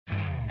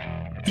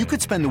You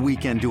could spend the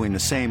weekend doing the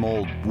same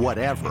old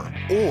whatever,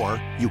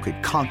 or you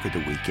could conquer the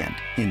weekend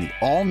in the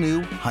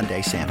all-new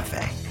Hyundai Santa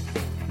Fe.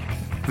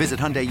 Visit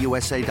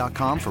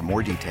HyundaiUSA.com for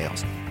more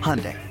details.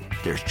 Hyundai,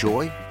 there's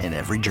joy in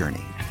every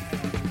journey.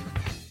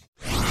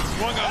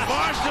 Swung a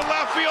launch to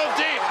left field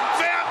deep.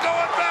 Pham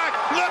going back,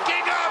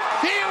 looking up.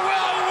 He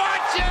will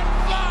watch it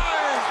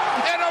fly.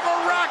 And a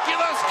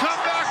miraculous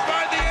comeback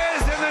by the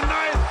A's in the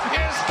ninth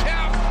is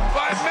capped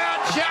by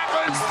Matt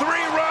Chapman's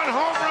 3-run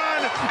home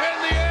run. And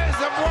the A's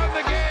have won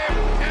the game.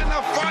 And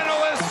the final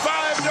is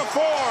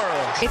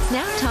 5-4. It's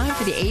now time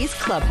for the A's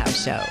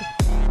Clubhouse Show.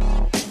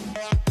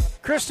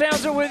 Chris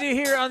Townsend with you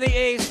here on the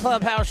A's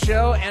Clubhouse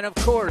Show. And, of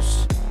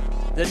course,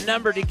 the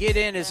number to get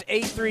in is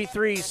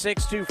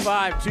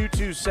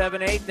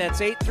 833-625-2278. That's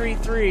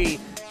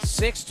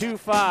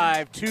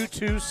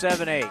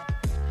 833-625-2278.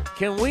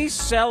 Can we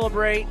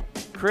celebrate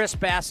Chris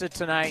Bassitt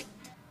tonight?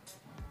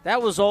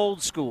 That was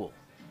old school.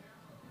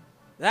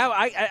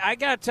 I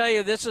got to tell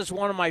you, this is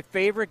one of my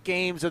favorite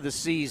games of the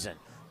season.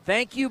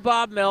 Thank you,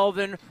 Bob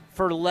Melvin,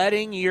 for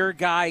letting your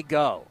guy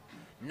go.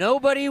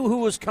 Nobody who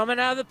was coming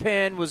out of the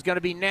pen was going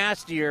to be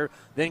nastier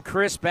than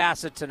Chris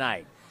Bassitt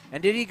tonight.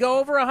 And did he go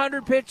over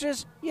 100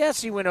 pitches?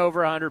 Yes, he went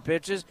over 100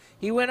 pitches.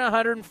 He went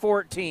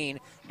 114,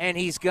 and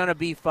he's going to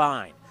be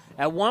fine.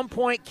 At one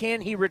point, Ken,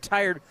 he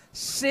retired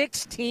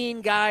 16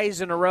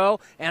 guys in a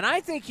row. And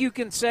I think you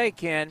can say,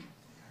 Ken,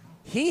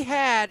 he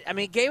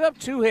gave up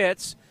 2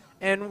 hits,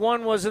 and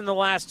one was in the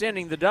last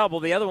inning, the double.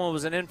 The other one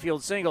was an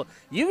infield single.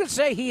 You can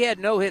say he had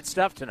no-hit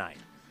stuff tonight.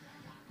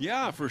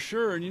 Yeah, for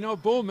sure.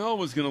 And, Bull Mel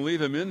was going to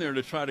leave him in there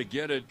to try to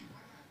get a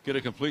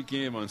complete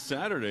game on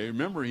Saturday.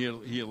 Remember,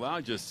 he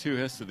allowed just 2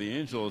 hits to the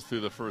Angels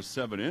through the first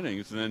 7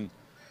 innings, and then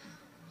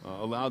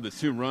allowed the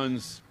 2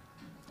 runs,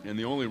 and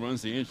the only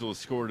runs the Angels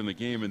scored in the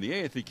game in the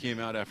 8th. He came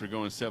out after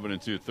going 7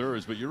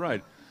 2/3. But you're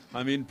right.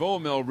 Bull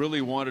Mel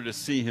really wanted to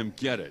see him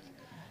get it.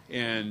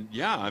 And,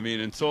 yeah,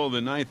 until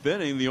the 9th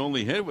inning, the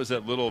only hit was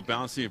that little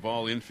bouncy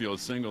ball infield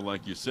single,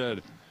 like you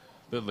said,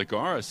 that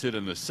Lagares hit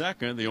in the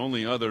 2nd. The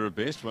only other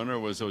base runner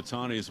was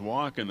Ohtani's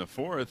walk in the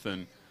 4th.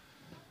 And,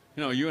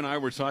 you and I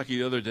were talking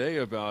the other day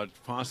about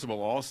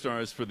possible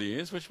all-stars for the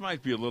A's, which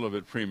might be a little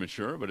bit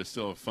premature, but it's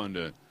still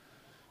fun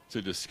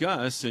to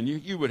discuss. And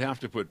you would have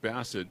to put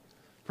Bassitt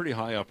pretty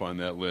high up on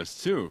that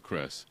list too,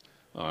 Chris.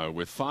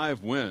 With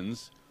 5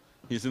 wins,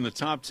 he's in the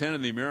top 10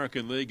 in the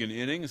American League in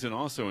innings and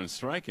also in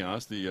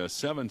strikeouts. The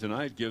 7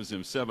 tonight gives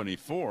him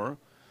 74.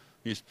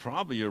 He's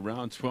probably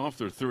around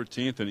 12th or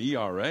 13th in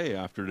ERA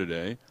after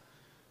today,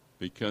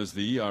 because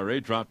the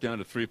ERA dropped down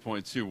to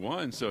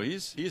 3.21. So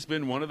he's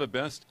been one of the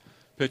best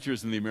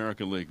pitchers in the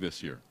American League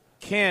this year.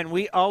 Ken,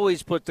 we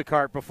always put the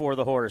cart before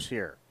the horse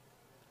here.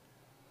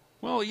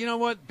 Well, you know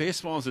what?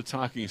 Baseball is a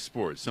talking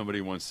sport.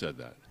 Somebody once said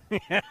that.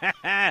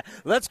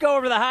 Let's go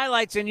over the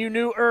highlights, and you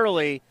knew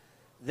early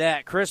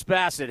that Chris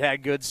Bassitt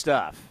had good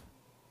stuff.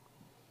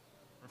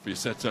 Murphy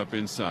sets up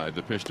inside.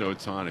 The pitch to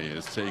Ohtani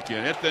is taken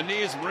at the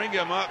knees, bring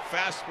him up.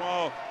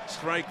 Fastball,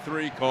 strike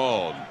 3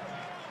 called.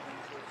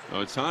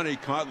 Ohtani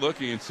caught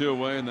looking and 2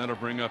 away, and that'll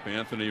bring up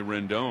Anthony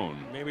Rendon.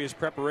 Maybe his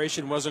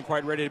preparation wasn't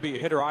quite ready to be a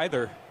hitter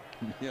either.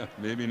 Yeah,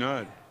 maybe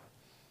not.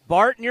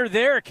 Barton, you're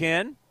there,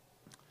 Ken.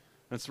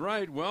 That's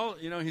right. Well,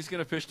 he's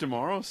going to pitch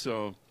tomorrow,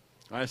 so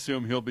I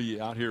assume he'll be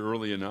out here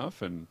early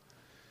enough. And,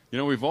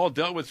 we've all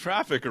dealt with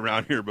traffic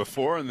around here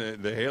before, and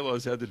the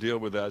Halos had to deal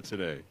with that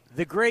today.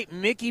 The great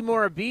Mickey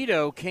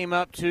Morabito came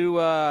up to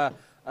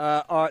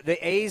the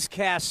A's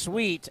Cast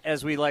Suite,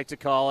 as we like to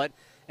call it,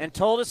 and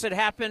told us it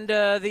happened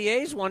to the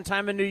A's one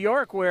time in New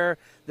York where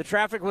the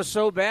traffic was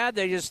so bad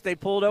they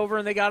pulled over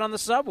and they got on the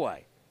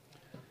subway.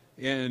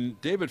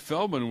 And David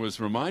Feldman was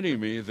reminding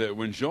me that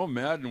when Joe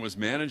Madden was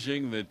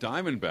managing the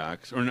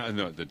Diamondbacks, or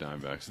not the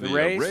Diamondbacks, the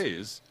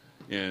Rays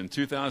in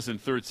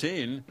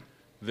 2013,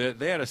 that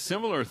they had a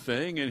similar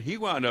thing, and he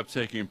wound up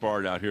taking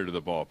Bart out here to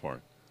the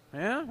ballpark.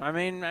 Yeah,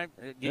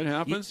 it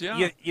happens.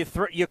 Yeah,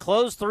 you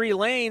close 3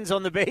 lanes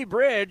on the Bay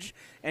Bridge,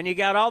 and you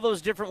got all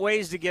those different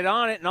ways to get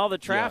on it, and all the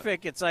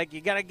traffic. Yeah. It's like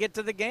you got to get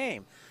to the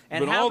game.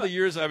 And but all the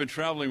years I've been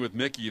traveling with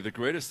Mickey, the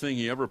greatest thing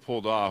he ever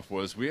pulled off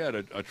was we had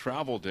a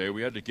travel day.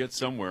 We had to get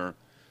somewhere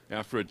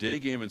after a day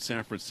game in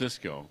San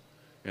Francisco,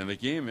 and the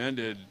game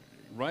ended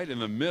right in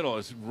the middle.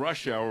 It's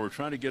rush hour. We're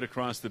trying to get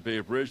across the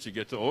Bay Bridge to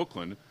get to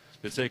Oakland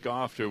to take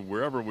off to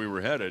wherever we were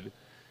headed.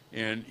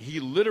 And he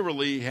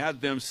literally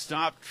had them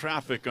stop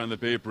traffic on the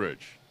Bay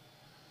Bridge.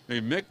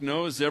 Mick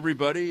knows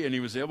everybody, and he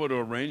was able to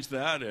arrange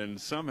that,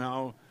 and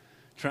somehow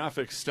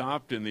traffic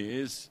stopped, and the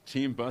A's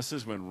team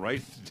buses went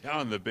right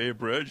down the Bay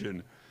Bridge,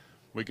 and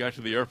we got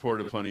to the airport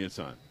in plenty of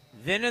time.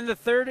 Then in the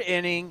 3rd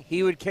inning,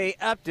 he would K.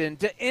 Upton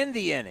to end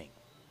the inning.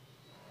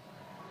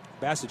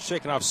 Bassitt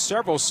shaking off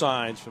several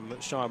signs from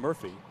Sean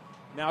Murphy.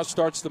 Now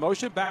starts the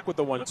motion, back with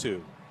the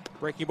 1-2.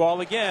 Breaking ball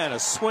again, a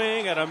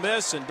swing and a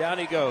miss, and down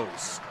he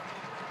goes.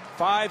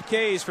 5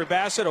 Ks for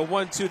Bassitt, a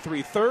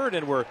 1-2-3 third,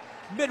 and we're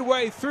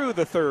midway through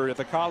the 3rd at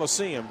the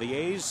Coliseum. The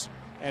A's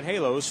and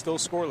Halos still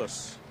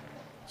scoreless.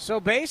 So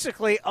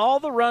basically,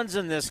 all the runs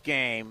in this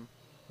game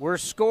were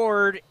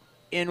scored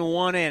in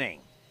 1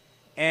 inning.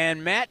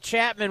 And Matt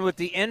Chapman with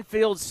the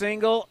infield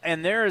single,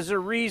 and there is a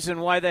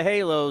reason why the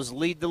Halos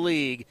lead the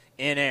league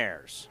in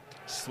errors.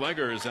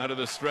 Slegers out of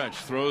the stretch,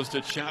 throws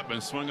to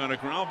Chapman, swung on a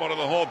ground ball to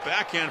the hole,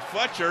 backhand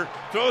Fletcher,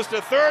 throws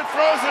to third,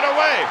 throws it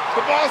away.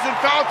 The ball's in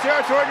foul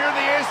territory near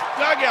the A's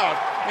dugout,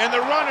 and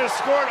the run is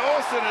scored.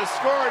 Olsen has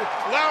scored.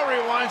 Lowry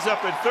winds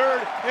up at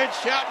third, and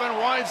Chapman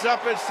winds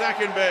up at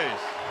second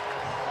base.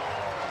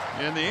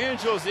 And the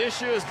Angels'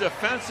 issues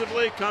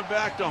defensively come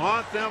back to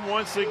haunt them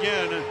once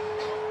again.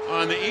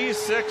 On the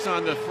E6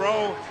 on the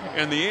throw,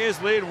 and the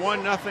A's lead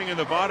 1-0 in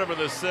the bottom of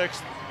the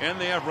sixth, and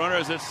they have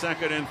runners at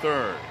second and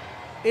third.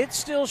 It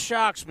still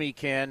shocks me,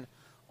 Ken.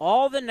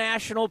 All the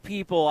national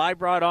people I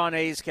brought on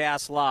A's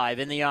Cast Live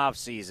in the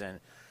offseason,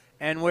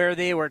 and where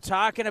they were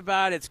talking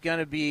about it's going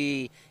to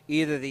be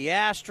either the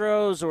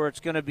Astros or it's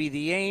going to be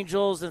the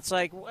Angels. It's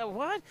like,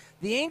 what?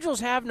 The Angels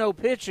have no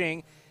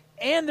pitching,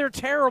 and they're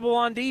terrible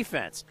on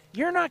defense.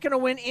 You're not going to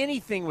win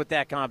anything with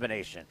that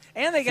combination.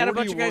 And they got a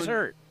bunch of guys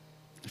hurt.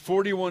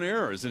 41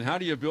 errors, and how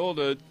do you build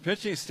a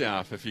pitching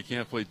staff if you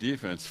can't play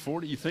defense?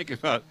 You think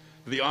about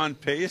the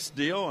on-pace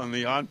deal and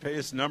the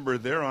on-pace number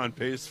they're on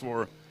pace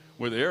for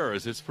with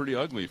errors. It's pretty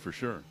ugly for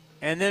sure.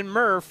 And then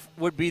Murph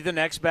would be the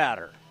next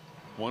batter.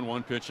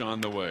 1-1 pitch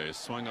on the way.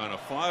 Swung on a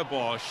fly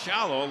ball,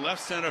 shallow,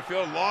 left center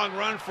field, long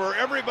run for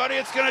everybody.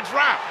 It's going to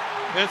drop.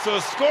 And so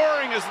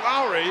scoring is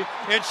Lowry,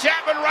 and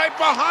Chapman right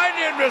behind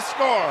him to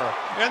score.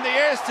 And the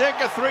A's take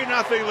a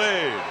 3-0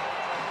 lead.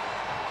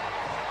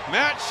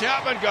 Matt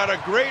Chapman got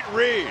a great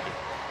read,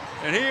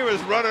 and he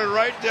was running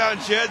right down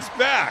Jed's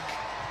back.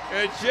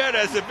 And Jed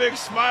has a big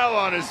smile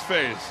on his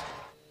face.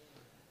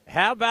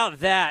 How about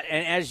that?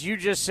 And as you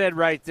just said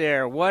right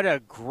there, what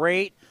a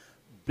great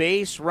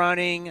base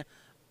running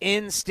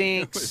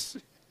instincts.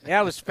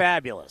 That was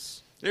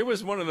fabulous. It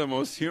was one of the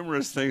most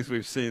humorous things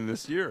we've seen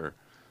this year,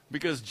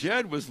 because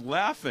Jed was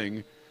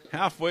laughing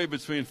halfway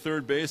between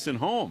third base and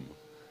home,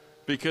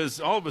 because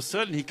all of a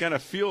sudden he kind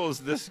of feels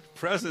this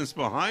presence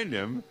behind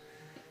him.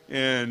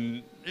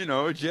 And, you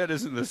know, Jed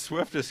isn't the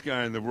swiftest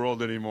guy in the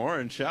world anymore,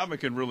 and Chapman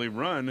can really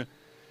run.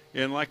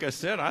 And like I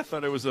said, I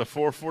thought it was a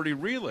 440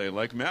 relay,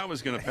 like Matt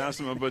was going to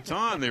pass him a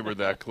baton. They were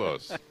that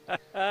close.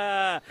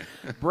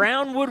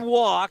 Brown would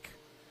walk.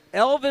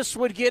 Elvis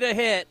would get a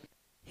hit.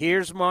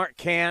 Here's Mark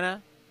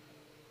Canha.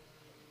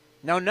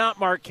 No, not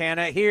Mark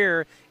Canha.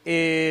 Here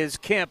is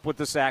Kemp with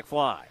the sac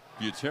fly.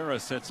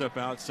 Butera sets up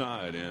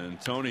outside, and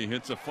Tony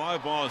hits a fly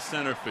ball at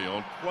center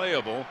field.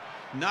 Playable.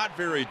 Not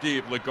very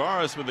deep.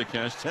 Lagares with the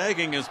catch,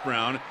 tagging is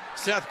Brown.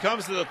 Seth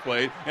comes to the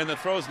plate, and the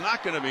throw's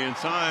not going to be in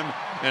time,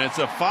 and it's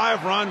a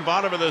 5-run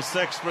bottom of the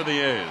sixth for the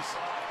A's.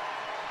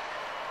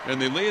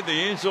 And they lead the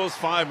Angels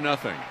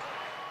 5-0.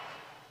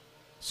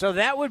 So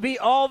that would be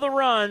all the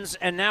runs,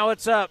 and now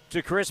it's up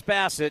to Chris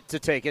Bassitt to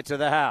take it to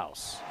the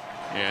house.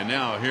 And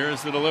now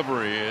here's the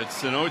delivery.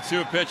 It's an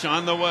 0-2 pitch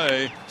on the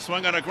way.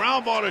 Swung on a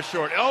ground ball to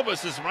short.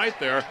 Elvis is right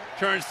there.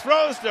 Turns,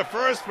 throws to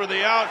first for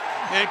the out.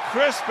 And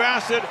Chris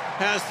Bassitt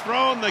has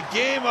thrown the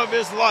game of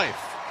his life.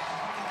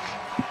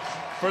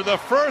 For the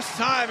first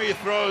time he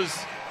throws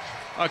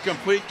a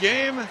complete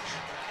game.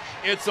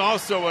 It's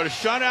also a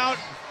shutout.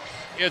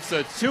 It's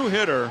a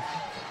two-hitter.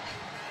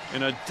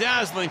 And a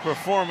dazzling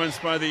performance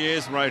by the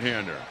A's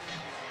right-hander.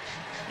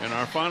 And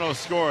our final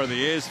score,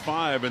 the A's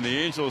 5 and the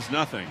Angels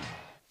 0.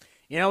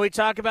 You know, we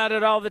talk about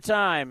it all the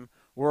time.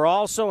 We're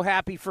all so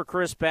happy for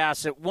Chris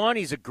Bassitt. One,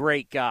 he's a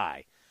great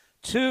guy.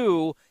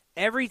 Two,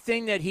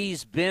 everything that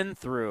he's been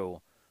through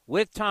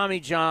with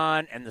Tommy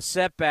John and the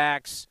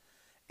setbacks.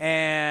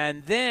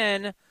 And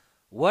then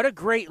what a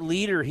great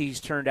leader he's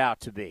turned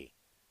out to be.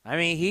 I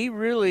mean, he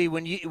really,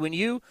 when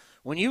you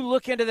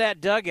look into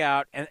that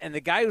dugout and the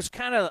guy who's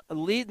kind of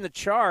leading the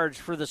charge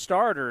for the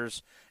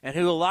starters and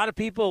who a lot of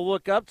people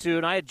look up to,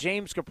 and I had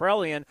James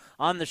Caprellian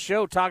on the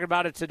show talking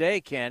about it today,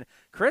 Ken,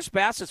 Chris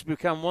Bassitt's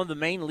become one of the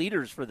main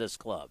leaders for this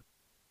club.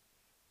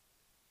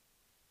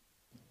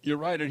 You're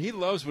right, and he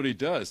loves what he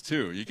does,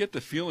 too. You get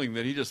the feeling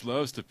that he just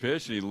loves to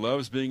pitch, and he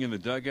loves being in the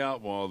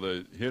dugout while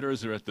the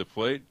hitters are at the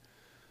plate.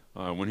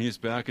 When he's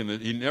back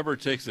he never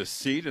takes a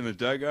seat in the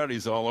dugout.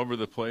 He's all over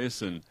the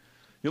place. And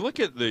you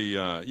look at the,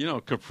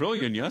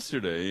 Caprillion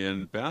yesterday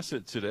and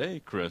Bassitt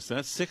today, Chris.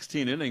 That's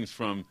 16 innings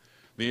from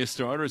the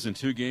starters in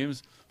 2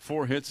 games,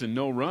 4 hits and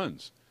no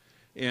runs.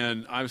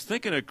 And I was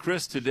thinking of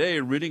Chris today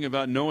reading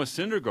about Noah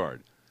Syndergaard,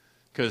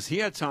 because he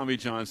had Tommy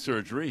John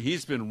surgery.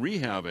 He's been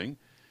rehabbing,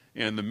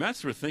 and the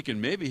Mets were thinking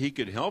maybe he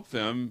could help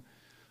them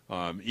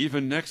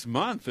even next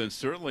month and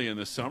certainly in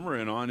the summer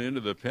and on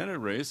into the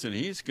pennant race, and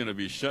he's going to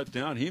be shut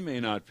down. He may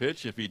not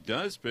pitch. If he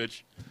does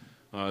pitch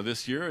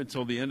this year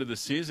until the end of the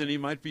season, he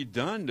might be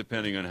done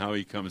depending on how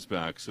he comes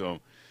back. So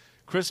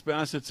Chris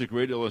Bassitt's a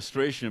great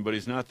illustration, but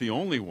he's not the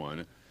only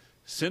one.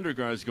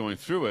 Syndergaard's going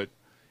through it,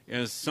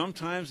 as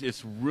sometimes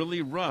it's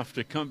really rough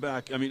to come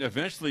back. I mean,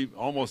 eventually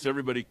almost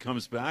everybody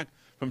comes back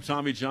from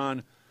Tommy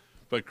John,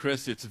 but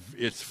Chris,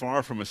 it's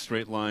far from a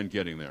straight line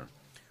getting there.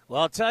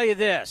 Well, I'll tell you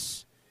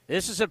this.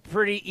 This is a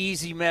pretty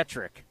easy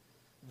metric.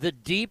 The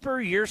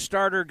deeper your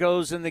starter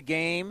goes in the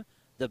game,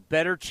 the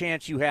better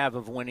chance you have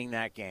of winning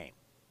that game.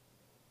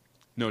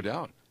 No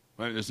doubt.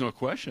 I mean, there's no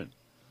question.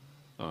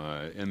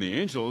 And the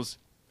Angels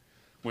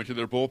went to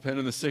their bullpen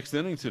in the 6th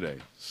inning today.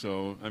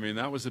 So, I mean,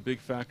 that was a big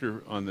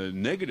factor on the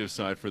negative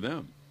side for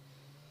them.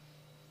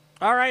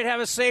 All right, have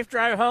a safe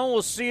drive home.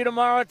 We'll see you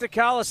tomorrow at the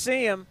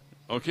Coliseum.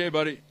 Okay,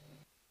 buddy.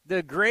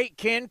 The great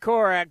Ken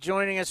Korak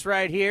joining us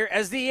right here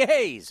as the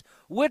A's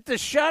with the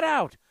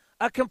shutout,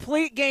 a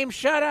complete game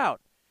shutout.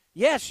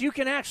 Yes, you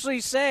can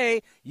actually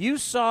say you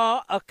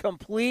saw a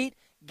complete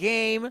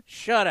game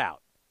shutout.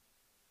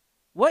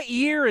 What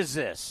year is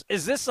this?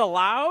 Is this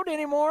allowed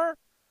anymore?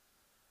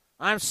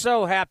 I'm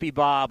so happy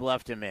Bob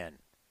left him in.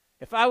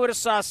 If I would have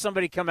saw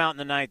somebody come out in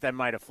the ninth, I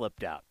might have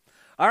flipped out.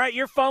 All right,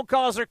 your phone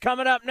calls are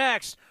coming up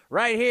next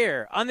right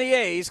here on the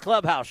A's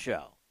Clubhouse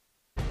Show.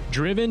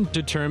 Driven,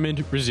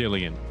 determined,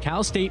 resilient.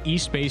 Cal State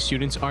East Bay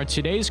students are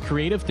today's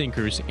creative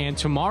thinkers and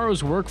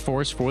tomorrow's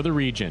workforce for the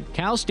region.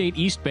 Cal State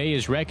East Bay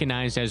is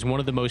recognized as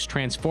one of the most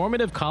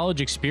transformative college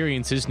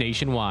experiences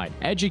nationwide,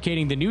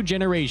 educating the new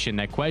generation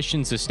that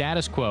questions the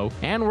status quo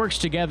and works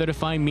together to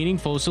find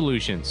meaningful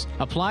solutions.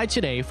 Apply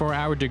today for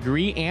our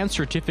degree and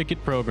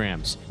certificate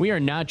programs. We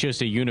are not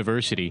just a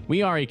university,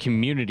 we are a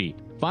community.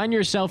 Find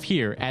yourself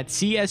here at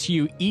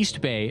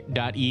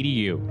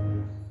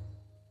csueastbay.edu.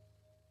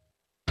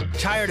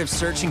 Tired of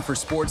searching for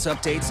sports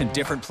updates in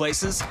different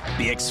places?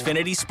 The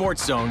Xfinity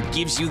Sports Zone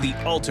gives you the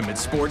ultimate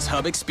sports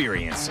hub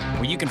experience,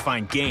 where you can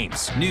find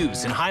games,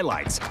 news, and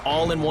highlights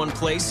all in one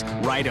place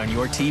right on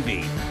your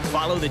TV.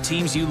 Follow the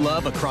teams you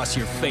love across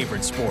your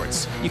favorite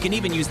sports. You can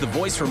even use the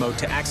voice remote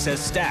to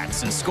access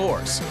stats and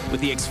scores.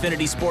 With the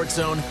Xfinity Sports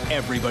Zone,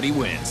 everybody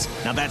wins.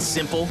 Now that's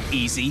simple,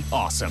 easy,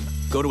 awesome.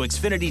 Go to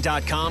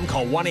Xfinity.com,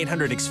 call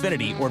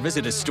 1-800-XFINITY, or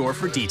visit a store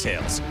for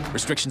details.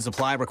 Restrictions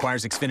apply.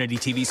 Requires Xfinity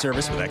TV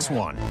service with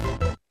X1.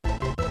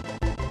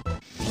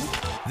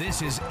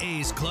 This is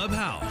A's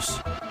Clubhouse.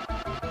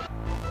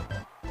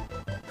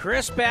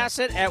 Chris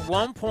Bassitt at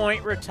one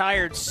point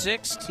retired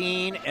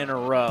 16 in a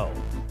row.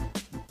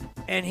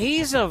 And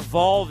he's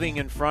evolving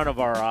in front of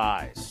our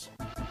eyes.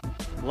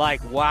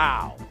 Like,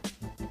 wow.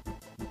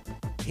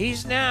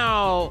 He's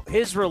now,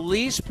 his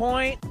release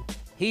point,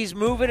 he's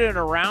moving it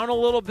around a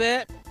little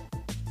bit.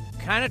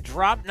 Kind of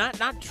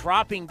not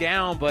dropping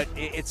down, but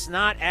it's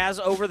not as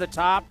over the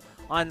top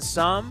on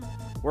some,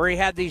 where he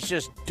had these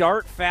just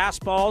dart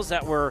fastballs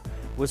that were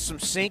with some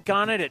sink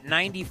on it at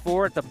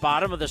 94 at the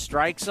bottom of the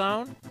strike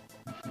zone.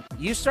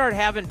 You start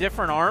having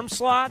different arm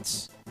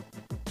slots.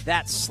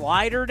 That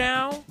slider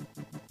now,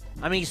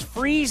 I mean, he's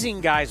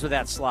freezing guys with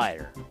that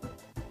slider.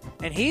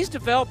 And he's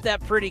developed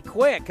that pretty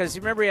quick because,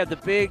 remember, he had the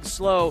big,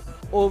 slow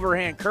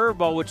overhand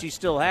curveball, which he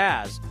still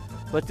has.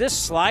 But this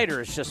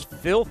slider is just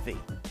filthy.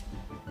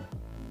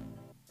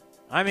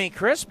 I mean,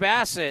 Chris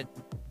Bassitt,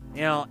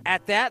 you know,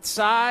 at that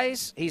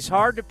size, he's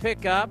hard to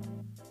pick up.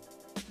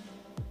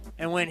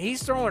 And when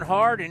he's throwing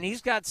hard and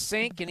he's got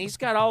sink and he's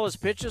got all his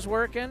pitches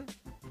working,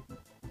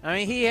 I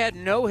mean, he had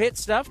no-hit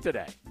stuff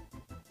today.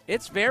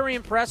 It's very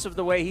impressive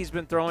the way he's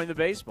been throwing the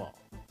baseball.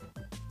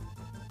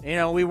 You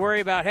know, we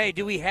worry about, hey,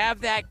 do we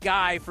have that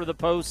guy for the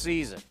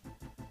postseason?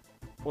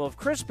 Well, if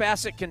Chris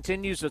Bassitt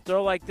continues to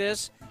throw like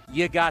this,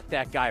 you got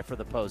that guy for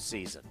the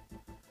postseason.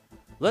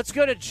 Let's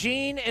go to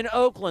Gene in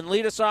Oakland.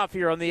 Lead us off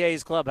here on the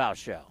A's Clubhouse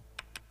Show.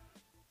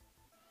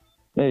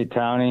 Hey,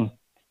 Tony.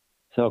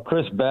 So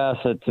Chris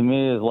Bassitt, to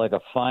me, is like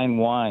a fine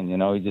wine. You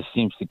know, he just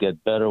seems to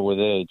get better with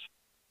age.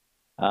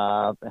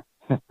 And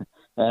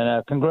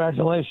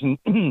congratulations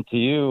to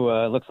you.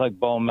 It looks like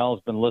Bo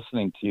Mel's been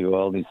listening to you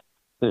all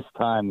this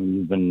time when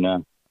you've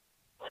been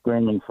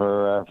screaming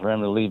for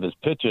him to leave his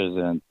pitches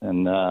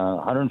and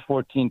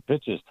 114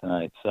 pitches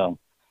tonight. So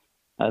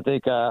I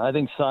think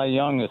Cy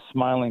Young is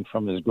smiling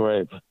from his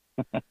grave.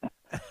 You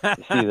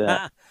see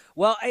that?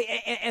 Well,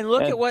 and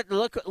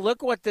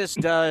look what this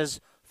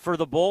does for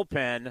the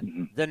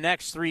bullpen the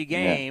next 3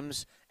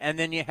 games, and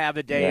then you have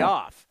a day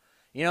off.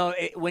 You know,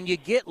 when you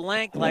get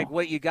length like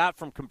what you got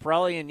from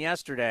Comprelian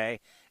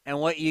yesterday and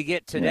what you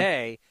get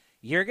today,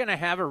 you're going to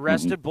have a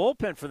rested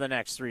bullpen for the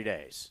next 3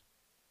 days.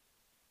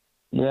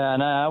 Yeah,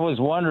 and I was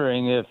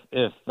wondering if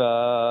you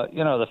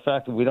know, the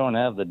fact that we don't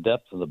have the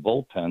depth of the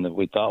bullpen that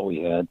we thought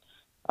we had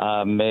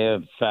may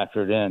have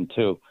factored in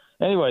too.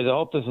 Anyways, I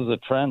hope this is a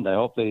trend. I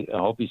hope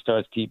he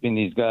starts keeping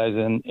these guys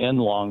in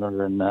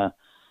longer, and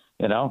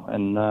you know,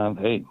 and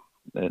hey,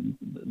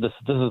 this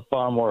is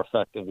far more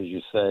effective, as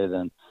you say,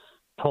 than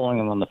pulling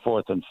them on the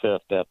 4th and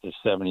 5th after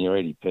 70 or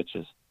 80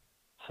 pitches.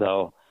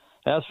 So,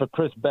 as for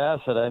Chris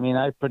Bassitt, I mean,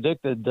 I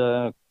predicted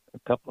a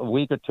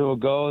week or two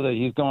ago that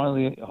he's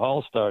going to the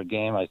All-Star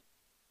game. I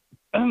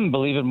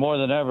believe it more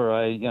than ever.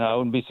 I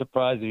wouldn't be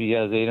surprised if he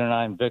has 8 or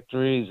 9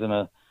 victories and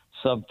a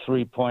sub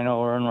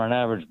 3.0 earned run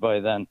average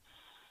by then.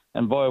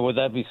 And boy, would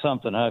that be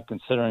something, huh?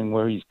 Considering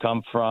where he's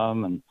come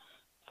from and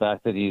the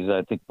fact that he's,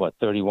 I think,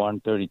 31,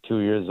 32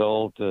 years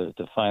old to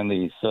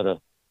finally sort of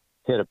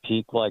hit a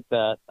peak like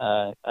that.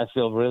 I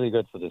feel really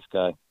good for this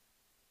guy.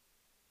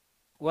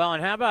 Well,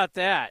 and how about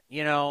that?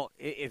 You know,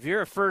 if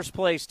you're a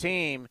first-place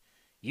team,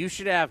 you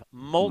should have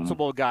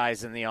multiple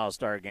guys in the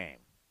All-Star game.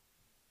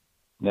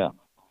 Yeah.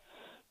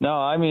 No,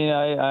 I mean,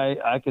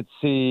 I could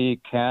see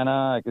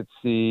Canna, I could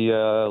see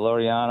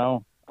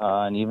Laureano,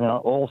 and even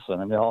Olsen.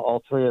 I mean,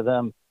 all three of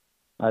them,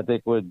 I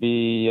think, would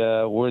be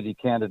worthy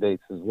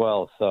candidates as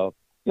well. So,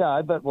 yeah,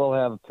 I bet we'll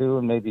have 2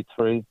 and maybe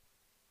 3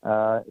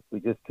 if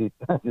we just stay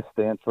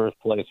in first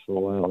place for a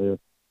while here.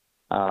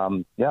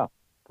 Yeah,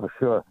 for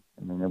sure.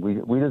 I mean,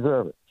 we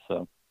deserve it.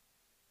 So.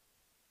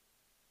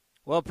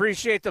 Well,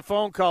 appreciate the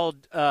phone call,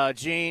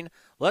 Gene.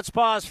 Let's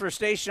pause for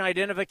station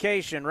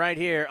identification right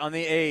here on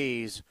the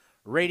A's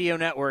Radio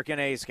Network and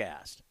A's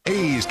Cast.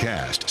 A's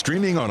Cast,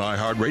 streaming on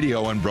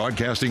iHeartRadio and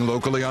broadcasting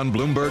locally on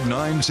Bloomberg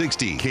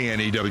 960,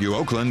 KNEW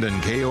Oakland,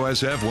 and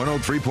KOSF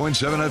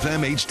 103.7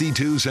 FM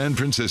HD2 San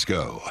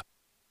Francisco.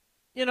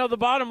 You know, the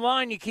bottom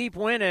line, you keep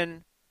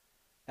winning.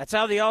 That's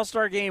how the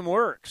All-Star game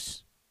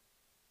works.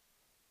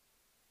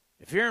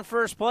 If you're in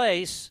first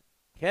place,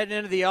 heading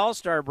into the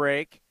All-Star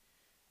break,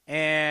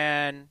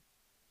 and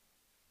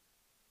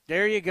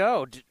there you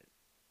go.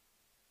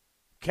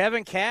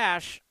 Kevin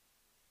Cash,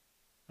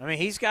 I mean,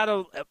 he's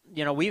got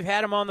we've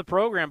had him on the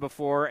program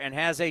before and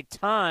has a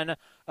ton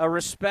of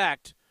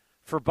respect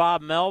for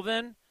Bob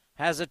Melvin,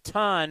 has a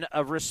ton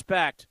of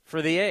respect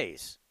for the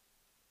A's.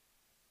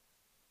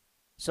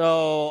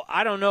 So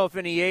I don't know if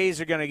any A's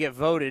are going to get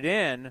voted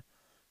in,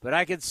 but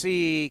I could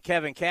see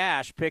Kevin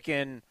Cash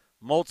picking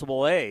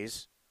multiple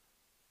A's.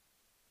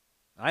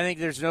 I think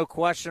there's no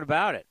question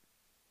about it.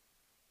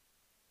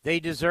 They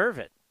deserve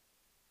it.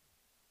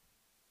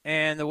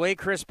 And the way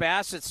Chris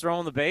Bassett's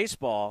throwing the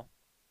baseball,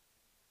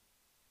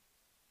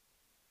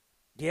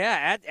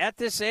 yeah, at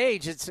this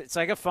age, it's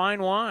like a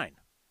fine wine.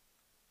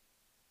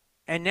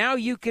 And now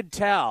you could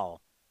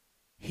tell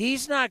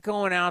he's not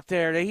going out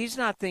there, he's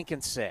not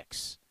thinking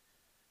 6.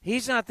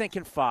 He's not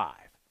thinking 5.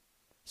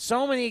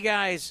 So many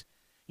guys,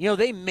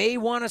 they may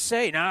want to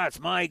say, nah, it's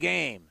my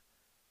game.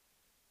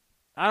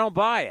 I don't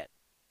buy it.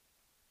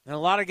 And a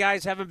lot of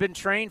guys haven't been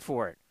trained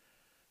for it.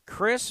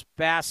 Chris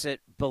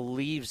Bassett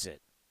believes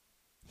it.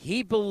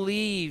 He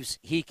believes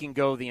he can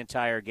go the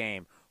entire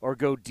game or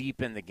go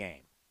deep in the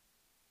game.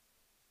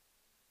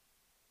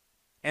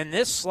 And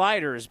this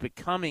slider is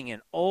becoming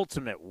an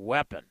ultimate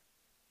weapon.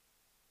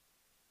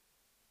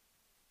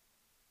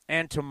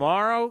 And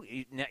tomorrow,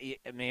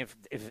 I mean,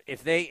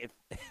 if they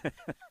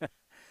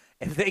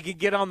if they could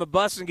get on the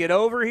bus and get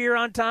over here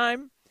on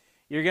time,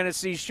 you're going to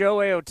see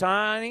Shohei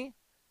Ohtani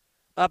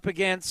up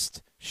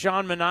against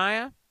Sean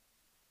Manaea.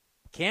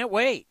 Can't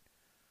wait.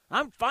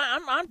 I'm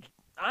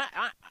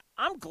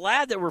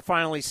glad that we're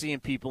finally seeing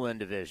people in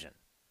division.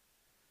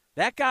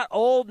 That got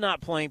old,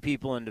 not playing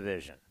people in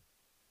division.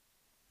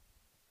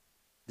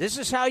 This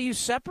is how you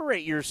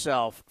separate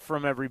yourself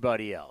from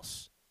everybody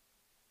else.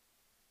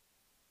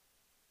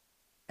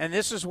 And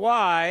this is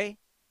why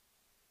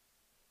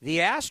the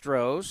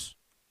Astros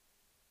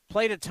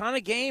played a ton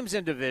of games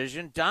in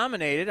division,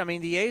 dominated. I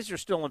mean, the A's are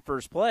still in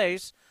first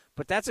place,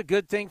 but that's a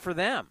good thing for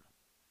them.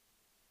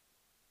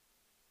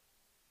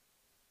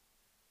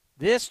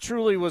 This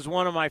truly was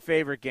one of my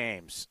favorite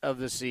games of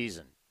the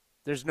season.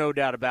 There's no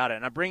doubt about it.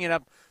 And I'm bringing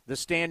up the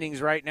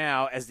standings right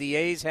now as the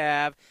A's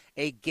have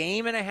a 1.5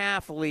 game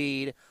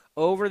lead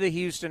over the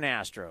Houston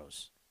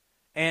Astros.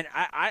 And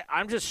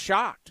I'm just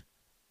shocked.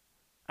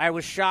 I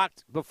was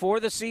shocked before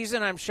the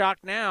season. I'm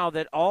shocked now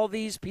that all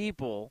these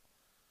people –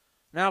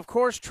 now, of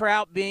course,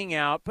 Trout being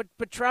out,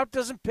 but Trout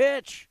doesn't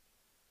pitch.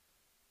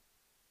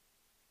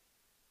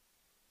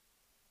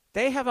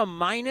 They have a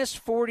minus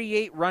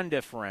 48 run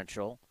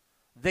differential.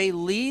 They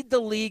lead the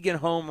league in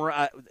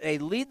they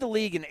lead the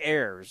league in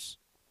errors.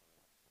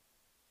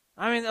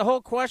 I mean, the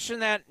whole question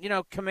that,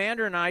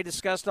 Commander and I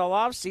discussed all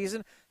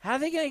offseason, how are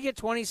they going to get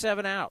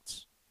 27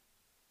 outs?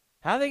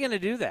 How are they going to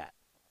do that?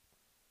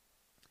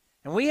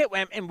 And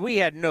we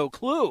had no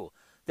clue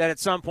that at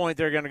some point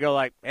they're going to go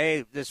like,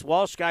 hey, this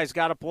Walsh guy's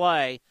got to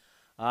play.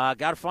 Got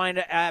to find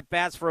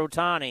at-bats for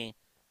Ohtani.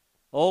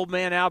 Old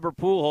man Albert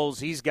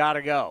Pujols, he's got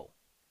to go.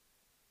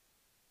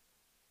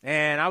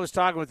 And I was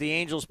talking with the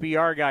Angels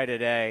PR guy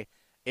today.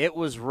 It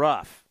was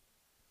rough.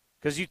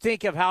 Because you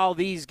think of how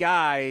these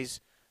guys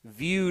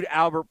viewed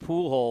Albert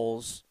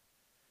Pujols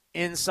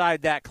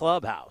inside that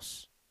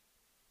clubhouse.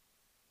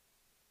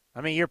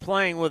 I mean, you're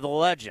playing with a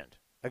legend,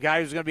 a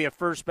guy who's going to be a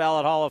first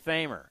ballot Hall of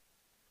Famer.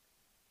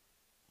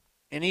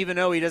 And even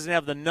though he doesn't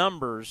have the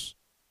numbers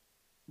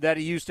that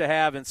he used to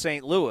have in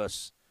St.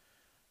 Louis,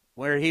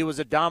 where he was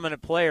a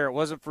dominant player,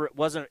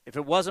 if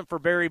it wasn't for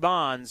Barry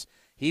Bonds,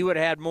 he would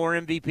have had more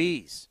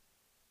MVPs.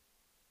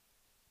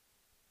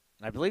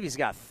 I believe he's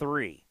got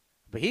 3.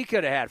 But he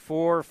could have had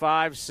 4,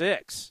 5,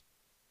 6.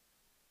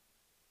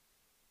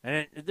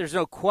 And there's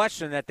no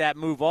question that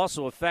move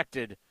also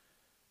affected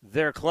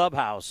their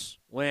clubhouse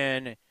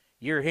when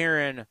you're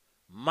hearing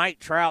Mike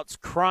Trout's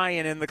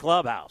crying in the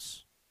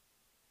clubhouse.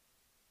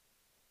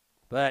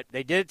 But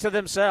they did it to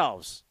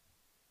themselves.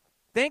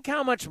 Think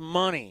how much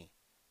money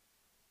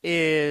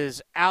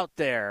is out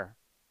there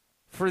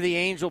for the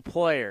Angel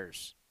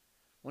players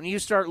when you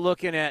start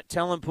looking at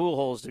telling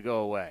Pujols to go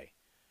away.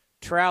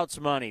 Trout's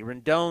money,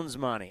 Rendon's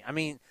money. I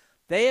mean,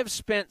 they have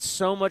spent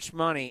so much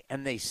money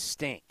and they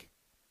stink.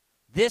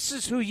 This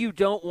is who you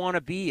don't want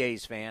to be,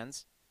 A's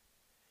fans.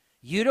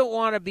 You don't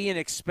want to be an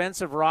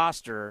expensive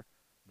roster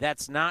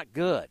that's not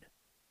good.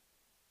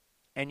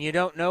 And you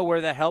don't know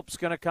where the help's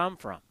going to come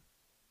from.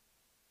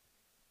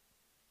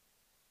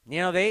 You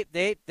know,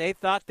 they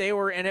thought they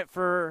were in it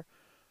for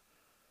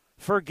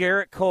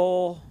Garrett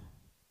Cole.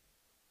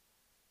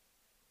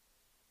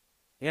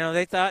 You know,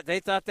 they thought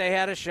they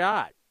had a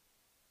shot.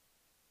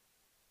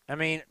 I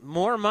mean,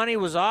 more money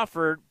was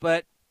offered,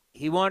 but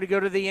he wanted to go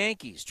to the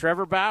Yankees.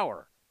 Trevor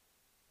Bauer.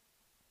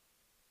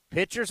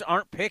 Pitchers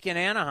aren't picking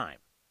Anaheim.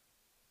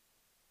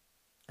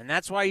 And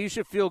that's why you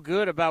should feel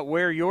good about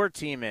where your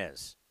team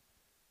is.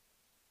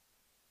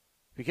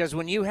 Because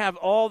when you have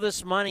all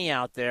this money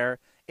out there,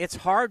 it's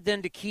hard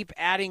then to keep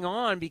adding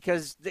on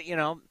because, you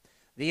know,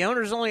 the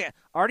owner's only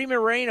 – Artie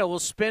Moreno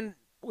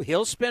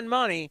he'll spend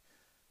money,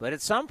 but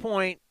at some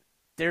point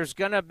there's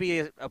going to be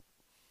a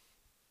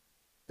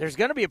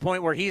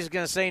point where he's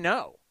going to say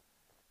no.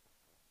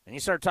 And you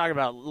start talking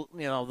about,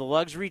 you know, the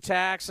luxury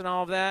tax and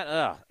all of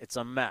that, it's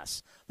a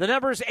mess. The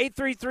number is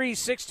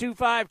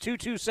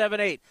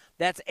 833-625-2278.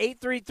 That's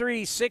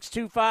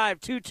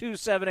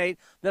 833-625-2278.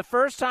 The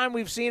first time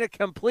we've seen a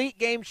complete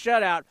game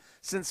shutout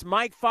since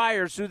Mike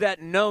Fiers threw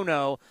that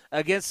no-no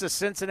against the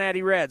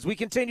Cincinnati Reds. We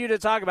continue to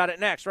talk about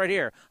it next right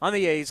here on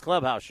the A's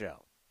Clubhouse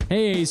Show.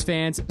 Hey A's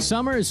fans,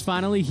 summer is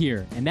finally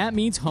here, and that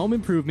means home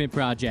improvement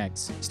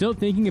projects. Still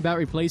thinking about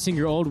replacing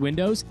your old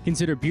windows?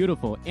 Consider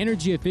beautiful,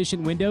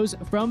 energy-efficient windows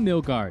from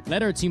Milgard.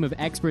 Let our team of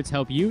experts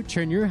help you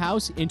turn your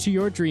house into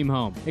your dream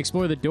home.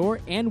 Explore the door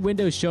and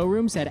window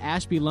showrooms at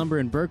Ashby Lumber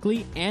in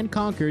Berkeley and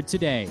Concord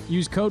today.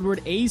 Use code word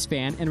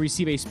A'sFan and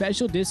receive a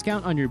special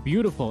discount on your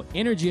beautiful,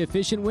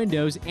 energy-efficient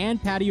windows and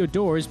patio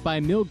doors by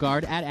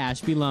Milgard at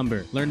Ashby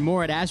Lumber. Learn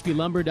more at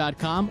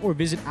ashbylumber.com or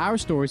visit our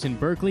stores in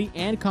Berkeley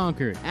and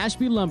Concord.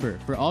 Ashby Lumber,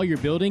 for all your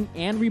building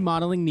and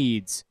remodeling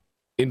needs.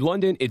 In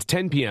London, it's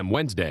 10 p.m.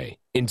 Wednesday.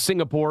 In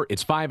Singapore,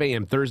 it's 5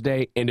 a.m.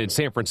 Thursday. And in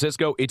San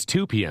Francisco, it's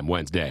 2 p.m.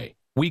 Wednesday.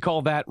 We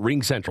call that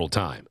Ring Central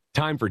Time.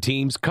 Time for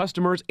teams,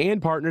 customers,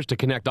 and partners to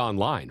connect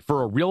online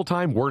for a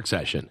real-time work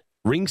session.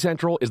 Ring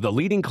Central is the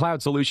leading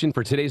cloud solution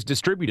for today's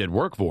distributed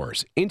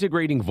workforce,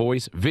 integrating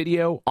voice,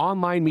 video,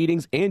 online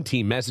meetings, and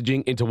team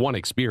messaging into one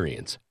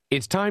experience.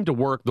 It's time to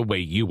work the way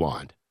you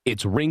want.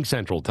 It's Ring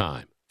Central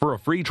Time. For a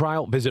free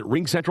trial, visit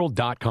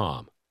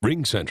ringcentral.com.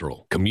 Ring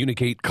Central.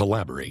 Communicate,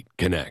 collaborate,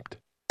 connect.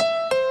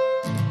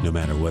 No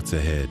matter what's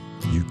ahead,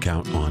 you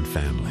count on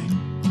family.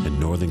 And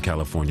Northern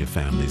California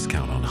families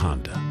count on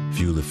Honda.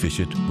 Fuel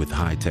efficient with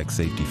high-tech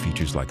safety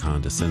features like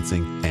Honda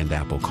Sensing and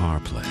Apple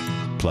CarPlay.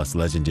 Plus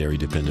legendary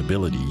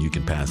dependability you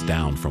can pass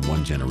down from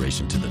one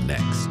generation to the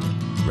next.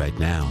 Right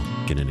now,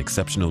 get an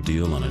exceptional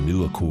deal on a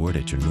new Accord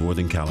at your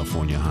Northern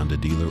California Honda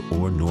dealer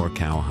or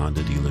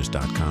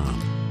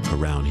NorCalHondaDealers.com.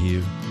 Around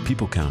here,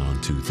 people count on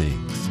two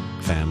things,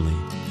 family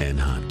and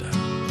Honda.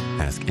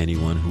 Ask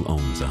anyone who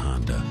owns a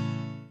Honda.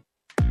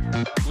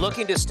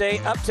 Looking to stay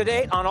up to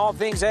date on all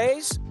things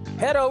A's?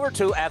 Head over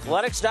to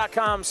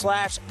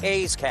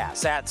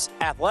athletics.com/A'sCast. That's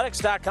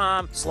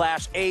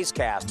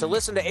athletics.com/A'sCast to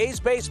listen to A's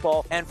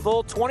baseball and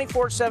full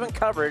 24/7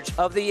 coverage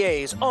of the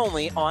A's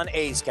only on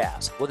A's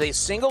Cast. With a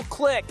single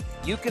click,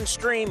 you can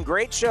stream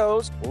great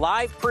shows,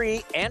 live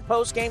pre- and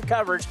post-game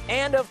coverage,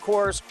 and, of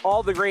course,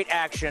 all the great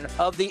action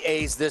of the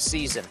A's this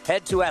season.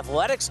 Head to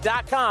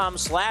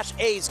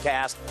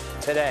athletics.com/A'sCast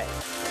today.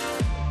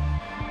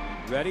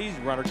 Ready,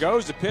 runner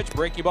goes, the pitch,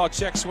 breaking ball,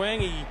 check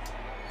swing.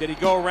 Did he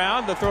go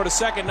around? The throw to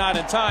second, not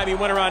in time. He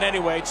went around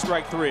anyway, it's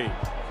strike three.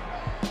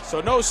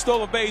 So no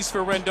stolen base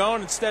for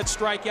Rendon. Instead,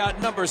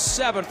 strikeout number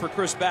 7 for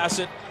Chris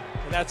Bassitt.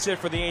 And that's it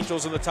for the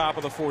Angels in the top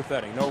of the 4th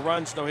inning. No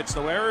runs, no hits,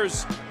 no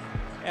errors.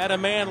 And a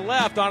man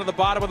left onto the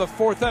bottom of the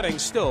 4th inning.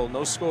 Still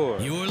no score.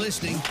 You're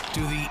listening to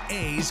the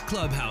A's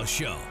Clubhouse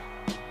Show.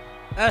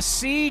 A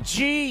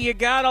CG, you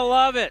gotta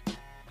love it.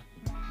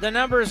 The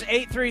number is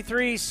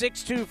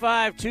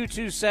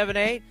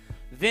 833-625-2278.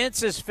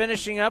 Vince is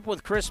finishing up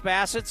with Chris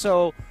Bassitt,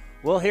 so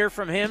we'll hear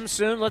from him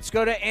soon. Let's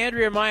go to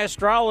Andrea, my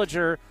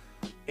astrologer.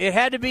 It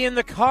had to be in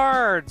the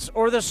cards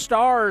or the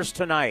stars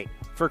tonight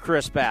for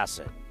Chris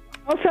Bassitt.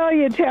 I'll tell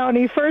you,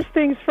 Tony, first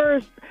things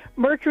first,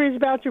 Mercury is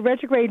about to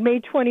retrograde May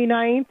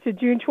 29th to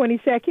June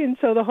 22nd,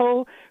 so the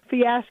whole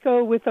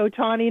fiasco with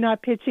Ohtani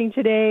not pitching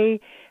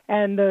today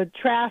and the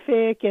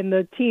traffic and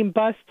the team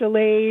bus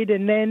delayed,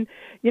 and then,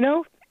 you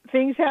know,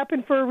 things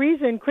happen for a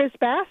reason. Chris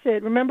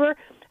Bassitt, remember,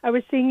 I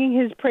was singing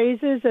his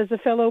praises as a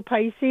fellow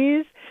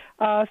Pisces,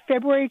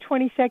 February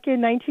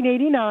 22nd,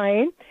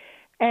 1989,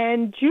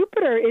 and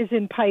Jupiter is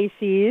in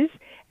Pisces,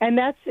 and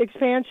that's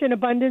expansion,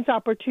 abundance,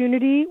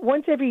 opportunity,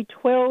 once every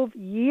 12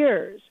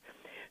 years.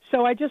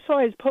 So I just saw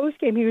his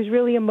postgame. He was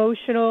really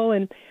emotional,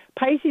 and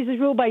Pisces is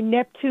ruled by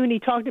Neptune. He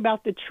talked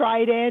about the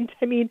trident.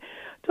 I mean,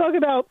 talk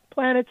about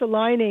planets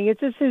aligning.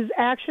 It's just his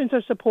actions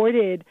are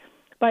supported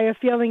by a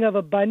feeling of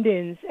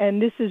abundance,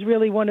 and this is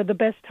really one of the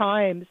best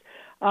times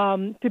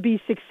to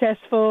be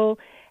successful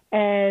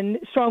and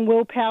strong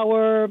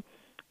willpower.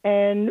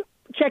 And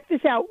check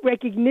this out,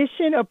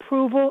 recognition,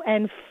 approval,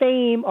 and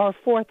fame are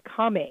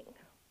forthcoming.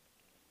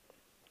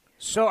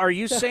 So are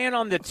you saying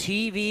on the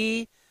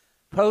TV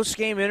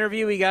post-game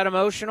interview he got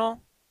emotional?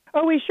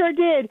 Oh, he sure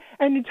did.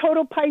 And in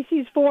total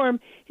Pisces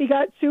form, he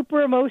got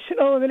super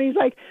emotional, and then he's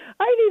like,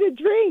 I need a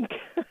drink.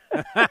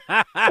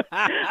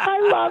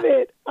 I love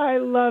it. I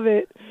love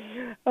it.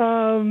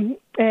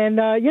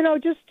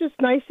 Just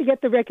nice to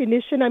get the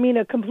recognition. I mean,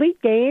 a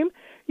complete game,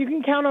 you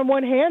can count on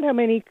one hand how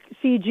many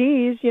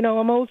CGs.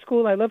 I'm old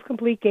school. I love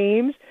complete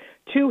games.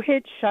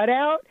 2-hit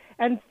shutout.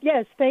 And,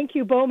 yes, thank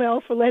you, Bo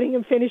Mel, for letting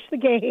him finish the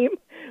game.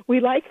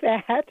 We like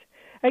that.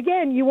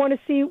 Again, you want to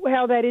see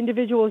how that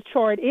individual's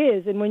chart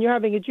is. And when you're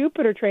having a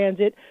Jupiter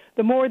transit,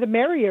 the more the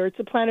merrier. It's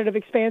a planet of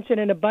expansion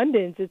and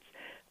abundance. It's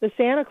the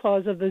Santa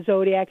Claus of the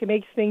zodiac. It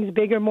makes things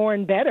bigger, more,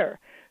 and better.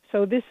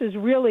 So this is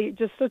really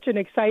just such an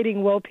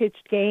exciting,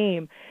 well-pitched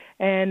game.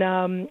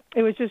 And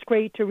it was just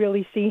great to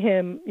really see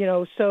him,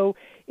 so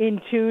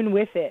in tune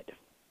with it.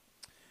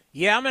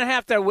 Yeah, I'm going to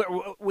have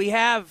to – we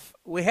have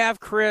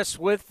Chris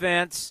with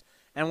Vince,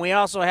 and we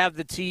also have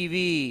the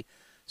TV.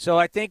 So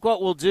I think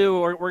what we'll do,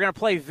 we're going to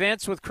play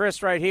Vince with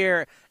Chris right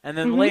here, and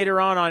then later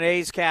on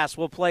A's Cast,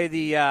 we'll play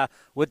the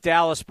with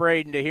Dallas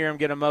Braden to hear him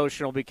get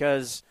emotional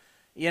because,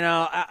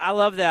 I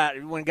love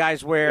that when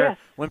guys when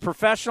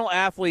professional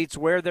athletes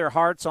wear their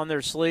hearts on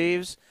their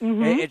sleeves,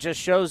 it just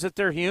shows that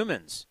they're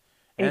humans.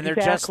 And they're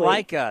just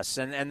like us,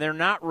 and they're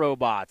not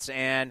robots.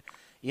 And,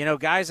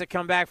 guys that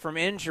come back from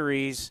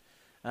injuries,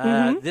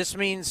 this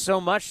means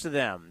so much to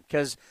them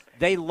because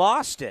they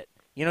lost it.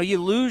 You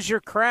lose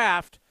your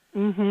craft.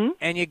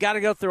 And you got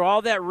to go through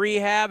all that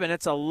rehab, and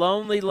it's a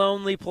lonely,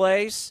 lonely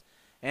place.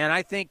 And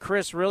I think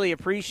Chris really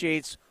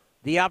appreciates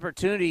the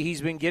opportunity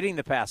he's been getting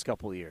the past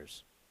couple of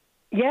years.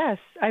 Yes.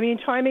 I mean,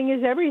 timing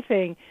is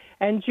everything.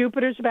 And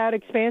Jupiter's about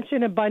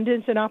expansion,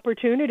 abundance, and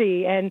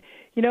opportunity. And,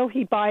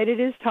 he bided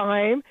his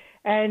time,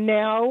 and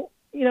now,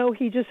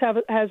 he just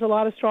has a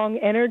lot of strong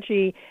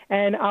energy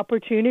and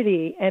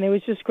opportunity. And it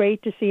was just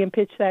great to see him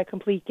pitch that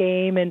complete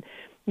game. And,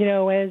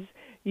 as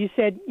you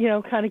said,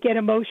 kind of get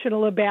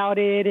emotional about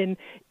it. And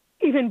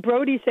even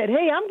Brody said,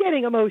 hey, I'm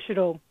getting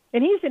emotional.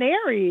 And he's an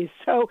Aries,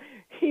 so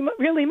he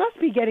really must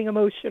be getting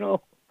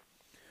emotional.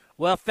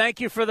 Well,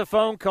 thank you for the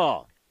phone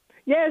call.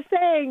 Yes,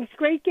 thanks.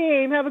 Great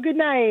game. Have a good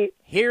night.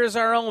 Here's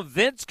our own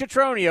Vince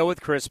Cotroneo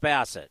with Chris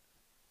Bassett.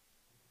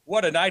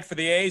 What a night for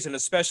the A's, and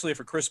especially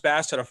for Chris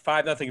Bassett. A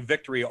 5-0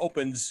 victory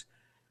opens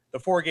the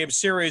 4-game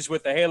series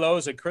with the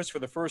Halos. And Chris, for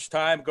the first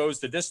time, goes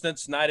the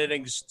distance. 9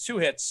 innings, 2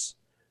 hits.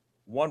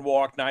 1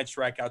 walk, 9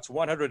 strikeouts,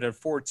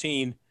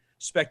 114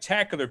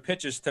 spectacular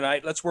pitches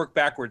tonight. Let's work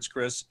backwards,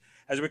 Chris,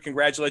 as we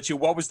congratulate you.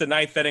 What was the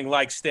 9th inning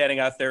like standing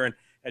out there and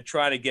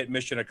trying to get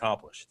mission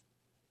accomplished?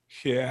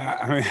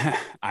 Yeah,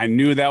 I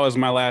knew that was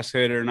my last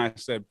hitter, and I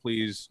said,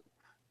 please,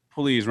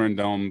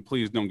 Rendon,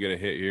 please don't get a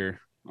hit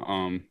here.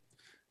 And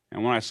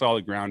when I saw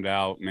the ground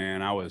out,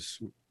 man, I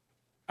was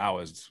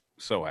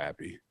so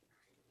happy.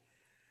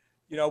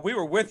 We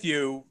were with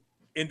you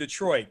in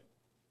Detroit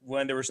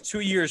when there was 2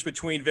 years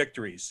between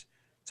victories.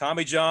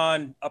 Tommy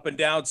John up and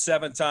down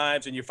 7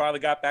 times, and you finally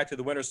got back to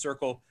the winner's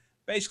circle,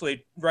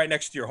 basically right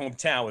next to your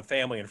hometown with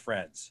family and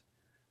friends.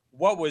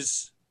 What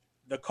was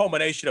the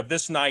culmination of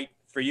this night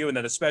for you, and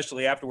then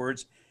especially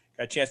afterwards,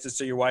 got a chance to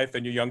see your wife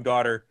and your young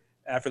daughter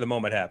after the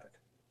moment happened?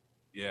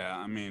 Yeah,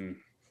 I mean,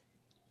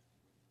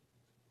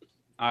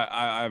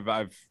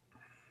 I'm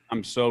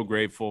so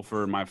grateful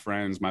for my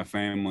friends, my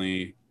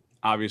family,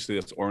 obviously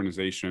this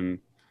organization.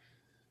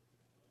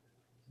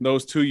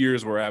 Those 2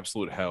 years were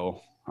absolute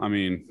hell. I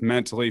mean,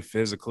 mentally,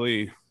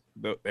 physically,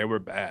 they were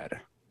bad.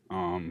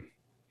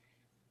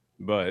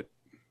 But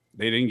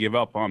they didn't give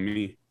up on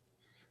me.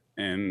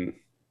 And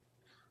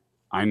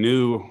I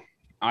knew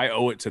I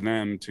owe it to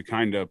them to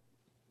kind of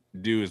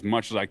do as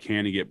much as I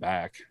can to get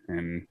back.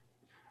 And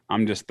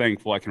I'm just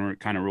thankful I can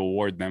kind of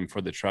reward them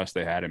for the trust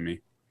they had in me.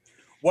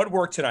 What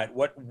worked tonight?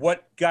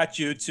 What got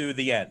you to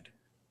the end?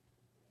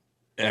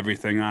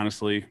 Everything,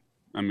 honestly.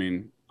 I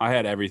mean, I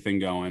had everything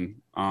going.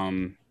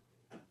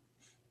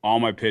 All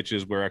my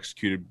pitches were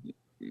executed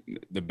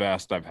the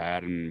best I've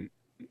had in,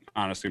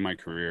 honestly, my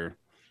career.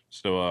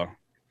 So,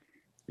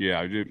 yeah,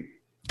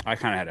 I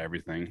kind of had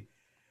everything.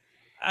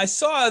 I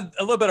saw a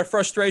little bit of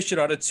frustration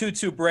on a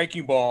 2-2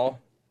 breaking ball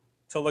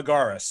to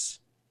Lagares,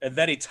 and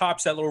then he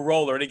tops that little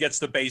roller and he gets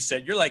the base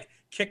hit. You're like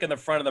kicking the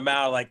front of the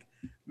mound like,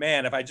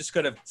 man, if I just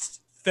could have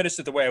finished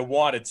it the way I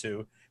wanted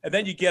to. And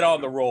then you get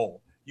on the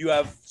roll. You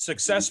have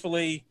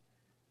successfully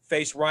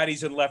faced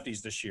righties and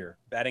lefties this year.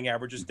 Batting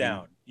average is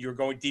down. You're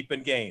going deep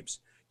in games.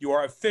 You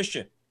are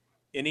efficient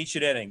in each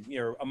inning.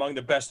 You're among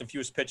the best and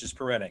fewest pitches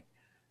per inning.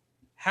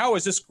 How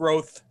has this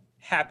growth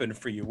happened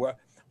for you?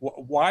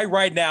 Why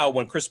right now,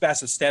 when Chris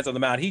Bassett stands on the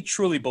mound, he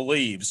truly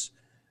believes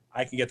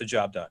I can get the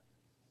job done?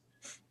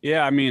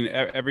 Yeah, I mean,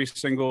 every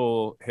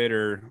single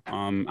hitter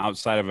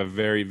outside of a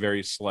very,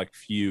 very select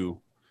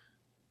few,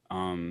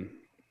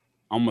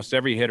 almost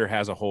every hitter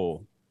has a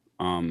hole,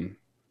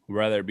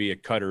 whether it be a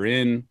cutter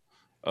in,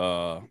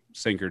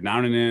 sinker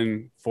down and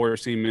in, four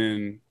seam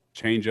in,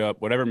 change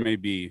up, whatever it may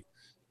be.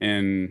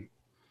 And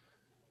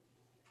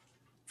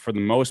for the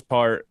most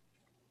part,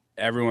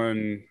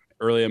 everyone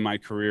early in my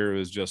career, it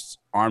was just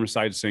arm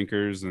side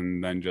sinkers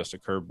and then just a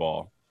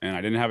curveball. And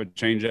I didn't have a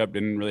changeup,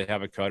 didn't really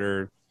have a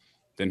cutter,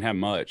 didn't have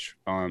much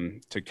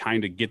to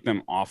kind of get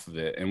them off of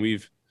it. And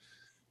we've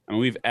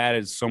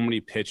added so many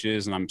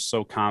pitches, and I'm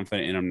so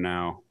confident in them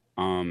now.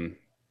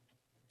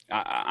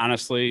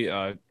 Honestly,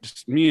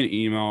 just me and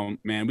Emo,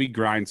 man, we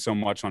grind so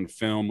much on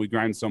film. We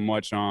grind so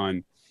much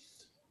on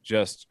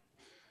just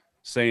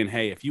saying,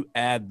 hey, if you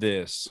add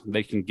this,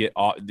 they can get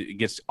off, it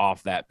gets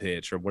off that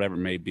pitch or whatever it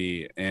may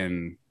be.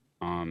 And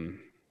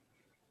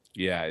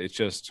yeah, it's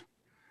just,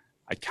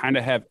 I kind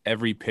of have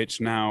every pitch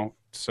now.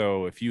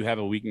 So if you have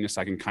a weakness,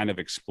 I can kind of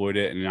exploit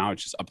it. And now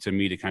it's just up to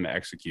me to kind of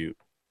execute.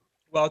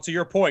 Well, to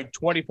your point,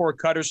 24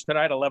 cutters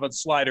tonight, 11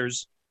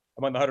 sliders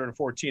among the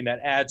 114. That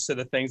adds to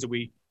the things that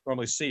we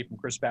normally see from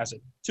Chris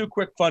Bassitt. Two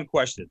quick fun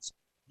questions.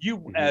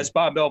 You, as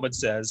Bob Melvin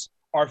says,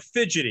 are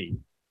fidgety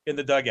in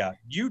the dugout.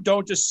 You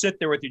don't just sit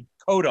there with your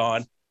coat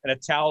on and a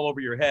towel over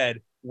your head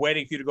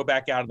waiting for you to go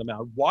back out on the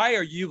mound. Why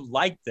are you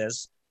like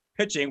this,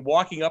 pitching,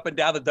 walking up and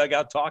down the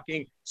dugout,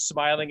 talking,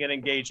 smiling, and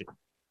engaging?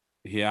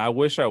 Yeah, I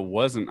wish I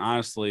wasn't,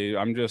 honestly.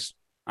 I guess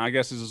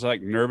it's just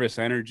like nervous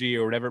energy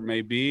or whatever it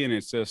may be. And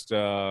it's just,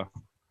 I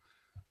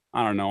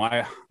don't know.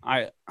 I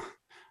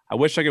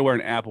wish I could wear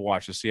an Apple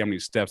Watch to see how many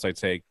steps I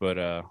take, but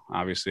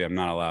obviously I'm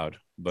not allowed.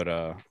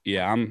 But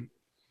yeah,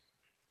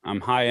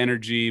 I'm high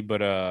energy,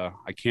 but I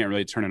can't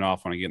really turn it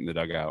off when I get in the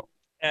dugout.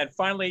 And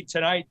finally,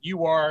 tonight,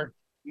 you are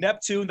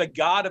Neptune, the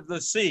god of the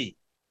sea,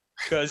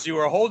 because you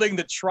are holding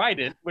the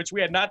trident, which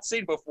we had not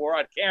seen before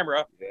on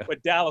camera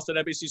with Dallas at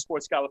NBC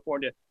Sports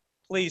California.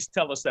 Please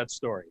tell us that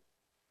story.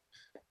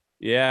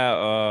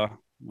 Yeah,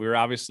 we were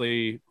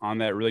obviously on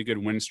that really good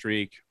win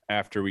streak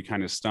after we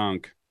kind of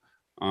stunk.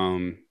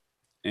 And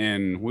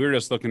we were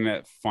just looking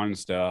at fun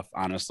stuff,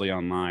 honestly,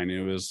 online.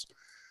 It was,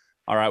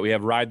 all right, we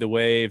have Ride the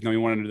Wave. Then we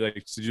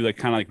wanted to do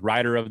kind of like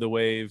Rider of the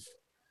Wave.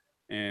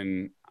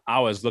 And I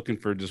was looking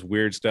for just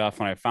weird stuff,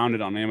 and I found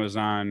it on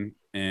Amazon.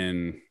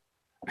 And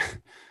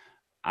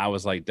I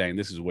was like, dang,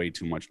 this is way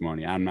too much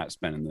money. I'm not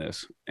spending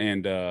this.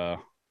 And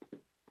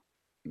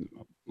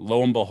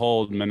lo and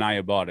behold,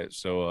 Manaya bought it.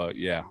 So,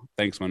 yeah,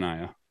 thanks,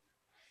 Manaya.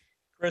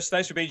 Chris,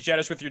 thanks for being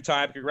generous with your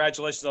time.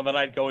 Congratulations on the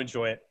night. Go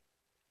enjoy it.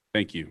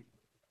 Thank you.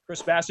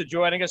 Chris Bassitt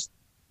joining us.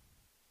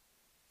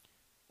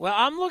 Well,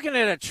 I'm looking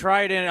at a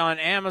Trident on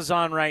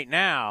Amazon right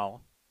now.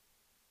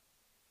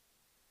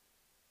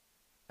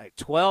 Like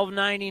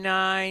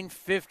 $12.99,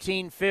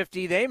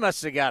 $15.50. They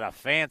must have got a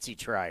fancy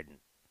Trident.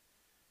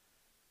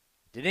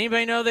 Did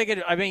anybody know they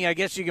could? I mean, I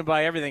guess you can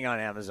buy everything on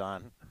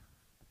Amazon.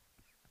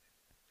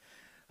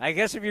 I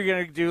guess if you're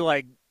going to do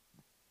like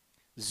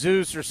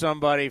Zeus or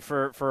somebody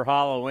for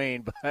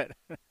Halloween, but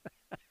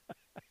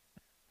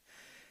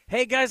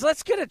hey guys,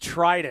 let's get a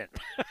Trident.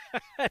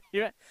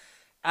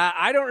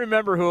 I don't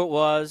remember who it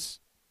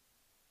was.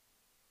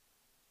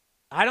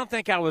 I don't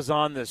think I was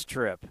on this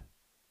trip.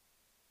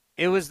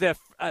 It was the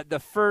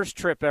first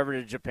trip ever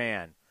to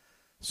Japan.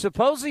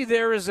 Supposedly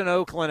there is an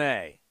Oakland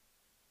A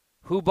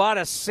who bought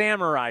a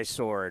samurai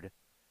sword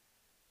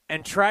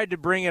and tried to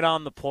bring it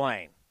on the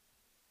plane.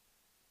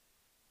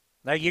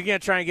 Like, you're going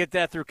to try and get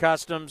that through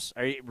customs?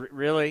 Are you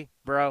really,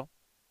 bro?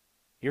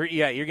 You're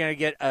going to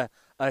get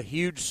a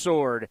huge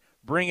sword,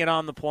 bring it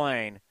on the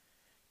plane,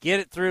 get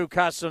it through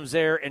customs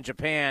there in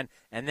Japan,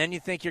 and then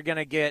you think you're going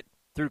to get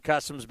through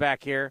customs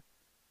back here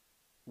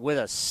with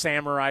a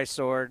samurai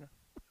sword?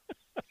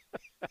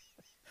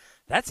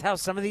 That's how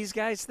some of these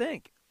guys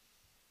think.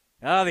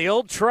 Oh, the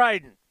old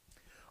Trident.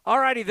 All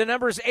righty, the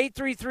number is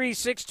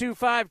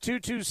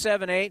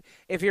 833-625-2278.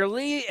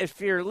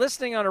 If you're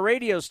listening on a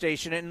radio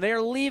station and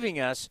they're leaving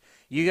us,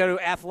 you go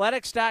to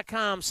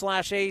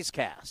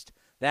athletics.com/A'sCast.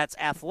 That's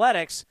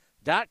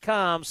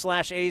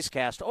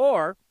athletics.com/A'sCast.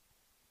 Or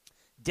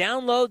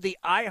download the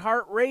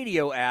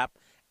iHeartRadio app,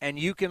 and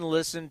you can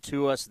listen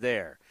to us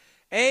there.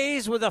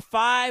 A's with a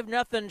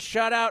 5-0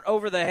 shutout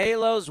over the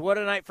Halos. What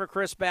a night for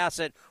Chris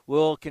Bassitt.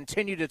 We'll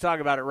continue to talk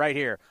about it right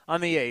here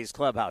on the A's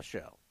Clubhouse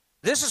Show.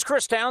 This is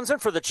Chris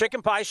Townsend for the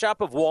Chicken Pie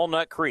Shop of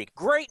Walnut Creek.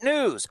 Great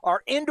news!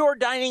 Our indoor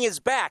dining is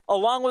back,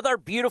 along with our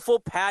beautiful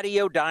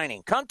patio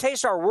dining. Come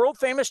taste our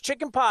world-famous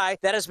chicken pie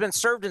that has been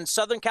served in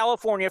Southern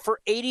California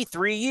for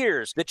 83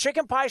 years. The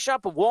Chicken Pie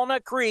Shop of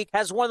Walnut Creek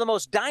has one of the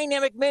most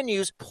dynamic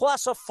menus,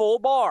 plus a full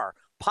bar.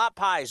 Pot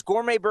pies,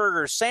 gourmet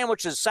burgers,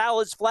 sandwiches,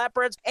 salads,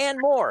 flatbreads, and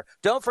more.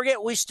 Don't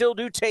forget, we still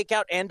do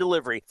takeout and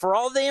delivery. For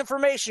all the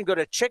information, go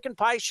to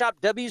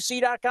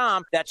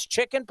chickenpieshopwc.com. That's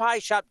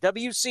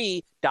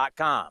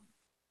chickenpieshopwc.com.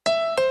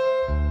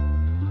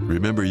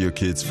 Remember your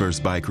kid's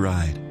first bike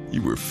ride?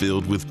 You were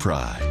filled with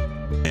pride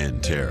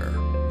and terror.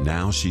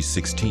 Now she's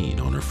 16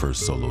 on her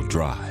first solo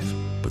drive,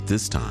 but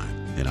this time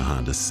in a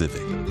Honda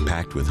Civic,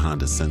 packed with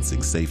Honda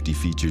Sensing safety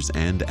features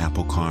and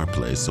Apple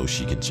CarPlay so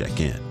she can check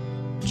in.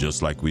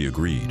 Just like we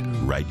agreed,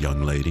 right,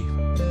 young lady?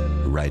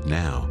 Right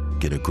now,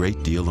 get a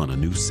great deal on a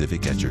new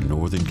Civic at your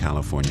Northern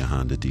California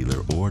Honda dealer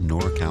or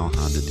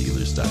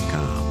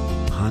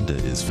NorCalHondaDealers.com. Honda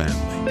is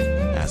family.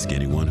 Ask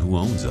anyone who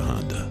owns a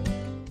Honda.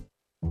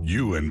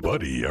 You and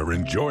Buddy are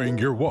enjoying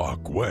your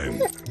walk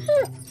when...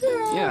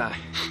 Yeah,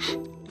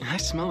 I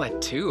smell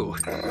that too.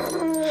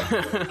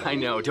 I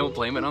know, don't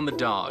blame it on the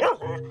dog.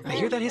 I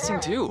hear that hissing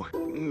too.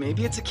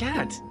 Maybe it's a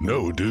cat.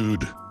 No,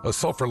 dude. A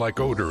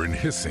sulfur-like odor and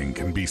hissing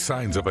can be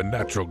signs of a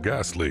natural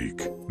gas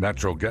leak.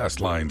 Natural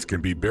gas lines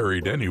can be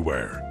buried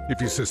anywhere.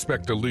 If you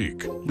suspect a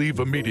leak, leave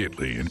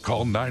immediately and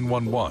call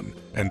 911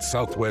 and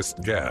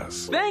Southwest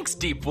Gas. Thanks,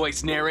 deep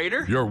voice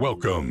narrator. You're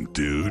welcome,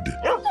 dude.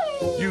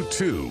 You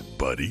too,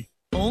 buddy.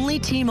 Only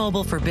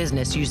T-Mobile for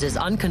Business uses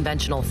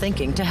unconventional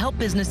thinking to help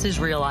businesses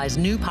realize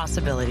new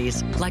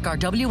possibilities, like our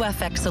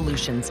WFX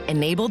solutions,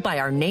 enabled by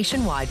our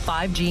nationwide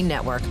 5G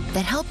network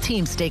that help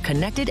teams stay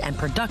connected and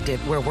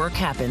productive where work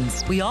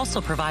happens. We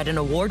also provide an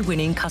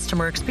award-winning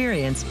customer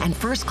experience and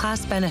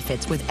first-class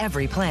benefits with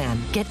every plan.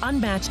 Get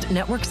unmatched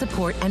network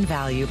support and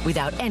value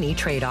without any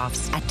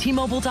trade-offs at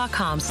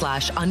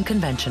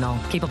T-Mobile.com/unconventional.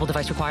 Capable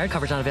device required.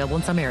 Coverage not available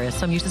in some areas.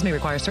 Some uses may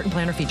require certain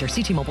plan or features.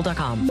 See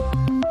T-Mobile.com.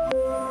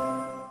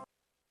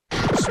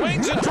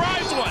 Swings and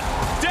drives one.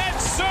 Dead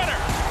center.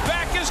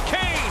 Back is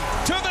Kane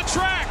to the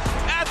track.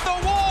 At the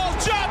wall.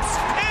 Jumps.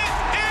 It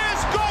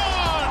is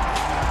gone.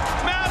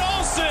 Matt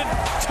Olson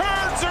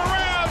turns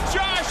around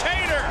Josh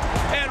Hader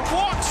and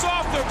walks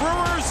off the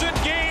Brewers in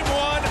game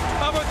 1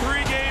 of a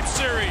 3-game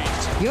series.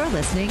 You're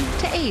listening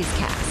to A's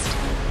Cast.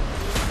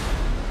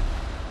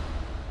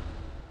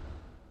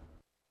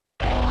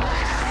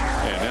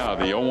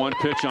 The 0-1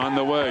 pitch on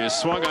the way is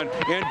swung on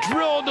and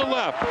drilled to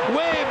left,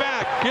 way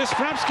back.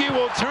 Yastrzemski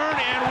will turn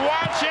and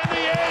watch, and the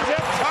A's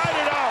have tied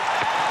it up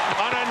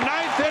on a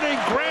 9th-inning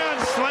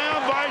grand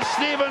slam by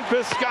Stephen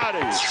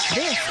Piscotty.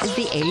 This is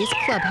the A's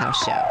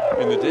Clubhouse Show.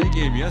 In the day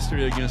game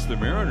yesterday against the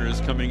Mariners,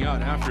 coming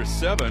out after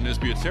 7 is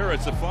Butera.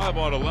 It's a fly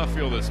ball to left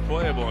field that's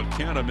playable, and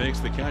Canha makes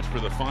the catch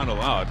for the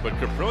final out. But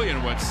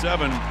Caprillion went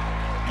 7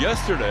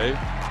 yesterday.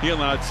 He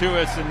allowed 2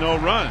 hits and no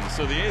runs.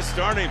 So the A's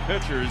starting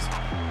pitchers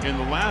in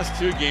the last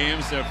 2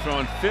 games have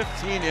thrown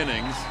 15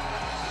 innings,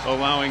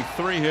 allowing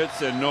 3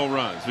 hits and no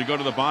runs. We go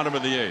to the bottom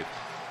of the 8th,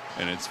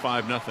 and it's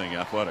 5-0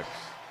 Athletics.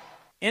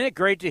 Isn't it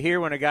great to hear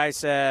when a guy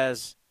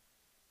says,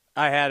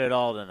 I had it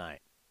all tonight?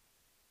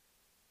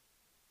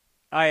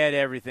 I had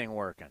everything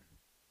working.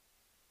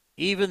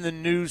 Even the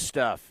new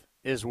stuff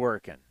is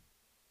working.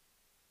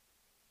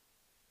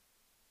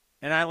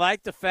 And I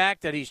like the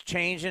fact that he's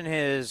changing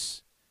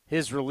his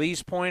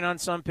release point on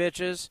some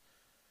pitches,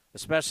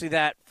 especially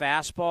that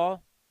fastball,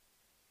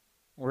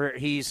 where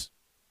he's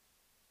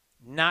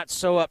not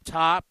so up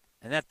top,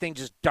 and that thing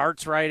just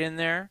darts right in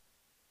there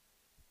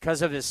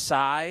because of his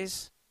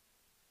size.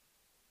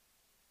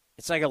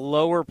 It's like a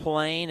lower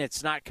plane.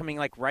 It's not coming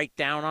like right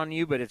down on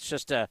you, but it's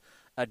just a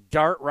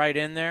dart right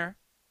in there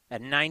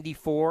at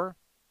 94.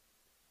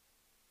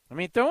 I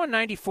mean, throwing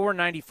 94,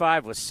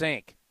 95 with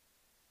sink.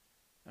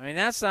 I mean,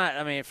 that's not,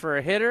 I mean, for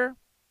a hitter,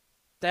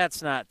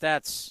 that's no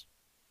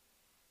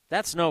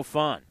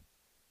fun.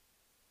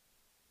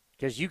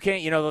 Because you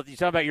can't, you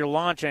talk about your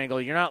launch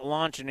angle. You're not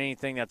launching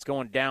anything that's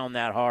going down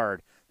that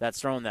hard, that's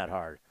thrown that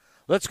hard.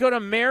 Let's go to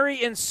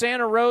Mary in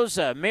Santa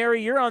Rosa.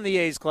 Mary, you're on the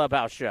A's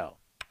Clubhouse Show.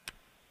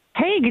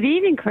 Hey, good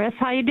evening, Chris.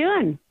 How you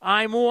doing?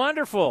 I'm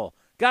wonderful.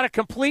 Got a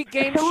complete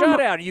game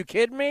shutout. Are you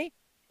kidding me?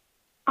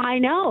 I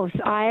know.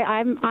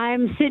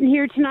 I'm sitting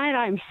here tonight.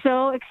 I'm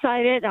so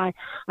excited. I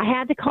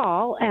had to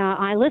call.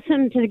 I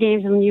listen to the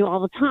games from you all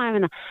the time,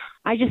 and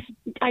I just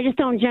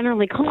don't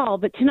generally call.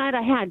 But tonight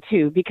I had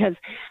to because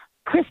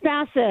Chris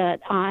Bassitt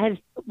has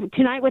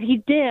tonight. What he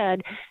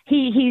did,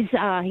 he's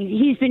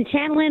been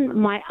channeling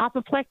my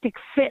apoplectic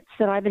fits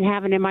that I've been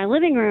having in my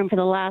living room for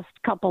the last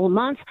couple of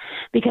months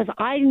because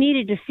I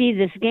needed to see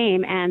this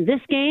game, and this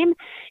game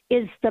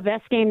is the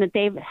best game that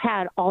they've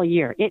had all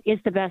year. It is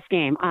the best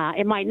game.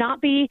 It might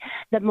not be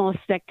the most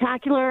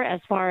spectacular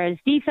as far as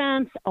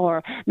defense,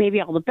 or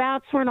maybe all the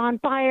bats weren't on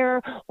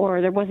fire,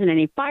 or there wasn't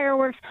any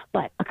fireworks,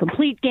 but a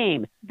complete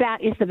game.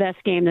 That is the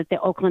best game that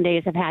the Oakland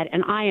A's have had,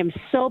 and I am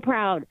so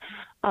proud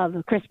of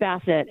Chris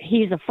Bassitt.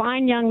 He's a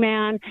fine young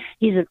man.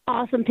 He's an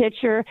awesome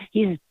pitcher.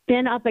 He's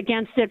been up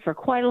against it for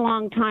quite a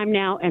long time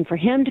now, and for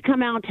him to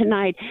come out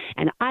tonight,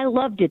 and I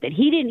loved it that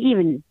he didn't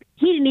even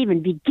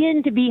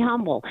begin to be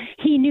humble.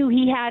 He knew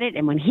he had it,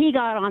 and when he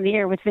got on the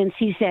air with Vince,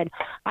 he said,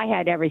 I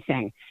had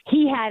everything.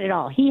 He had it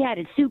all. He had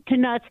it soup to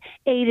nuts,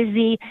 A to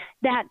Z.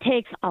 That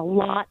takes a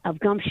lot of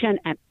gumption,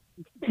 and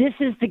this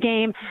is the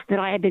game that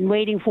I have been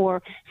waiting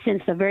for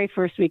since the very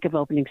first week of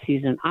opening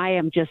season. I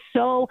am just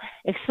so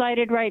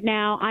excited right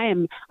now.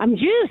 I'm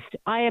juiced.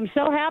 I am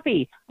so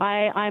happy.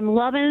 I'm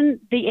loving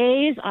the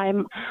A's.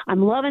 I'm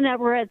loving that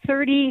we're at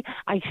 30.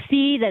 I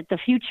see that the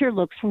future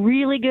looks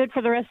really good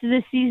for the rest of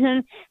this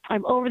season.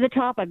 I'm over the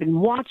top. I've been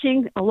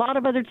watching a lot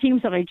of other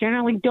teams that I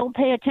generally don't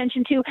pay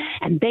attention to,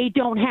 and they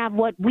don't have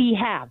what we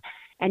have.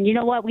 And you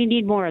know what? We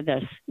need more of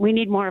this. We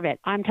need more of it.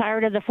 I'm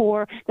tired of the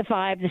 4, the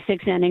 5, the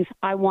 6 innings.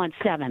 I want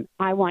 7.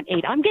 I want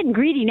 8. I'm getting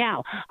greedy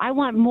now. I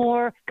want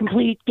more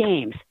complete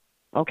games.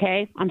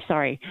 Okay, I'm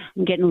sorry.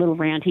 I'm getting a little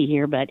ranty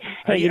here, but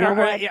hey, you know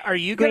what? Are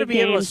you going to be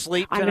able to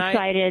sleep tonight? I'm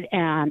excited,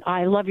 and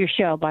I love your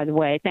show, by the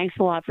way. Thanks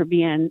a lot for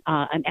being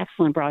an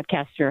excellent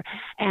broadcaster.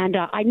 And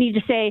I need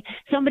to say,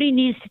 somebody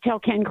needs to tell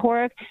Ken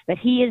Korach that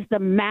he is the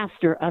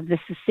master of the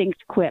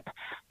succinct quip.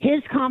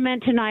 His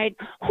comment tonight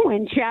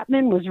when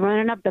Chapman was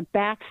running up the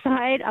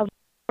backside of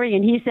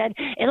and he said,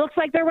 "It looks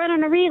like they're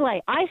running a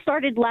relay." I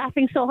started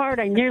laughing so hard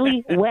I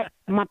nearly wet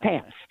my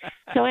pants.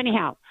 So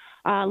anyhow,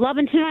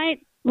 loving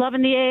tonight.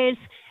 Loving the A's,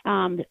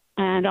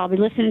 and I'll be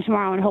listening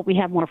tomorrow and hope we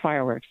have more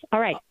fireworks.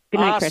 All right. Good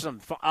night, Chris.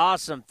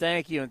 Awesome.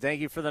 Thank you, and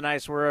thank you for the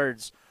nice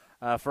words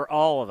for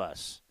all of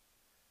us.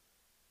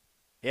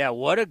 Yeah,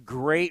 what a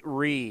great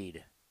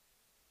read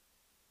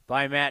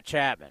by Matt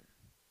Chapman.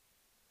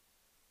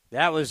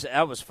 That was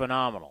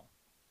phenomenal.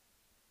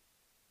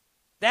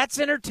 That's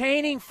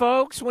entertaining,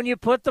 folks. When you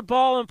put the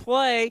ball in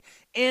play,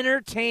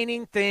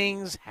 entertaining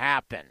things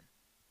happen.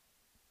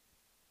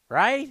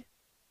 Right?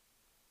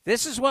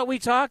 This is what we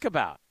talk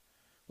about.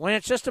 When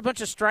it's just a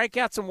bunch of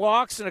strikeouts and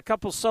walks and a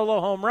couple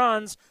solo home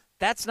runs,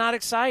 that's not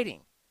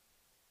exciting.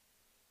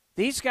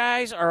 These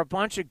guys are a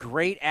bunch of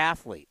great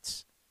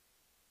athletes.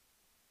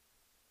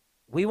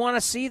 We want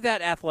to see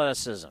that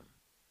athleticism.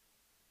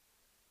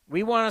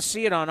 We want to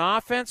see it on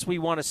offense. We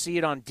want to see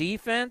it on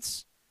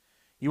defense.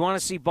 You want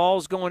to see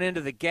balls going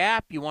into the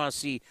gap. You want to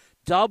see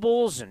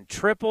doubles and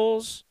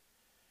triples.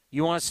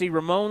 You want to see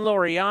Ramon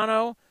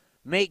Laureano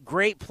make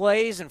great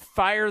plays and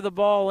fire the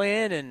ball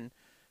in and,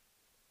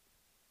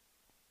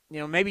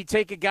 maybe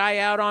take a guy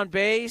out on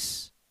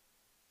base,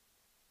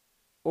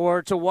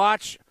 or to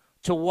watch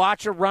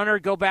a runner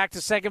go back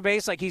to second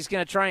base like he's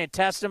going to try and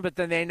test him, but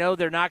then they know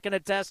they're not going to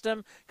test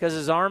him because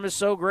his arm is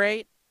so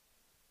great.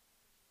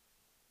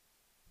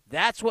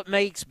 That's what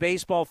makes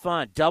baseball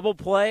fun. Double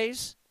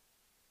plays.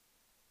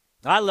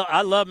 I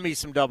love me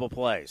some double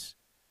plays.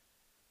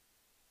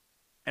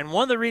 And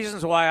one of the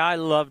reasons why I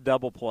love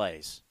double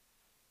plays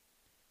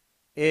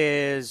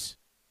is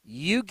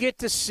you get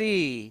to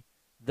see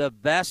the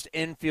best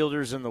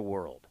infielders in the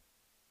world.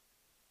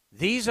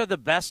 These are the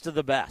best of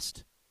the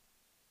best.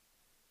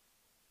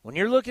 When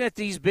you're looking at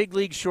these big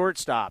league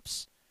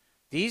shortstops,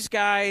 these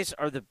guys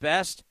are the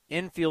best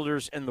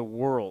infielders in the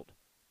world.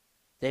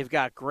 They've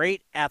got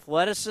great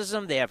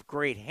athleticism. They have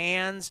great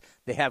hands.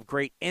 They have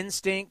great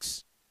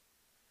instincts.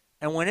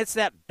 And when it's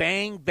that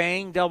bang,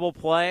 bang double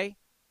play,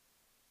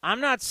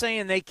 I'm not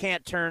saying they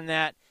can't turn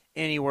that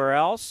anywhere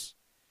else.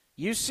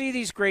 You see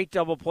these great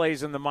double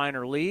plays in the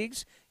minor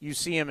leagues. You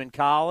see them in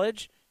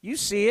college. You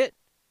see it.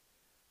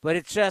 But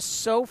it's just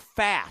so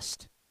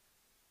fast.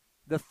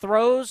 The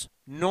throws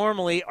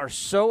normally are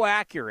so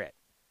accurate.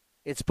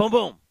 It's boom,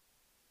 boom.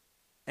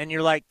 And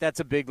you're like, that's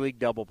a big league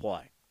double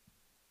play.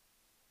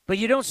 But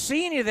you don't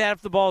see any of that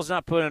if the ball's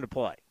not put into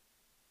play.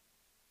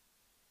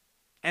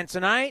 And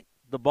tonight,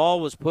 the ball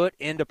was put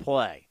into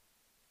play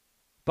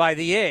by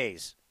the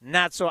A's.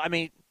 Not so.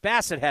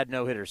 Bassett had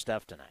no-hitter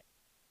stuff tonight.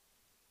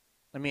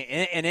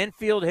 An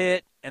infield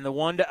hit and the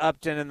one to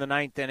Upton in the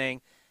ninth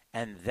inning,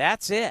 and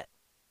that's it.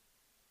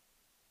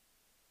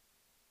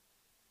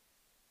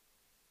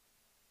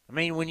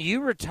 When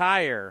you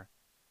retire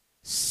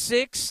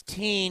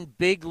 16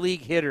 big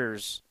league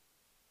hitters,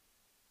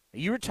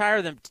 you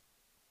retire them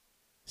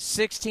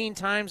 16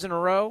 times in a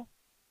row,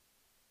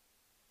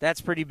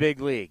 that's pretty big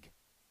league.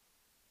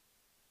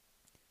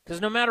 Because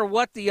no matter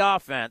what the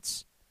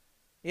offense,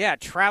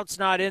 Trout's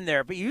not in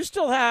there, but you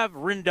still have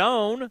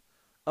Rendon,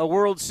 a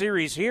World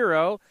Series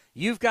hero.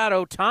 You've got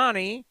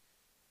Ohtani.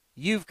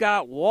 You've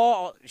got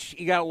Walsh.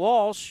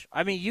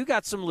 You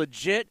got some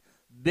legit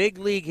big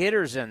league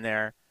hitters in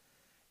there.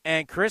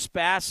 And Chris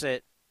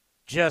Bassett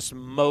just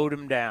mowed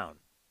him down.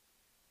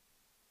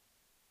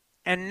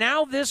 And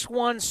now this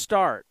one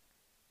start.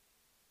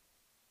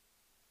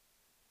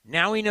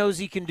 Now he knows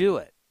he can do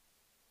it.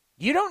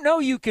 You don't know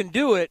you can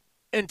do it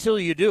until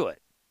you do it.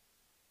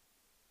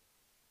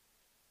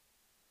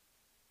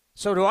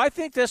 So do I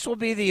think this will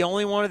be the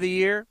only one of the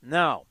year?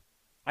 No.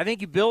 I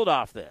think you build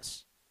off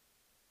this.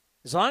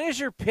 As long as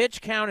your pitch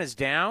count is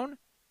down,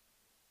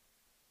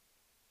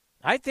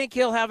 I think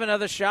he'll have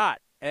another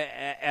shot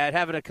at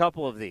having a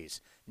couple of these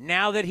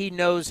now that he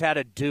knows how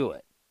to do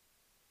it.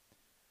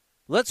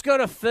 Let's go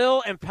to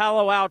Phil in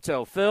Palo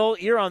Alto. Phil,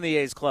 you're on the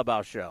A's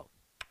Clubhouse Show.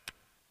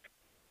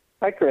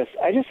 Hi, Chris.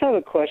 I just have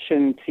a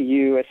question to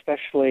you,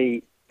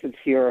 especially since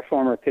you're a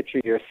former pitcher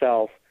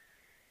yourself.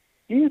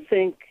 Do you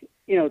think,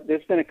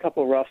 there's been a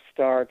couple rough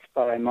starts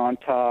by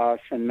Montas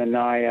and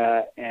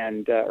Minaya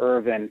and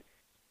Irvin.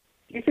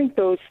 Do you think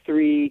those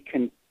three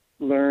can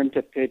learn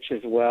to pitch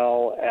as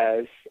well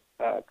as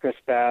Chris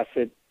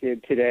Bassett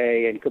did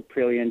today and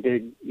Caprillion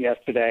did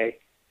yesterday?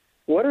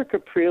 What are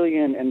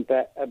Caprillion and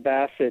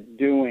Bassett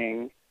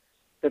doing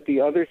that the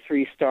other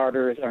three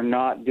starters are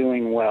not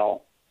doing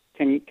well?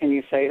 Can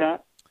you say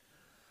that?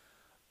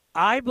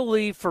 I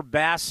believe for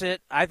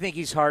Bassett, I think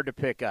he's hard to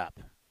pick up.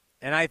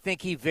 And I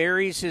think he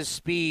varies his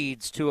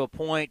speeds to a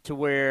point to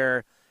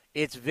where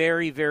it's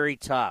very, very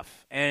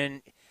tough.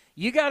 And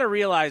you got to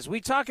realize we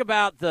talk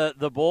about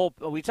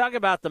we talk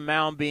about the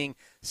mound being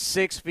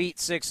 6 feet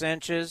 6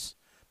 inches,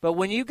 but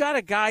when you got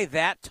a guy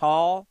that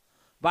tall,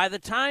 by the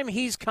time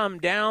he's come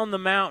down the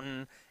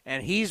mountain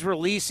and he's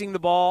releasing the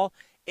ball,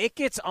 it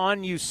gets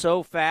on you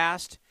so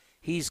fast.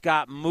 He's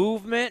got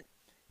movement.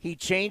 He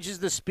changes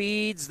the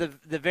speeds, the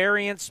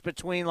variance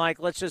between, like,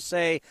 let's just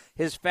say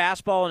his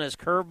fastball and his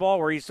curveball,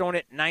 where he's throwing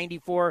it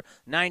 94,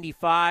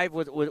 95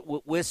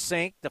 with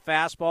sink, the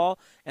fastball,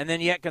 and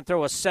then yet can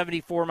throw a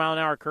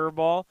 74-mile-an-hour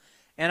curveball.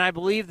 And I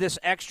believe this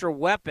extra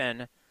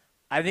weapon,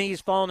 I think he's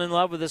fallen in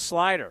love with his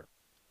slider.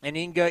 And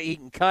he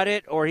can cut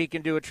it, or he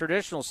can do a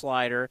traditional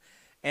slider.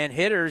 And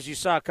hitters, you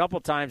saw a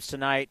couple times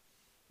tonight,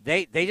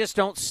 they just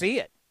don't see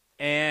it.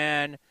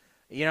 And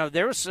you know,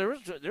 there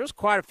was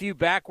quite a few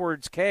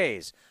backwards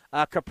Ks.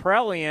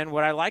 Kaprelian,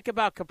 what I like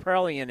about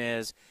Kaprelian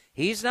is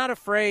he's not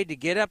afraid to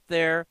get up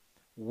there,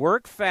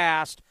 work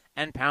fast,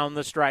 and pound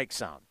the strike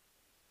zone.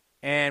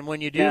 And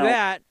when you do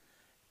that,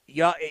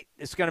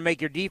 it's going to make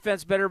your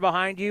defense better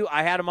behind you.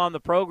 I had him on the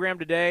program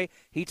today.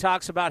 He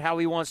talks about how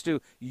he wants to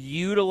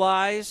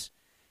utilize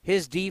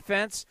his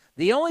defense.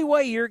 The only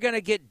way you're going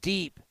to get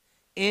deep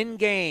in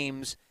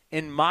games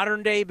in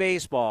modern-day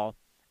baseball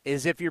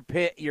is if your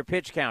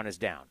pitch count is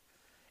down.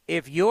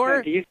 If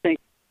you're, do you think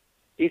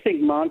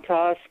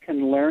Montas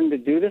can learn to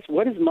do this?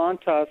 What is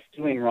Montas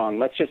doing wrong?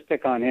 Let's just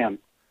pick on him.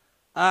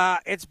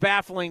 It's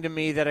baffling to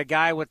me that a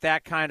guy with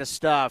that kind of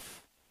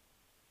stuff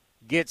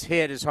gets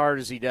hit as hard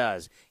as he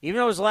does. Even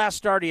though his last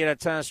start he had a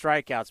ton of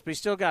strikeouts, but he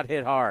still got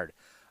hit hard.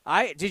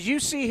 Did you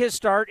see his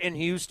start in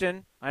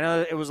Houston? I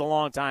know it was a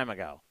long time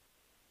ago.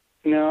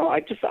 No,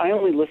 I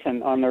only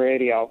listen on the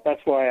radio.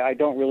 That's why I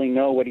don't really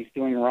know what he's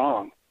doing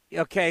wrong.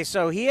 Okay,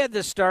 so he had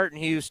this start in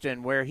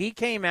Houston where he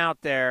came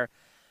out there.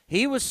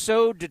 He was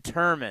so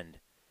determined,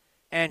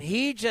 and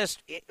he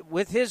just,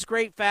 with his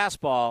great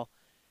fastball,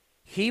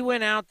 he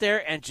went out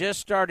there and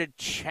just started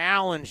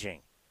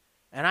challenging.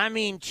 And I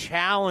mean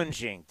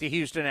challenging the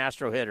Houston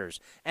Astro hitters.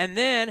 And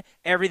then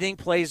everything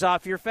plays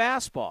off your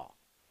fastball.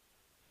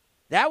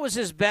 That was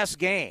his best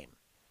game.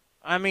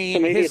 I mean,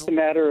 so maybe it's a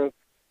matter of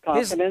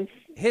confidence.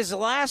 His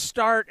last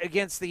start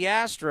against the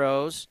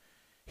Astros,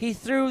 he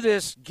threw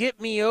this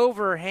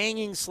get-me-over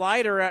hanging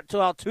slider to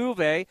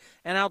Altuve,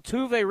 and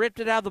Altuve ripped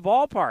it out of the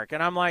ballpark.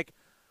 And I'm like,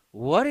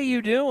 what are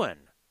you doing?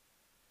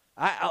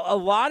 A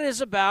lot is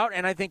about,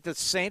 and I think the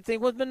same thing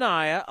with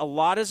Manaea, a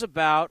lot is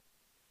about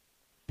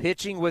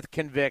pitching with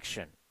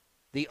conviction,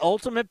 the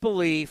ultimate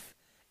belief,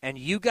 and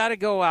you got to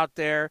go out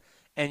there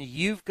and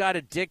you've got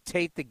to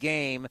dictate the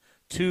game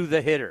to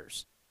the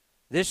hitters.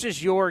 This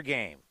is your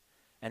game,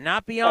 and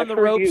not be on the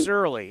ropes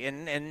early.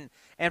 And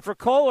for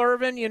Cole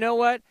Irvin, you know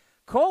what?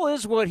 Cole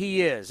is what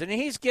he is, and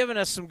he's given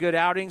us some good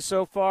outings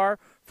so far.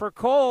 For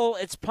Cole,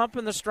 it's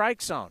pumping the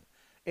strike zone.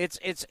 It's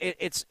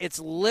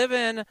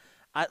living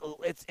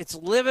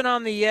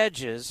on the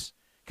edges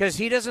because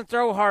he doesn't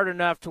throw hard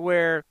enough to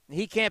where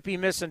he can't be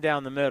missing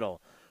down the middle.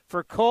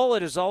 For Cole,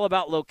 it is all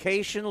about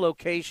location,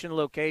 location,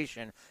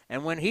 location.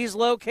 And when he's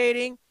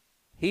locating,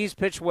 he's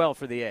pitched well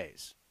for the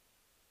A's.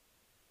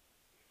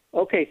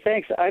 Okay,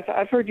 thanks.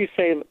 I've heard you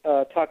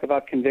talk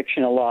about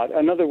conviction a lot.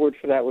 Another word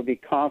for that would be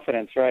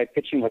confidence, right?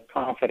 Pitching with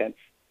confidence.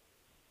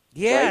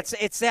 Yeah, right?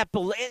 it's that.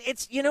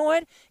 It's, you know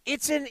what?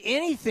 It's in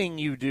anything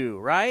you do,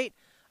 right?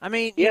 I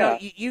mean, you know,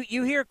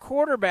 you hear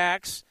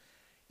quarterbacks.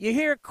 You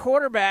hear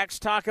quarterbacks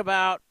talk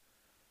about,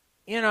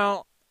 you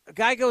know, a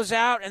guy goes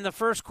out and the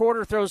first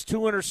quarter throws 2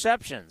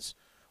 interceptions.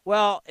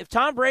 Well, if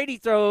Tom Brady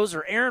throws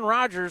or Aaron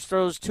Rodgers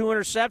throws 2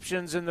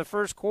 interceptions in the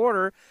first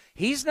quarter,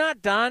 he's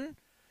not done.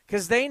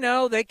 Because they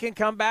know they can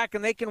come back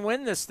and they can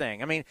win this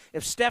thing. I mean,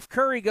 if Steph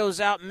Curry goes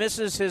out and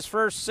misses his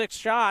first 6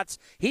 shots,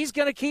 he's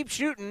going to keep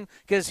shooting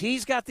because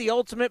he's got the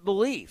ultimate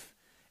belief.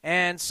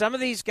 And some of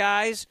these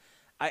guys,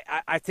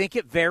 I think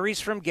it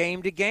varies from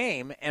game to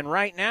game. And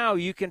right now,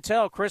 you can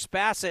tell Chris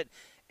Bassitt,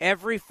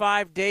 every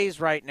 5 days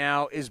right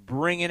now, is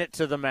bringing it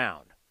to the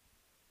mound.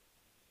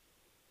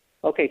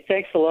 Okay,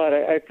 thanks a lot.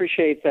 I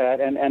appreciate that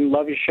and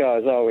love your show,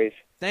 as always.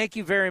 Thank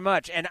you very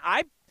much. And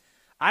I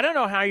don't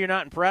know how you're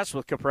not impressed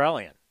with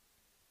Kaprelian.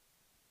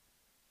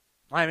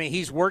 I mean,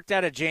 he's worked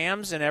out of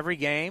jams in every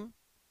game.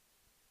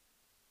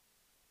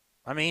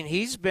 I mean,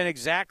 he's been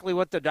exactly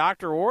what the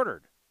doctor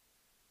ordered.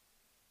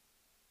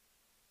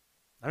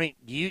 I mean,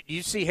 do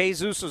you see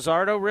Jesus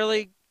Luzardo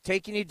really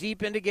taking you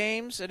deep into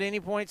games at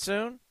any point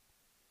soon?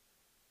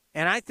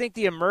 And I think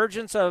the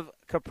emergence of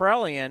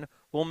Kaprelian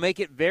will make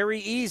it very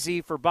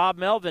easy for Bob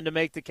Melvin to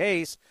make the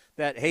case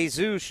that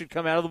Jesus should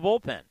come out of the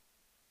bullpen.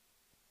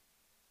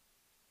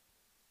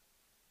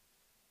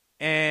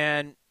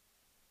 And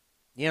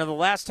you know, the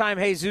last time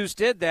Jesus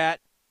did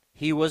that,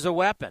 he was a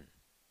weapon.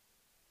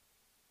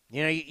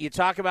 You know, you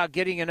talk about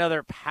getting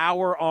another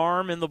power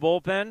arm in the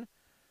bullpen.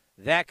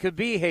 That could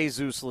be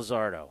Jesus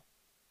Luzardo.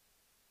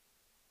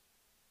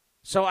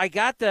 So I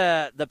got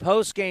the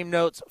post-game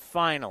notes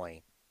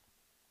finally.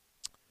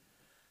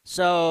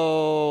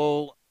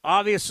 So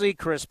Obviously,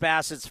 Chris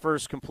Bassett's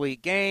first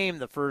complete game,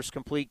 the first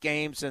complete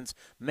game since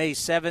May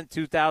 7th,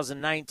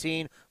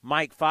 2019.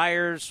 Mike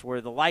Fiers, where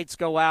the lights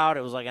go out.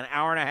 It was like an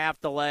hour-and-a-half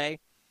delay.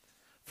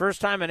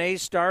 First time an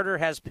A's starter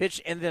has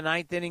pitched in the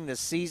ninth inning this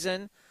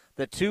season.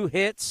 The 2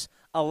 hits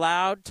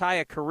allowed tie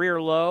a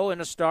career low in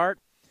a start.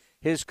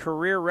 His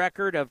career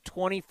record of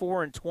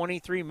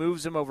 24-23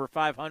 moves him over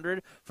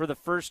 500 for the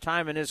first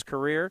time in his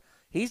career.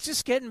 He's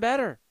just getting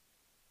better.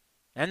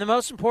 And the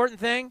most important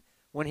thing,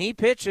 when he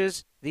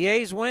pitches, the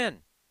A's win.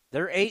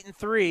 They're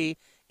 8-3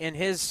 in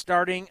his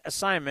starting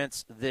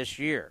assignments this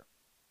year.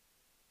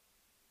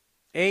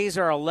 A's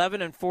are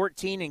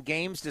 11-14 in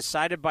games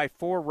decided by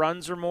 4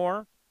 runs or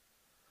more.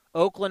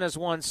 Oakland has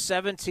won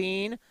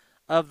 17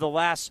 of the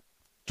last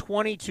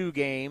 22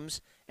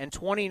 games and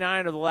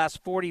 29 of the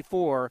last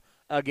 44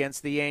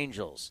 against the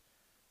Angels.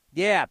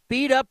 Yeah,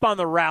 beat up on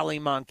the Rally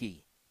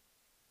Monkey.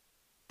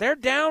 They're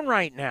down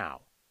right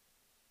now.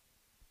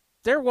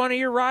 They're one of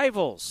your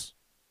rivals.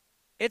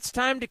 It's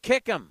time to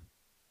kick them.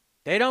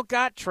 They don't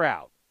got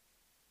Trout.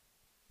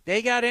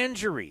 They got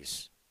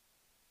injuries.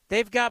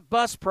 They've got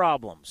bus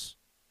problems.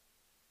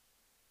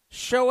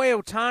 Shohei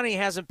Ohtani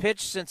hasn't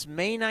pitched since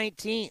May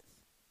 19th.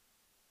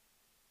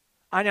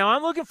 I know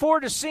I'm looking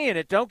forward to seeing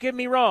it. Don't get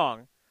me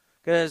wrong.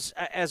 Because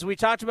as we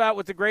talked about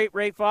with the great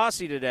Ray Fosse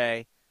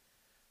today,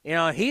 you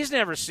know, he's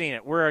never seen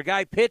it where a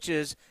guy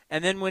pitches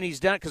and then when he's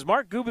done, because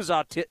Mark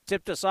Gubicza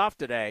tipped us off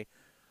today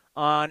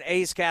on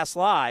A's Cast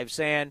Live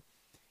saying,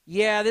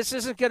 yeah, this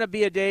isn't going to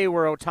be a day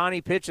where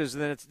Ohtani pitches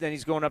and then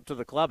he's going up to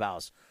the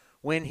clubhouse.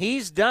 When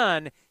he's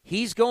done,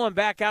 he's going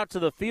back out to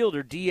the field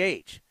or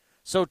DH.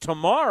 So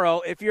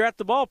tomorrow, if you're at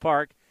the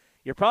ballpark,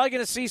 you're probably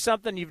going to see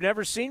something you've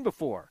never seen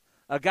before.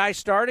 A guy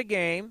start a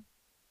game.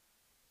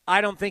 I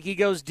don't think he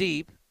goes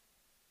deep.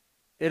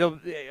 He'll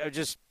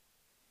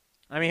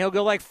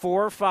go like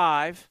 4 or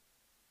 5.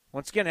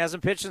 Once again,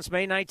 hasn't pitched since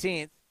May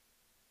 19th.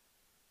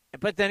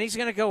 But then he's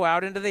going to go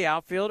out into the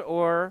outfield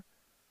or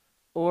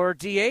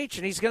DH,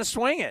 and he's going to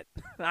swing it.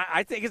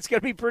 I think it's going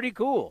to be pretty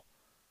cool.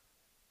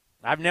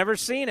 I've never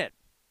seen it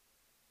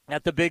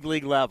at the big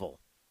league level.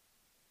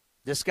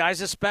 This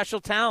guy's a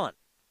special talent.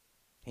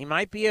 He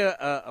might be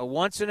a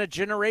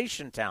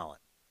once-in-a-generation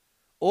talent.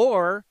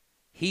 Or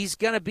he's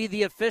going to be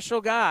the official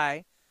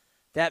guy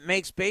that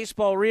makes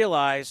baseball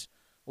realize,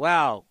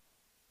 wow,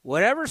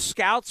 whatever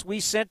scouts we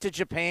sent to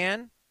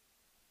Japan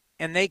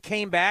and they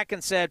came back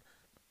and said,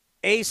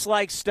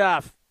 Ace-like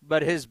stuff,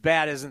 but his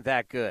bat isn't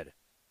that good.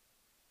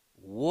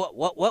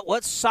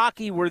 What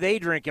sake were they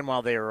drinking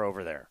while they were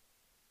over there?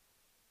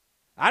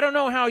 I don't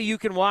know how you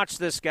can watch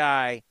this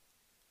guy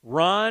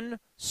run,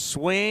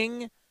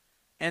 swing,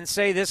 and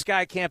say this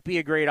guy can't be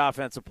a great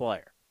offensive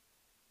player.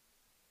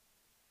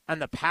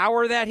 And the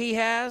power that he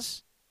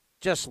has,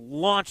 just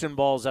launching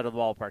balls out of the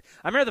ballpark.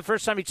 I remember the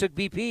first time he took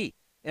BP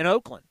in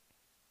Oakland.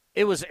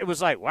 It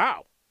was like,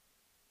 wow,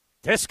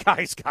 this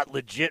guy's got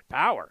legit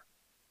power.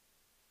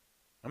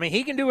 I mean,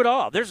 he can do it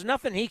all. There's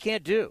nothing he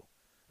can't do.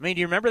 I mean,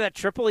 do you remember that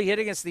triple he hit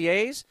against the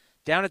A's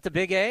down at the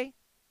Big A?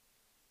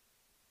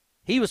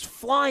 He was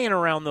flying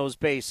around those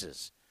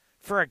bases.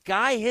 For a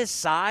guy his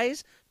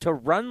size to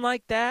run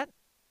like that,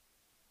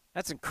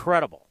 that's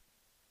incredible.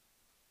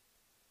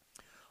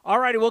 All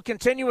righty, we'll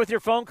continue with your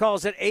phone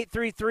calls at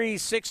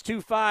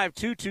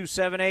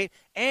 833-625-2278,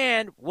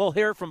 and we'll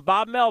hear from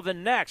Bob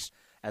Melvin next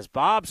as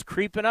Bob's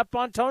creeping up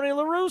on Tony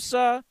La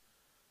Russa.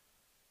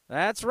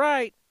 That's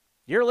right.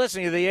 You're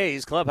listening to the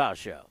A's Clubhouse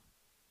Show.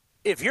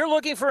 If you're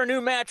looking for a new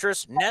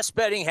mattress, Nest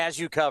Bedding has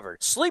you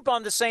covered. Sleep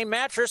on the same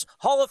mattress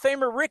Hall of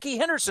Famer Ricky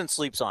Henderson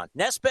sleeps on.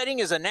 Nest Bedding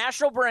is a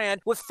national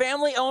brand with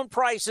family-owned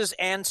prices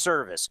and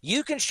service.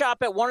 You can shop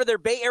at one of their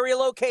Bay Area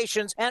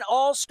locations, and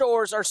all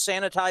stores are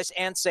sanitized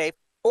and safe.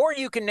 Or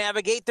you can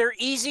navigate their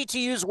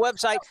easy-to-use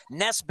website,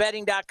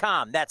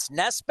 nestbedding.com. That's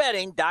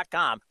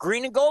nestbedding.com.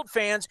 Green and gold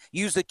fans,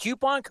 use the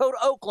coupon code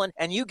Oakland,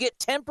 and you get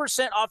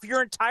 10% off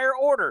your entire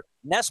order.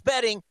 Nest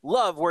Bedding,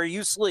 love where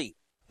you sleep.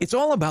 It's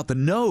all about the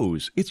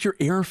nose. It's your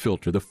air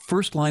filter, the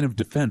first line of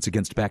defense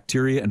against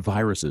bacteria and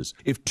viruses.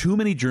 If too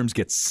many germs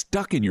get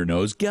stuck in your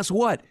nose, guess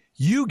what?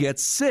 You get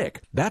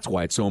sick. That's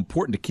why it's so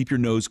important to keep your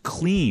nose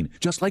clean,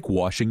 just like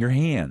washing your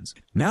hands.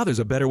 Now there's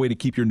a better way to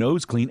keep your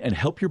nose clean and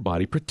help your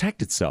body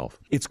protect itself.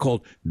 It's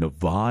called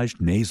Navage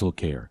Nasal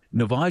Care.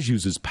 Navage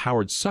uses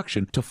powered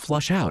suction to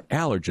flush out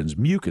allergens,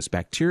 mucus,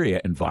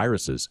 bacteria, and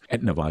viruses.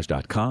 At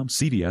Navage.com,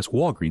 CVS,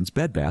 Walgreens,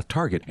 Bed Bath,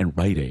 Target, and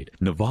Rite Aid.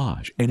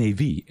 Navage,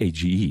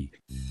 N-A-V-A-G-E.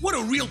 What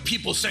are real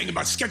people saying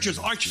about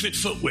Skechers Arch Fit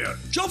footwear?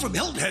 Joe from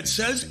Hilton Head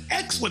says,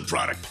 excellent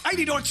product. I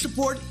need arch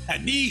support,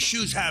 and these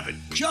shoes have it.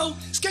 Joe,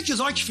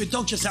 Skechers Arch Fit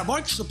don't just have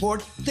arch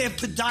support, they have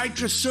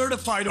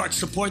podiatrist-certified arch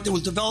support that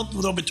was developed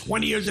with over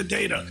 20 years of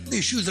data.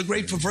 These shoes are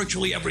great for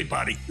virtually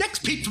everybody.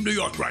 Next, Pete from New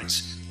York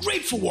writes,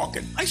 great for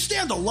walking. I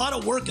stand a lot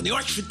of work, and the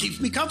Arch Fit keeps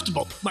me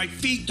comfortable. My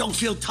feet don't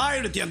feel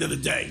tired at the end of the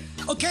day.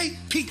 Okay,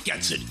 Pete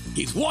gets it.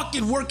 He's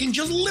walking, working,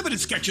 just limited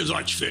Skechers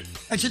Arch Fit.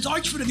 And since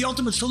Arch Fit is the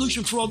ultimate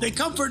solution for all-day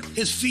comfort,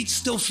 his feet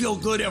still feel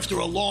good after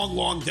a long,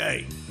 long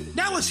day.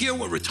 Now let's hear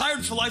what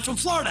Retired for Life from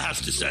Florida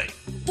has to say.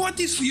 Bought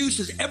these for use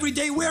as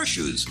everyday wear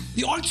shoes.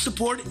 The arch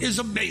support is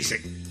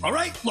amazing. All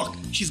right? Look,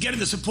 she's getting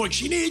the support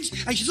she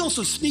needs, and she's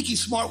also sneaky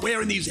smart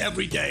wearing these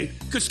every day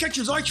because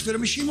Skechers Arch Fit are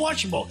machine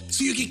washable,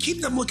 so you can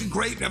keep them looking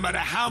great no matter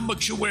how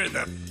much you wear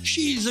them.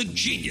 She's a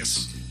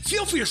genius.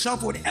 Feel for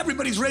yourself what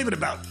everybody's raving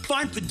about.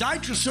 Find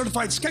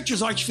podiatrist-certified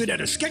Skechers Arch Fit at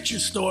a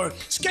Skechers store,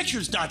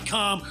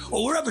 Skechers.com,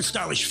 or wherever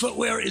stylish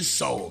footwear is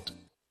sold.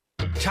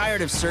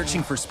 Tired of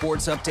searching for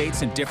sports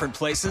updates in different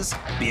places?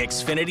 The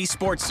Xfinity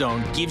Sports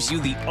Zone gives you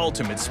the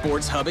ultimate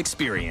sports hub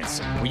experience,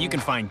 where you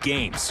can find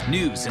games,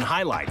 news, and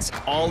highlights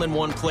all in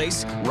one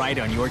place right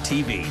on your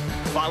TV.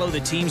 Follow the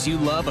teams you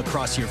love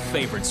across your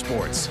favorite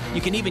sports.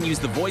 You can even use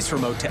the voice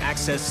remote to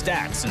access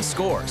stats and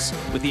scores.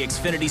 With the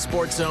Xfinity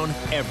Sports Zone,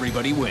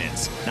 everybody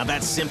wins. Now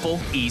that's simple,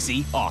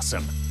 easy,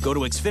 awesome. Go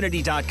to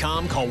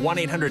Xfinity.com, call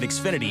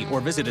 1-800-XFINITY,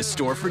 or visit a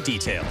store for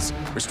details.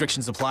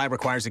 Restrictions apply.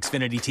 Requires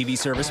Xfinity TV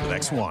service with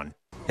X1.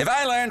 If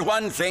I learned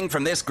one thing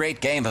from this great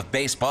game of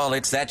baseball,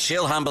 it's that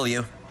she'll humble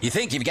you. You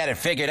think you've got it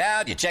figured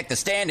out, you check the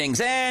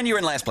standings, and you're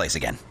in last place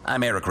again.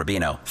 I'm Eric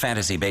Rubino,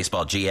 Fantasy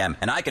Baseball GM,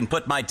 and I can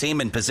put my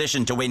team in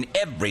position to win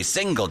every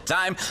single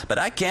time, but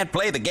I can't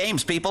play the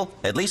games, people.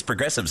 At least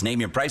Progressive's Name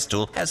Your Price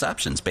tool has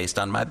options based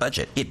on my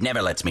budget. It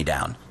never lets me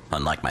down,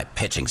 unlike my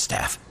pitching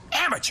staff.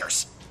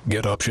 Amateurs!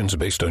 Get options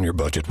based on your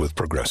budget with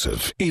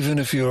Progressive, even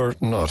if you're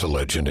not a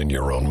legend in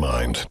your own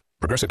mind.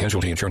 Progressive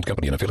Casualty Insurance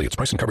Company and affiliates.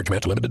 Price and coverage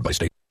match limited by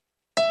state.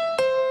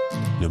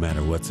 No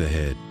matter what's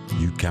ahead,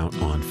 you count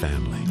on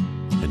family.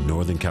 And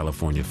Northern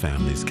California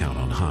families count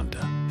on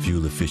Honda.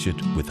 Fuel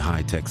efficient with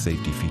high-tech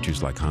safety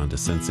features like Honda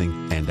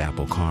Sensing and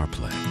Apple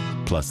CarPlay.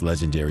 Plus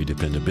legendary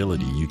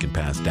dependability you can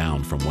pass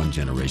down from one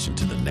generation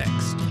to the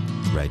next.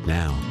 Right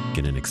now,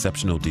 get an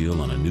exceptional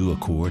deal on a new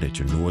Accord at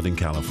your Northern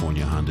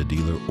California Honda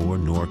dealer or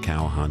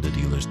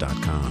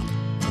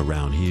NorCalHondaDealers.com.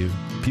 Around here,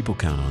 people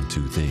count on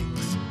two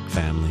things: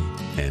 family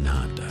and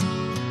Honda.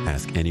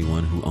 Ask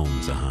anyone who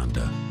owns a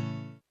Honda.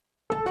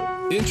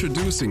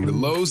 Introducing the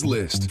Lowe's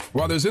List.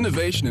 While there's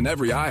innovation in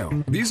every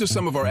aisle, these are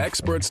some of our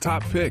experts'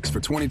 top picks for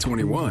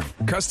 2021.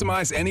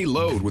 Customize any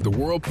load with the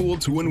Whirlpool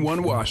 2-in-1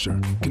 washer.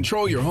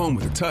 Control your home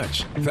with a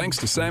touch, thanks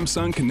to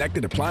Samsung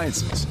Connected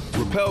Appliances.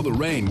 Repel the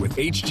rain with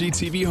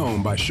HGTV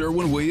Home by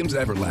Sherwin-Williams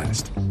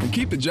Everlast. And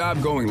keep the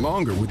job going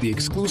longer with the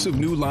exclusive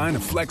new line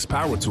of Flex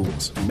Power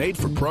Tools, made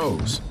for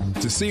pros.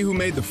 To see who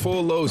made the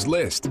full Lowe's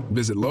list,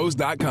 visit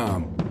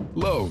Lowe's.com.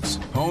 Lowe's,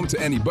 home to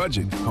any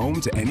budget,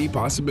 home to any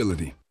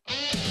possibility.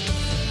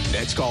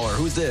 Next caller,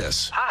 who's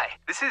this? Hi,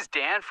 this is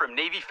Dan from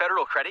Navy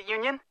Federal Credit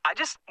Union. I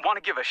just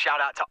want to give a shout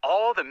out to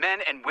all the men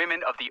and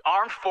women of the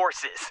armed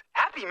forces.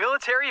 Happy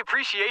Military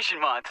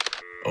Appreciation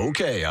Month.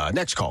 Okay,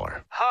 next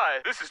caller. Hi,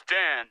 this is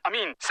Sam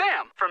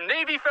from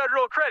Navy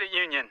Federal Credit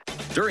Union.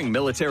 During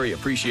Military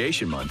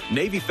Appreciation Month,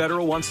 Navy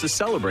Federal wants to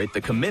celebrate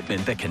the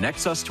commitment that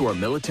connects us to our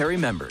military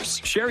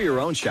members. Share your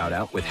own shout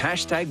out with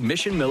hashtag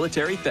Mission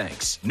Military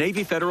Thanks.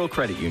 Navy Federal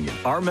Credit Union.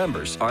 Our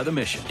members are the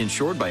mission.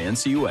 Insured by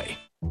NCUA.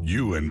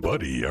 You and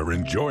Buddy are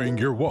enjoying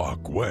your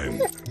walk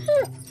when...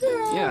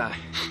 Yeah,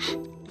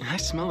 I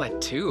smell that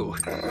too.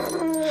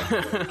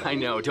 I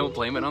know, don't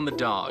blame it on the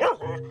dog.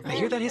 I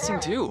hear that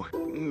hissing too.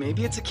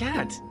 Maybe it's a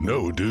cat.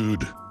 No,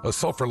 dude. A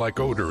sulfur-like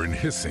odor and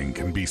hissing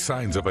can be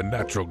signs of a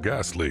natural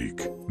gas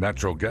leak.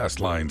 Natural gas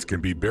lines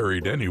can be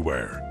buried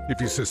anywhere. If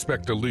you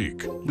suspect a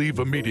leak, leave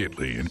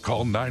immediately and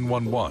call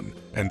 911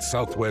 and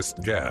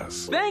Southwest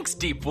Gas. Thanks,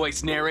 deep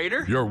voice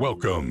narrator. You're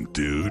welcome,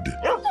 dude.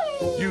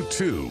 You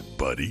too,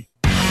 buddy.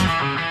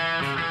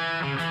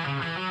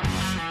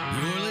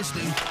 You're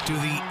listening to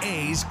the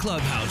A's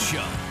Clubhouse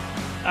Show.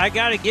 I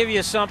got to give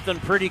you something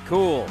pretty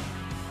cool.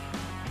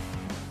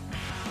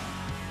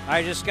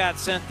 I just got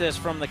sent this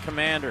from the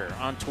commander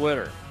on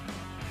Twitter.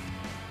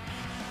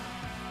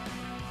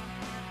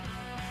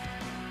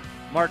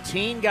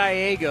 Martin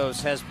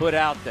Gallegos has put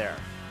out there.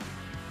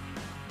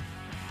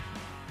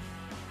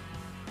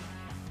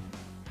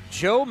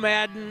 Joe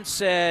Maddon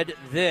said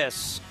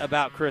this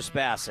about Chris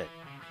Bassitt.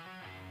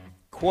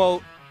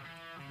 Quote,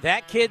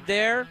 "That kid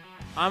there,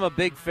 I'm a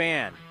big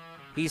fan.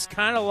 He's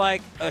kind of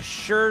like a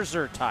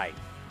Scherzer type.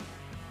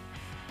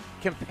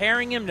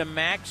 Comparing him to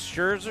Max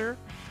Scherzer,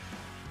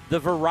 the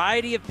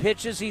variety of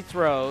pitches he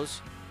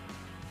throws,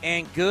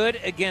 and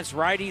good against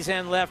righties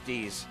and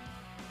lefties,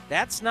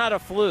 that's not a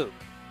fluke.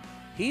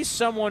 He's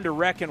someone to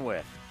reckon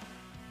with.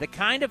 The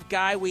kind of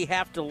guy we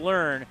have to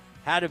learn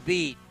how to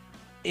beat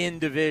in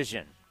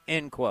division."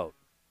 End quote.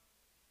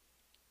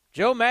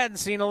 Joe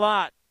Maddon's seen a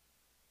lot.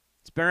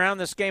 He's been around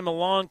this game a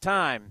long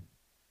time.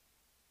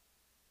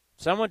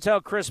 Someone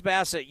tell Chris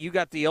Bassitt you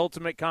got the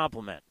ultimate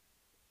compliment,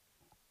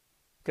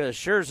 because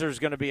Scherzer's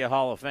going to be a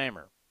Hall of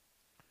Famer.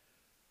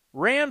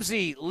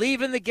 Ramsey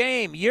leaving the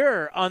game.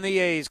 You're on the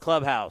A's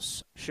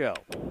Clubhouse Show.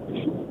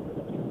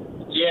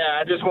 Yeah,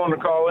 I just wanted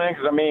to call in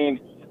because,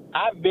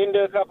 I've been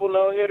to a couple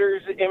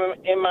no-hitters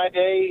in my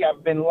day.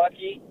 I've been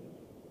lucky.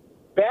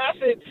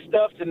 Bassett's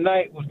stuff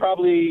tonight was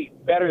probably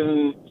better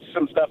than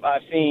some stuff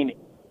I've seen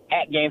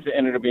at games that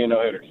ended up being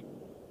no-hitters.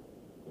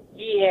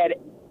 He had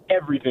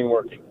everything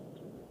working.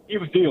 He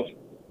was dealing.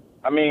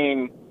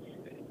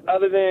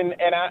 other than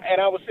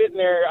I was sitting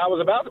there, I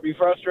was about to be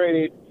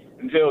frustrated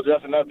until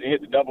just enough to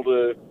hit the double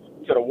to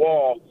the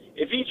wall.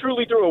 If he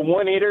truly threw a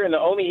one-hitter and the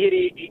only hit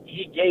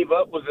he gave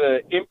up was a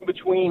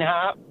in-between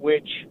hop,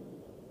 which,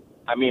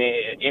 I mean,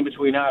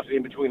 in-between hop,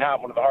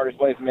 one of the hardest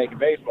plays to make in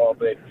baseball.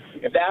 But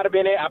if that had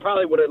been it, I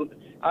probably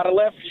I'd have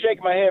left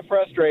shaking my head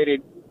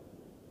frustrated.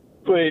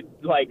 But,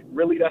 like,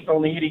 really, that's the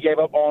only hit he gave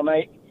up all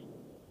night?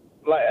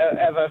 Like,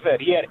 as I said,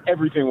 he had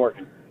everything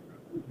working.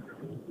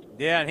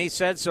 Yeah, and he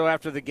said so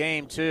after the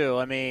game, too.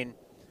 I mean,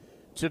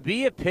 to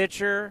be a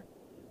pitcher,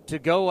 to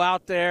go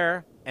out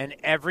there and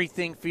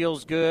everything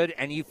feels good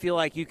and you feel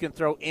like you can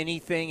throw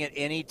anything at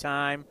any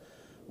time,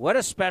 what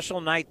a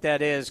special night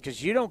that is,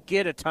 because you don't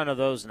get a ton of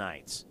those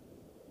nights.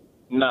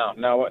 No,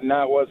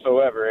 not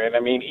whatsoever. And, I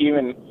mean,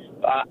 even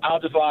I'll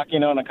just lock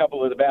in on a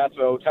couple of the bats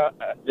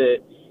that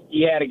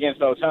he had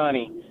against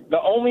Ohtani.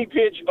 The only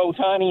pitch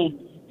Ohtani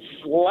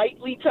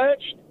slightly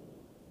touched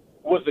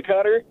was the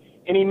cutter,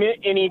 and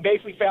he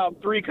basically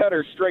fouled 3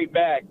 cutters straight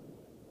back.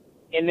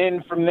 And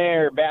then from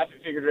there,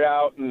 Bassett figured it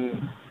out,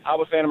 and I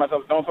was saying to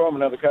myself, don't throw him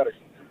another cutter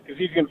because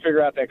he's going to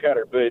figure out that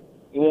cutter. But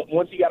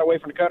once he got away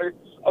from the cutter,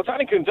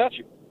 Ohtani couldn't touch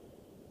him,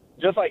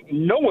 just like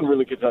no one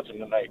really could touch him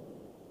tonight.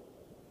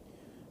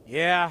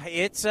 Yeah,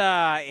 it's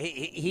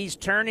he's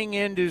turning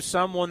into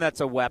someone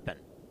that's a weapon.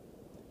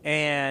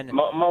 And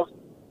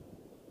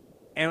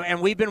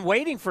we've been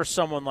waiting for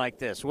someone like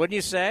this, wouldn't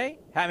you say?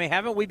 I mean,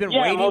 haven't we been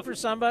waiting for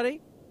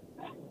somebody?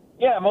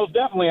 Yeah, most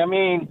definitely. I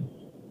mean,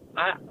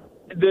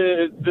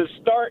 the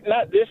start,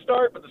 not this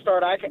start, but the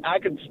start I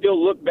could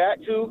still look back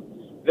to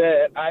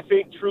that I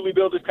think truly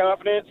built his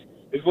confidence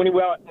is when he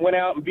went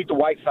out and beat the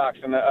White Sox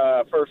in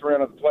the first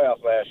round of the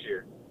playoffs last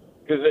year.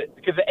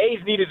 Because the A's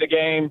needed the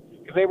game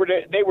because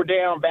they were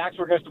down, backs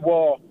were against the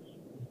wall.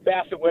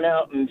 Bassett went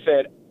out and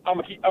said, I'm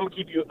gonna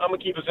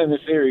keep us in this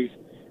series.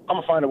 I'm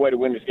gonna find a way to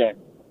win this game,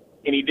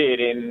 and he did.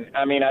 And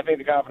I mean, I think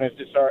the confidence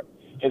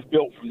is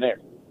built from there.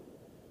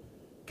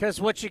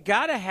 Because what you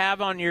got to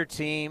have on your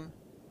team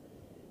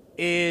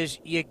is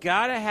you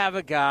got to have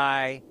a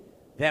guy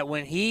that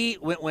when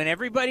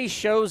everybody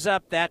shows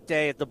up that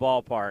day at the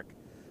ballpark,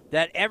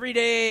 that every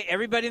day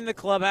everybody in the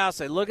clubhouse,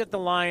 they look at the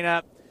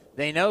lineup,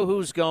 they know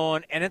who's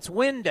going, and it's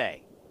win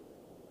day.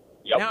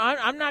 Yep. Now,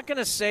 I'm not going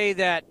to say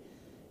that,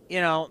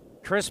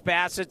 Chris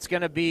Bassett's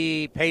going to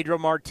be Pedro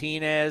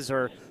Martinez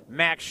or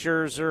Max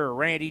Scherzer or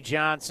Randy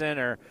Johnson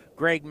or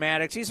Greg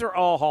Maddux. These are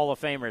all Hall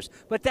of Famers.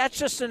 But that's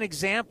just an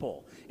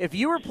example. If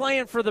you were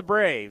playing for the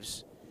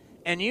Braves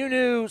and you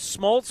knew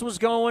Smoltz was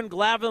going,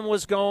 Glavine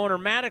was going, or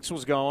Maddux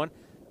was going,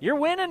 you're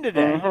winning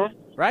today,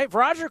 right? If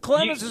Roger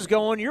Clemens is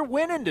going, you're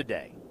winning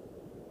today.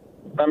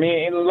 I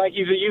mean, like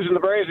he's using the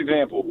Braves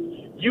example.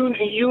 You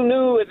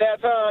knew at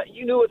that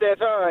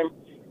time,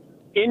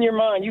 in your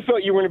mind, you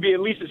felt you were going to be at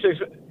least a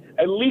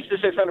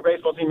 600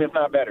 baseball team, if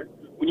not better.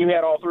 When you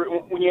had all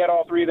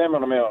three of them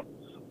on the mound,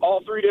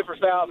 all 3 different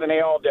styles, and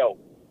they all dealt.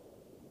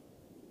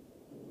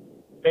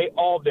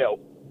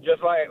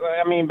 Just like,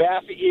 I mean,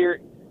 Bassett here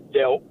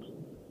dealt.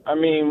 I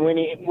mean, when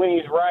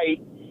he's right,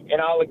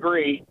 and I'll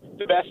agree,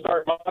 the best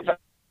start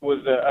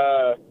was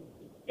the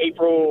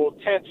April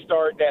 10th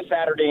start that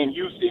Saturday in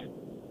Houston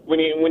when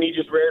he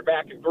just reared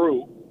back and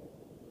threw.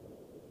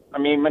 I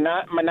mean,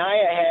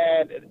 Manaea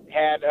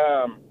had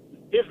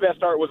his best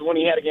start was when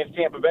he had against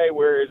Tampa Bay,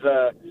 where his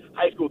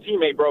high school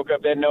teammate broke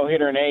up that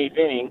no-hitter in the 8th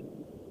inning.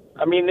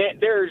 I mean,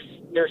 there's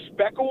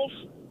speckles.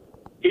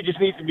 It just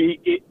needs to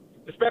be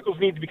the speckles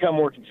need to become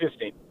more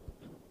consistent.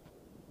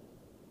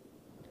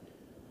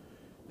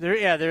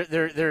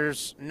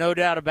 There's no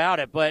doubt about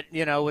it. But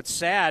what's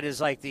sad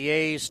is like the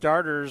A's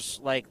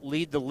starters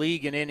lead the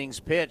league in innings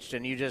pitched,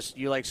 and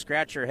you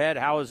scratch your head.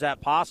 How is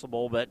that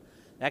possible? But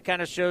that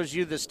kind of shows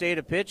you the state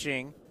of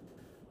pitching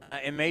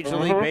in Major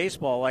League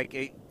Baseball.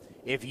 Like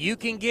if you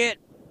can get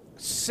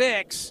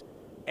 6,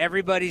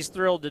 everybody's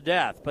thrilled to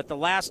death. But the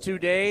last 2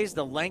 days,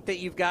 the length that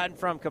you've gotten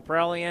from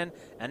Kaprelian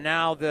and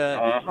now the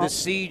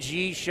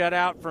CG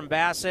shutout from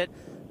Bassett,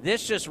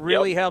 this just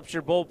really helps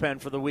your bullpen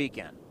for the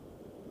weekend.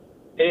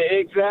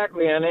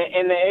 Exactly, and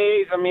the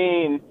A's, I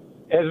mean,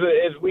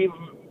 as we've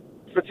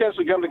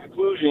potentially come to the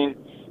conclusion,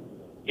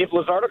 if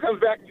Luzardo comes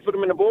back and you put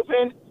him in the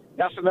bullpen,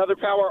 that's another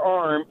power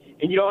arm,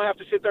 and you don't have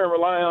to sit there and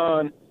rely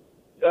on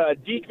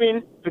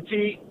Diekman,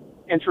 Petit,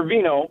 and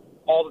Trevino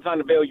all the time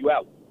to bail you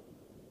out.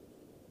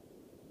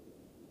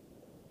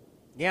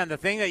 Yeah, and the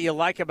thing that you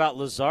like about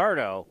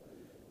Luzardo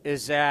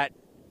is that,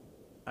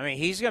 I mean,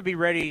 he's going to be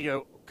ready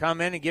to come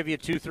in and give you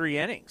 2-3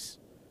 innings.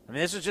 I mean,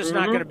 this is just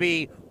not going to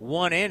be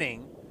one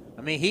inning.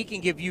 I mean, he can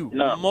give you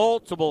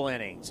multiple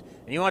innings.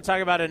 And you want to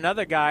talk about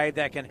another guy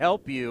that can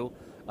help you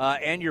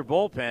and your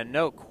bullpen,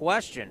 no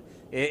question.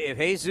 If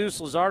Jesus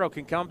Luzardo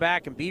can come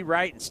back and be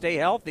right and stay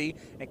healthy,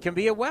 it can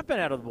be a weapon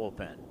out of the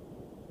bullpen.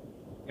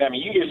 I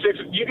mean,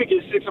 you could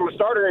get 6 from a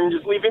starter and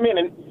just leave him in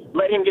and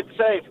let him get the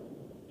save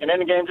and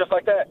end the game just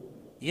like that.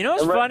 You know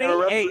what's funny?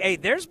 Hey,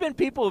 there's been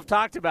people who've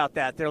talked about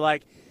that. They're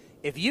like,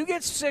 if you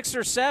get 6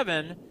 or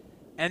 7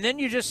 and then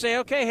you just say,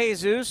 okay,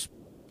 Jesus,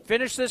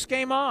 finish this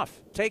game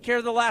off. Take care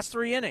of the last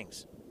 3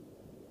 innings.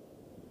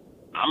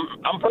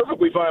 I'm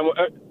perfectly fine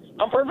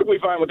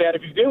with that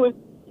if he's dealing.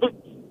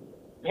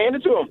 Hand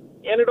it to him.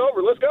 Hand it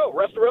over. Let's go.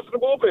 Rest the rest of the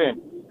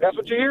bullpen. That's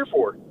what you're here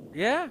for.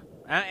 Yeah.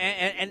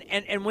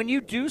 And when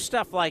you do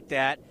stuff like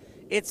that,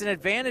 it's an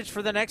advantage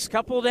for the next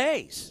couple of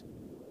days.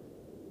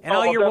 And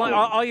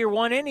all your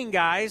one-inning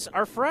guys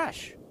are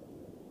fresh.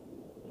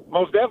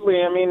 Most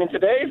definitely. I mean, in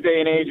today's day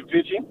and age of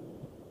pitching,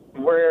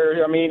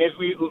 where, I mean,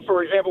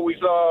 for example, we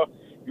saw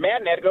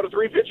Madden had to go to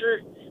three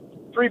pitchers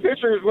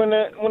when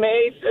the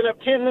A's ended up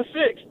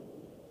 10-6.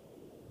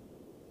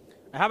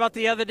 How about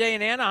the other day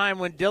in Anaheim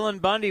when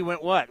Dylan Bundy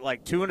went,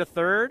 like 2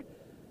 1/3?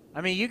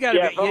 I mean, you got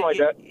to be something like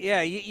that.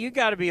 Yeah, you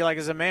got to be like,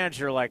 as a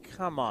manager, like,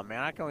 come on, man,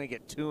 how can we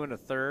get 2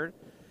 1/3?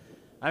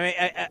 I mean,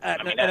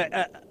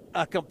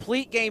 a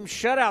complete game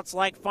shutout's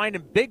like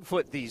finding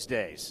Bigfoot these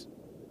days.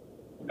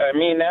 I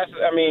mean,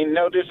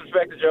 no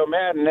disrespect to Joe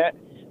Madden,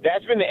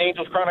 that's been the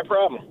Angels' chronic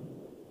problem.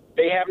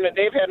 They've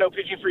had no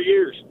pitching for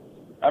years.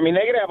 I mean,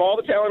 they could have all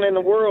the talent in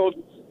the world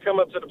come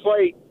up to the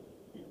plate,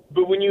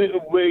 but when you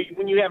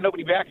have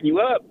nobody backing you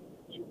up,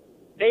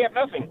 they have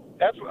nothing.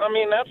 That's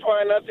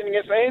why nothing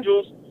against the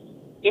Angels.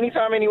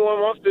 Anytime anyone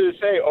wants to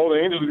say, "Oh, the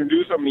Angels are going to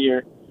do something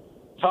here,"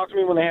 talk to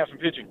me when they have some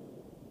pitching.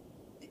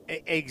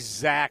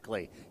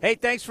 Exactly. Hey,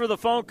 thanks for the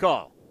phone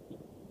call.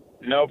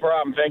 No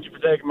problem. Thank you for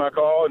taking my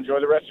call. Enjoy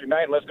the rest of your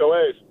night, and let's go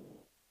A's.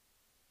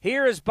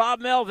 Here is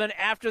Bob Melvin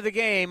after the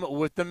game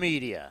with the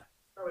media.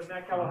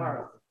 Matt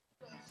Kawahara.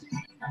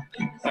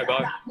 Hi,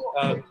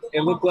 Bob.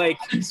 It looked like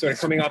sort of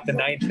coming off the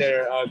ninth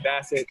there,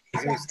 Bassett,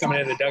 as he was coming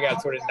in the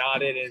dugout, sort of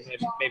nodded and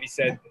maybe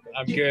said,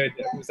 "I'm good."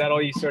 Was that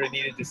all you sort of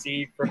needed to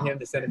see from him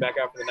to send him back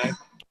out for the ninth?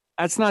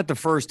 That's not the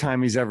first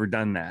time he's ever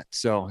done that.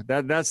 So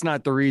that's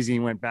not the reason he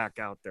went back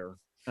out there.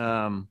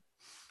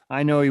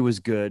 I know he was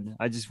good.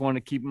 I just want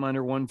to keep him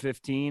under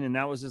 115, and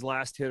that was his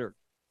last hitter.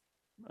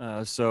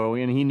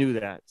 And he knew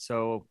that.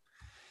 So,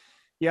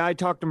 yeah, I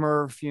talked to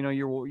Murph. You know,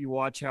 you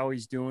watch how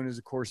he's doing as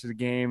the course of the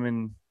game,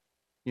 and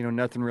you know,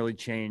 nothing really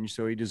changed.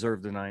 So he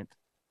deserved the ninth.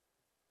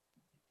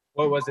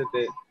 What was it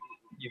that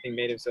you think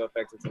made him so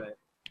effective tonight?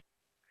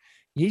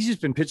 He's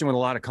just been pitching with a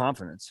lot of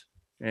confidence,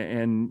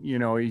 and you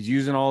know, he's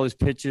using all his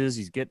pitches.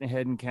 He's getting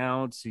ahead in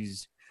counts.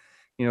 He's,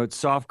 you know, it's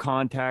soft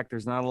contact.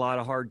 There's not a lot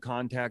of hard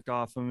contact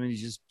off him.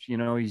 He's just, you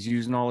know, he's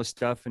using all his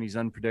stuff, and he's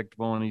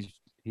unpredictable, and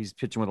he's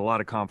pitching with a lot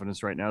of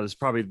confidence right now. This is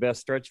probably the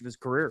best stretch of his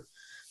career.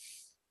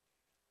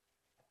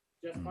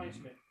 Jeff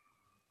Kleinschmidt.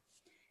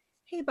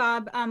 Hey,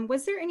 Bob,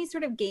 was there any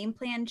sort of game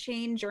plan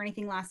change or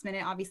anything last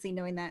minute, obviously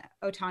knowing that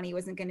Ohtani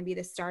wasn't going to be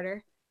the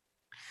starter?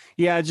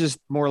 Yeah, just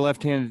more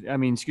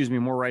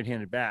more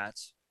right-handed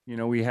bats. You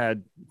know, we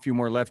had a few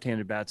more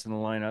left-handed bats in the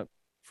lineup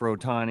for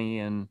Ohtani,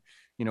 and,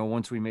 you know,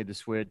 once we made the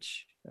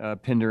switch,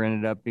 Pinder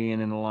ended up being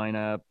in the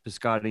lineup.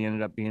 Piscotty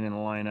ended up being in the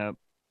lineup.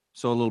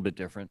 So a little bit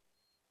different.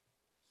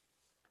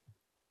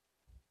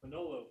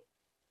 Manolo.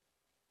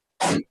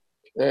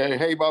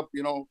 Hey, Bob,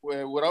 you know,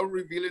 without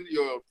revealing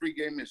your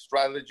pregame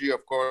strategy,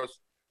 of course,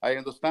 I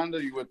understand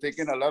that you were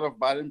taking a lot of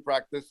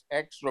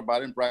extra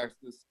batting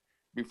practice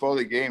before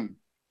the game.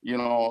 You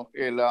know,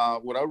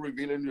 without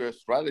revealing your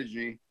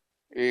strategy,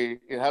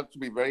 it had to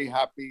be very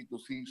happy to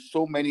see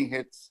so many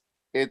hits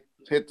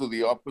hit to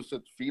the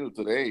opposite field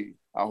today,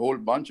 a whole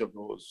bunch of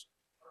those.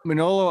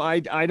 Manolo,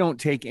 I don't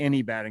take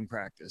any batting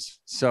practice.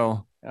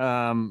 So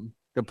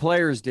the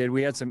players did.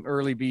 We had some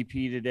early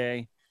BP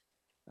today.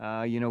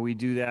 You know, we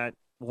do that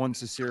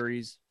once a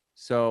series.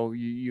 So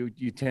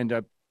you tend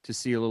to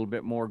see a little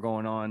bit more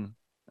going on,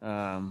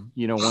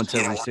 you know, once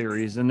every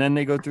series. And then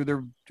they go through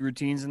their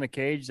routines in the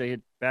cage. They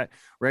hit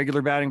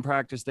regular batting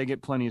practice. They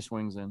get plenty of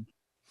swings in.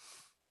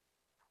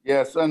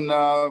 Yes, and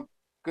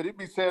could it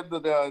be said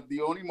that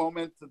the only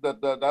moment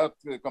that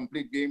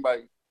complete game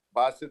by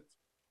Bassett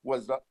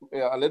was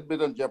a little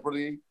bit in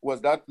jeopardy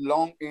was that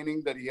long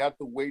inning that he had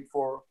to wait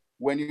for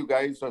when you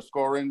guys are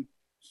scoring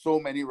so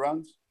many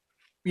runs?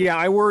 Yeah,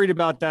 I worried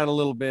about that a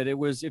little bit. It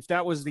was, if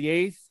that was the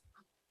 8th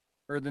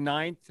or the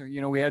 9th, or,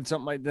 you know, we had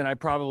something like, then I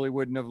probably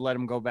wouldn't have let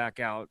him go back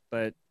out.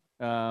 But,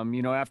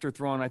 you know, after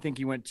throwing, I think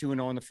he went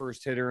 2-0 on the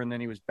first hitter, and then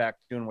he was back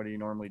doing what he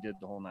normally did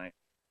the whole night.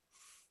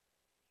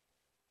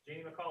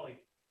 Jamie McCauley.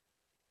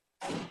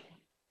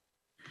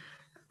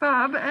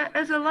 Bob,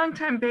 as a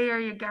longtime Bay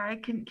Area guy,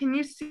 can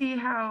you see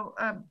how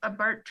a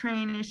BART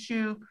train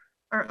issue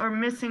or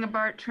missing a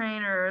BART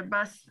train or a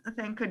bus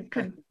thing could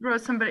throw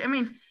somebody? I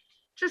mean,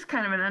 just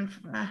kind of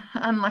an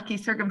unlucky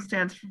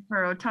circumstance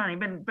for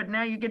Ohtani, but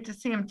now you get to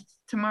see him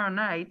tomorrow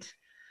night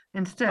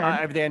instead.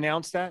 Have they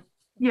announced that?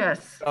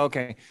 Yes.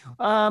 Okay.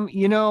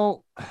 You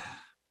know,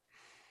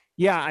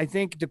 yeah, I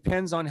think it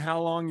depends on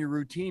how long your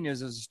routine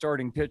is as a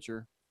starting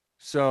pitcher.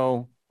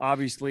 So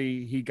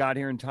obviously he got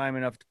here in time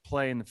enough to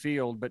play in the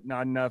field, but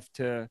not enough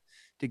to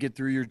get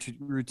through your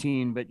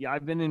routine. But yeah,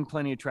 I've been in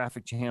plenty of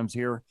traffic jams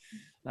here.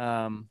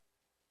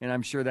 And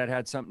I'm sure that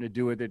had something to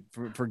do with it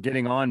for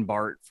getting on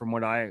BART from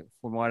what I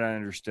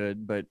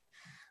understood, but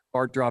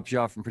BART drops you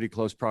off in pretty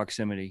close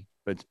proximity,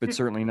 but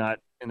certainly not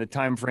in the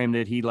time frame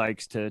that he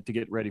likes to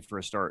get ready for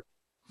a start.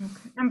 Okay.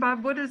 And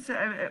Bob, what is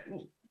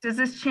does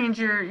this change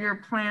your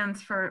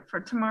plans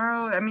for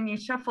tomorrow? I mean, you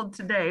shuffled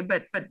today,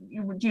 but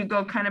do you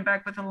go kind of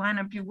back with the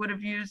lineup you would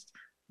have used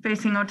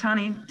facing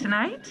Ohtani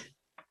tonight?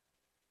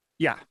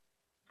 Yeah.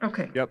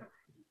 Okay. Yep.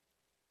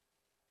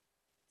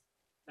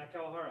 Matt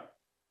Kawahara.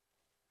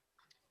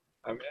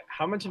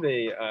 How much of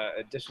a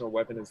additional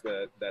weapon has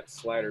that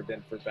slider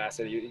been for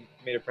Bassett? You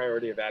made a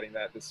priority of adding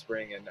that this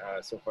spring, and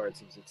so far it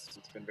seems it's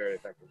been very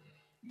effective.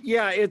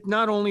 Yeah, it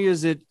not only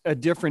is it a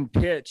different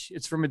pitch,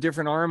 it's from a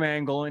different arm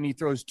angle, and he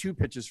throws 2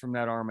 pitches from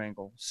that arm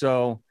angle.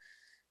 So,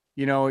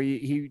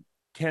 he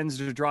tends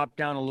to drop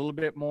down a little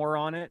bit more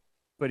on it,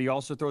 but he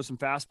also throws some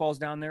fastballs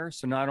down there.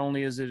 So not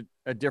only is it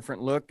a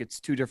different look, it's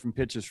 2 different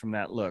pitches from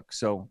that look.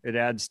 So it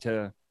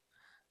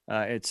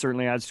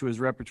certainly adds to his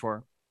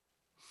repertoire.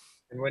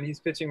 And when he's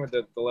pitching with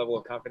the level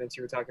of confidence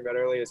you were talking about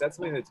earlier, is that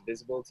something that's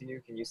visible to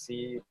you? Can you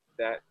see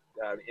that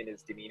in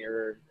his demeanor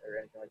or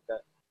anything like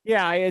that?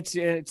 Yeah,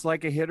 it's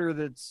like a hitter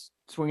that's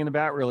swinging the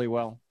bat really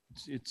well.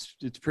 It's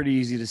pretty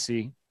easy to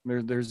see.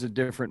 There's a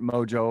different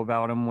mojo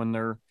about him when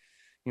they're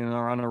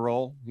on a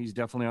roll. He's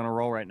definitely on a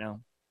roll right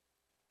now.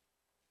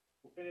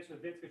 We'll finish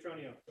with Vince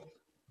Cotroneo.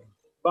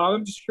 Bob,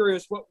 I'm just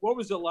curious, what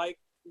was it like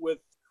with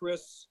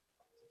Chris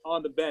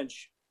on the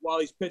bench while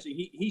he's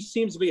pitching? He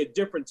seems to be a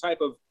different type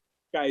of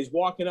guy. He's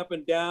walking up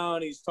and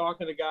down. He's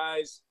talking to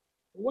guys.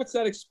 What's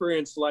that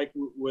experience like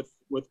with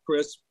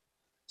Chris,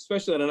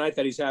 especially on a night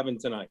that he's having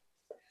tonight?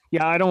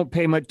 Yeah, I don't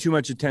pay too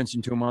much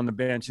attention to him on the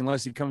bench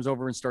unless he comes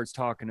over and starts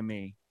talking to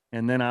me.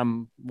 And then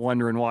I'm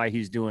wondering why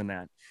he's doing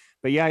that.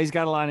 But yeah, he's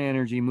got a lot of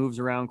energy, moves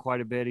around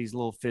quite a bit. He's a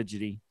little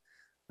fidgety.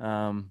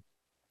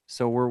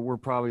 So we're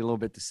probably a little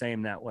bit the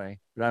same that way,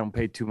 but I don't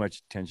pay too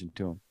much attention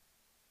to him.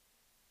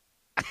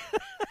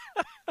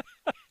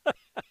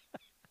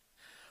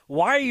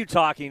 Why are you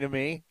talking to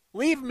me?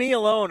 Leave me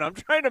alone. I'm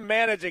trying to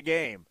manage a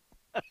game.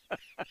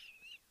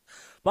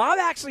 Bob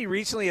actually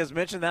recently has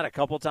mentioned that a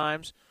couple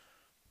times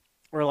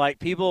where, like,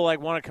 people, like,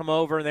 want to come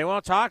over and they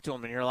want to talk to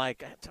him, and you're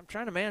like, I'm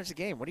trying to manage the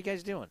game. What are you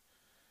guys doing?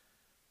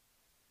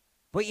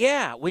 But,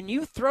 yeah, when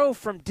you throw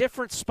from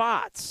different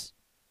spots,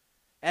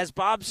 as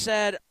Bob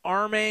said,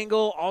 arm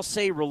angle, I'll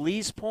say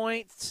release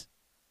points,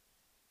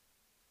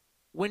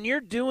 when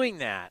you're doing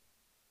that,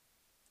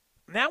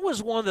 that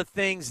was one of the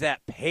things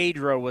that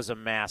Pedro was a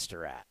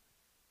master at.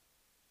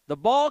 The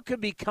ball could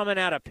be coming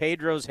out of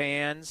Pedro's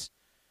hands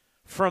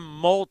from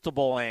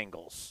multiple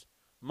angles,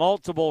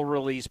 multiple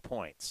release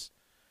points,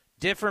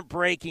 different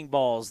breaking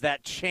balls,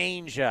 that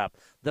changeup,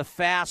 the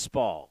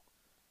fastball.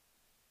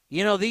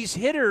 These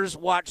hitters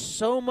watch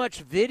so much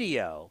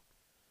video,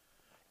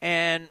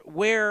 and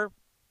where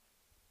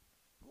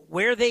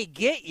they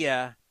get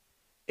you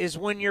is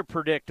when you're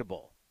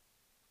predictable.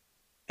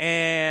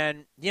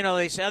 And,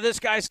 they say, this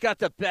guy's got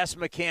the best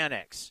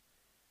mechanics.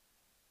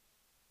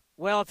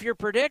 Well, if you're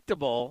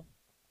predictable,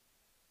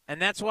 and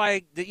that's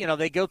why,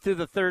 they go through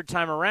the third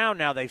time around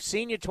now. They've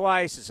seen you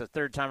twice. It's the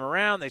third time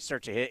around. They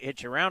start to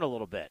hit you around a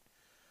little bit.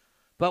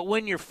 But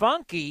when you're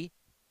funky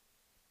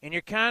and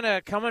you're kind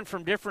of coming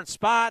from different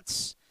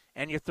spots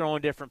and you're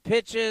throwing different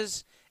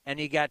pitches and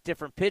you got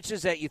different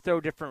pitches that you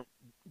throw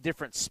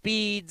different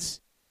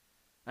speeds,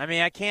 I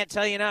mean, I can't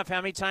tell you enough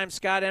how many times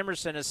Scott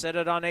Emerson has said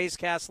it on A's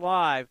Cast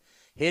Live.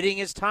 Hitting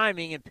is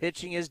timing and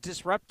pitching is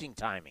disrupting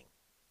timing.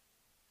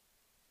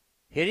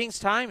 Hitting's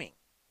timing.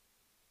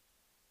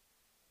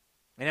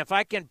 And if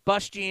I can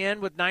bust you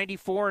in with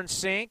 94 and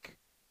sink,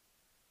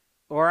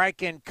 or I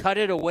can cut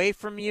it away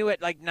from you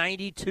at like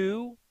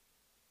 92,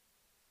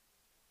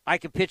 I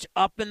can pitch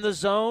up in the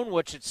zone,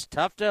 which it's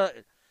tough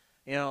to,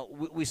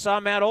 we saw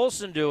Matt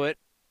Olson do it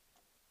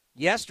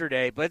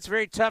yesterday, but it's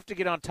very tough to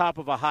get on top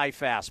of a high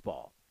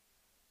fastball.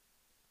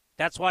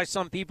 That's why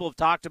some people have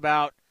talked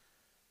about,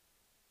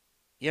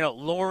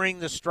 lowering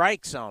the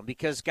strike zone,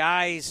 because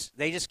guys,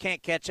 they just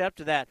can't catch up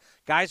to that.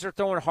 Guys are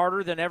throwing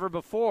harder than ever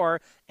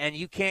before, and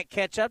you can't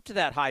catch up to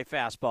that high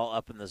fastball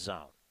up in the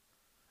zone.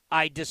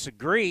 I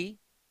disagree,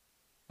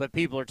 but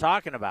people are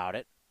talking about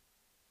it.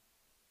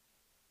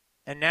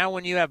 And now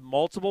when you have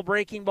multiple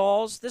breaking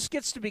balls, this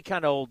gets to be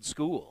kind of old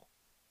school.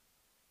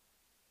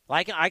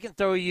 Like, I can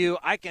throw you,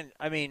 I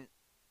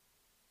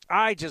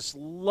just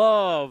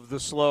love the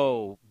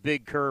slow,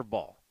 big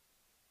curveball.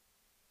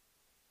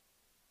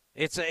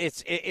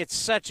 It's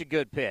such a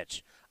good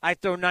pitch. I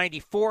throw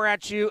 94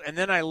 at you, and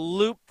then I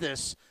loop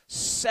this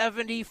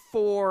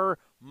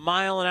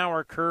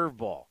 74-mile-an-hour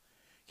curveball.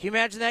 Can you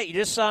imagine that? You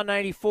just saw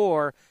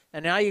 94,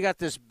 and now you got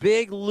this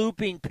big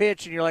looping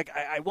pitch, and you're like,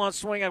 I want to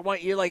swing, I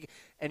want you, like,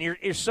 and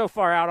you're so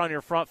far out on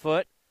your front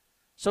foot.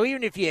 So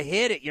even if you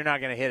hit it, you're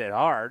not going to hit it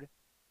hard.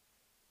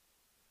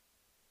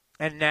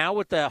 And now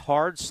with the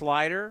hard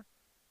slider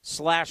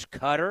 /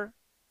 cutter,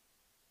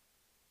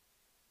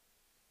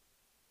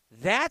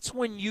 that's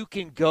when you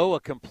can go a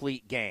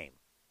complete game.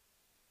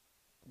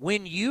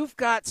 When you've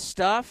got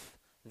stuff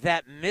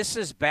that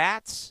misses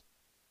bats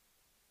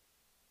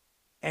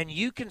and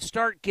you can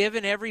start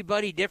giving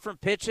everybody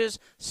different pitches,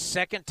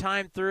 second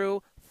time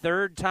through,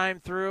 third time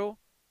through,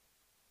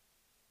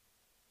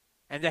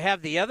 and to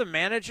have the other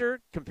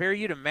manager compare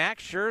you to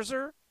Max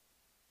Scherzer,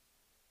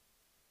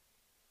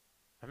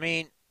 I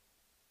mean,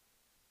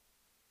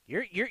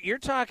 you're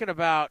talking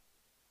about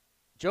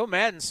Joe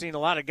Madden's seen a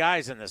lot of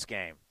guys in this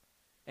game,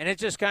 and it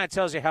just kind of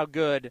tells you how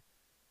good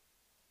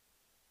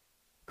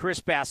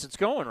Chris Bassett's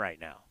going right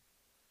now.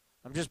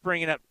 I'm just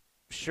bringing up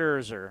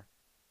Scherzer.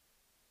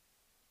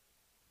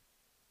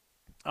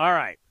 All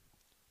right.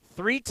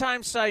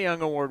 3-time Cy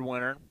Young Award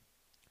winner,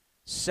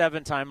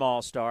 7-time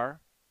All-Star,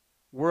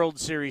 World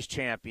Series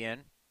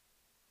champion,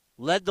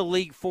 led the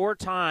league 4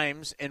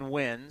 times in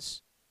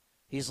wins.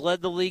 He's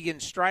led the league in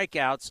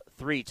strikeouts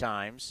 3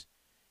 times.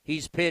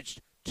 He's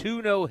pitched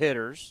 2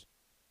 no-hitters.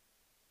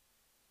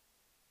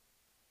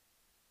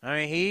 I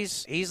mean,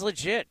 he's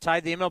legit.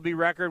 Tied the MLB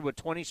record with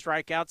 20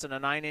 strikeouts in a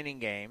 9-inning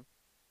game.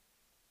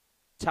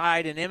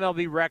 Tied an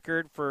MLB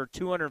record for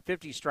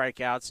 250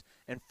 strikeouts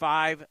in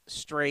 5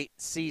 straight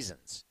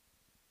seasons.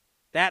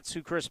 That's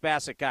who Chris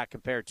Bassitt got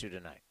compared to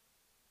tonight.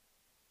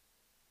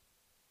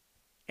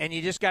 And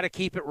you just got to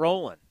keep it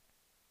rolling.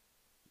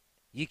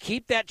 You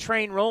keep that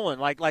train rolling,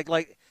 like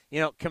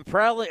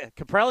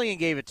Kaprelian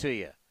gave it to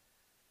you.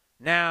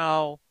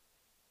 Now,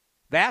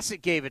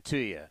 Bassitt gave it to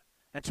you.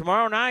 And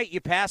tomorrow night, you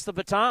pass the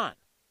baton.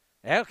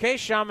 Okay,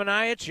 Sean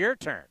Manaea, it's your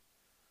turn.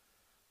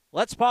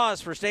 Let's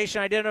pause for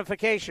station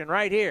identification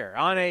right here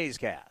on A's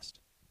Cast.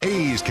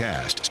 A's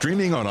Cast,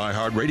 streaming on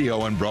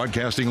iHeartRadio and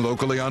broadcasting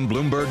locally on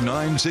Bloomberg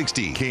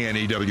 960,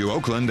 KNEW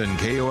Oakland, and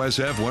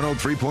KOSF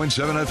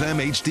 103.7 FM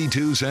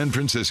HD2 San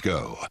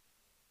Francisco.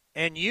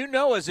 And you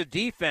know, as a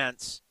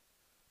defense,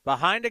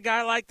 behind a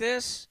guy like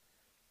this,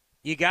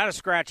 you got to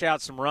scratch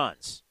out some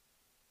runs.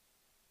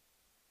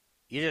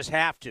 You just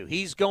have to.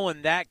 He's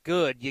going that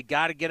good. You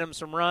got to get him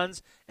some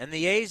runs, and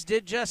the A's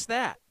did just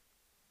that.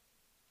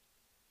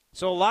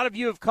 So a lot of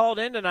you have called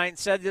in tonight and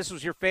said this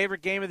was your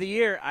favorite game of the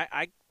year.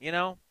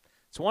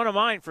 It's one of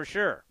mine for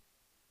sure.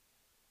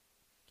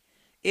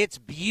 It's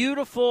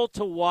beautiful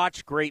to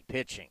watch great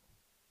pitching.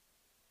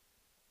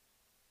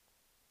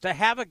 To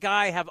have a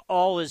guy have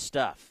all his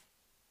stuff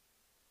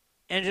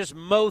and just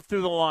mow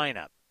through the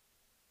lineup.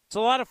 It's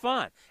a lot of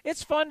fun.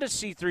 It's fun to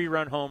see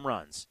 3-run home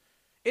runs.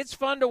 It's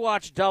fun to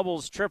watch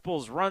doubles,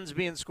 triples, runs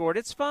being scored.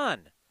 It's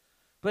fun.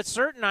 But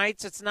certain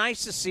nights, it's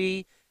nice to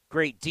see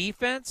great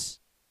defense,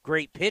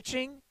 great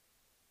pitching.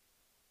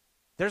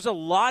 There's a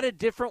lot of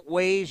different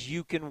ways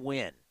you can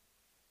win.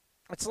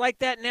 It's like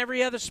that in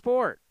every other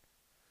sport.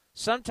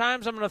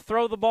 Sometimes I'm going to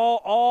throw the ball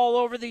all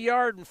over the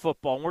yard in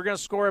football, and we're going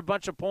to score a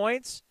bunch of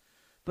points.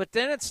 But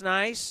then it's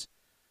nice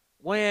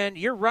when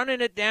you're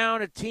running it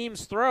down a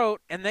team's throat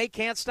and they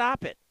can't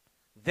stop it.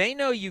 They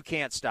know you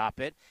can't stop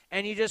it,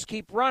 and you just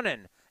keep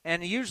running.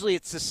 And usually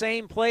it's the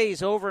same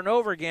plays over and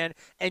over again,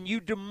 and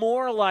you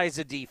demoralize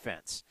a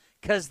defense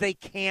because they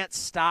can't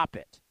stop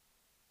it.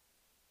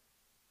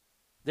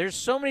 There's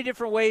so many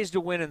different ways to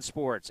win in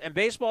sports, and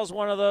baseball is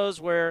one of those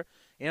where,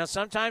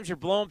 sometimes you're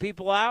blowing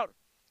people out.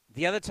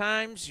 The other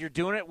times you're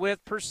doing it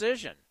with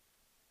precision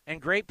and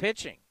great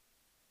pitching.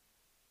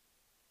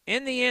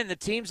 In the end, the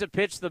teams that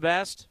pitch the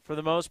best, for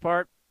the most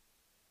part,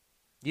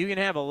 you can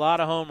have a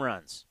lot of home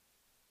runs.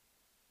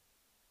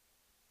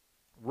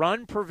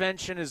 Run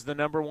prevention is the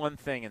number one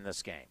thing in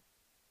this game.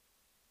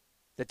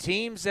 The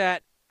teams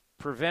that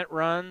prevent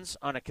runs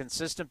on a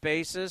consistent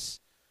basis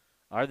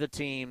are the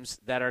teams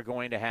that are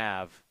going to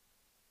have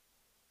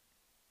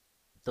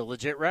the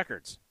legit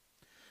records.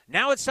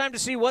 Now it's time to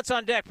see what's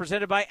on deck,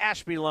 presented by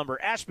Ashby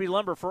Lumber. Ashby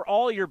Lumber for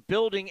all your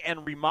building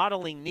and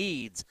remodeling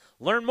needs.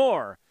 Learn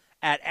more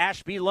at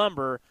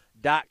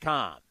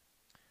ashbylumber.com.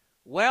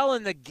 Well,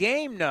 in the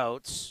game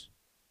notes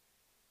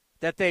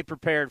that they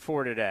prepared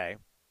for today,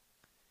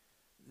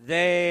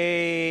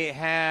 they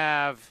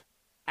have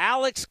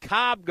Alex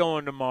Cobb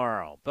going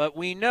tomorrow. But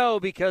we know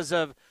because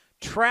of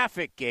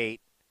Traffic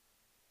Gate,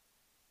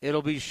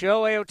 it'll be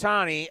Shohei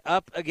Ohtani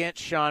up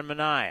against Sean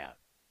Manaea.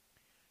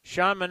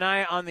 Sean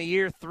Manaea on the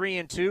year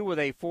 3-2 with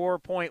a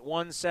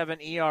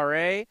 4.17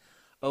 ERA.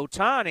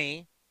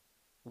 Ohtani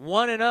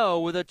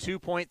 1-0 with a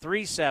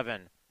 2.37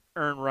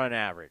 earned run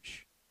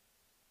average.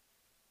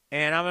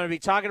 And I'm going to be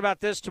talking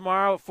about this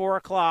tomorrow at 4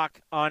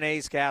 o'clock on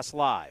A's Cast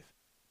Live.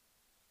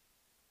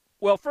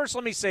 Well, first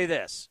let me say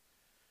this.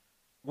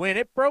 When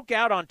it broke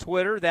out on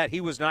Twitter that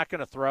he was not going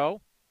to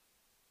throw,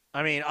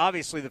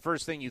 obviously the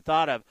first thing you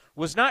thought of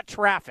was not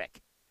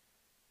traffic.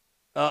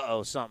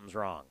 Uh-oh, something's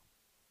wrong.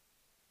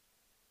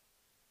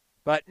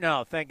 But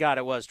no, thank God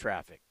it was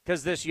traffic,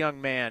 because this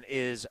young man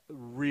is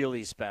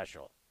really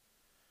special.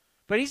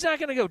 But he's not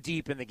going to go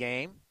deep in the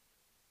game.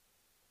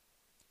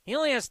 He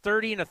only has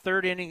 30 and a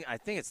third inning. I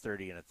think it's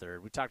 30 and a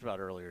third. We talked about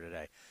it earlier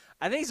today.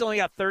 I think he's only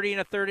got 30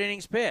 and a third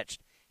innings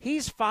pitched.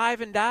 He's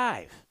 5 and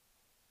dive.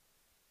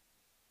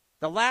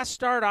 The last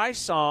start I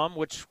saw him,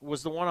 which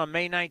was the one on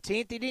May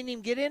 19th, he didn't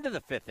even get into the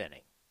 5th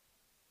inning.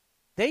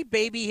 They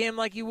baby him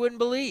like you wouldn't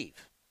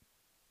believe.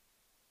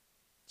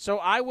 So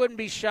I wouldn't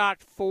be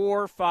shocked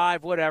 4,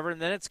 5, whatever,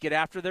 and then it's get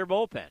after their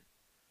bullpen.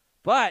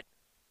 But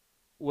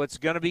what's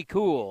going to be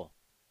cool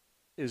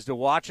is to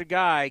watch a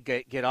guy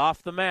get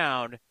off the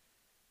mound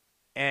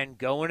and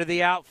go into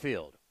the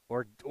outfield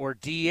or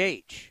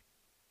DH.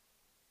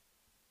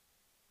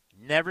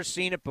 Never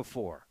seen it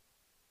before.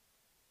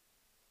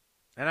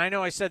 and I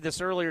know I said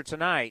this earlier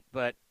tonight,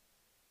 but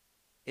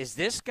is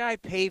this guy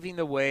paving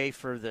the way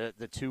for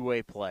the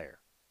two-way player?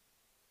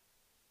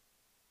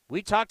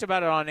 We talked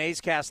about it on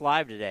A's Cast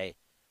Live today.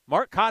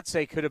 Mark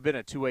Kotsay could have been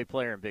a two-way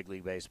player in big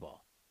league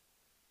baseball.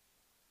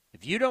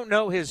 If you don't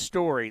know his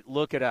story,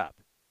 look it up.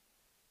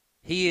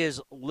 He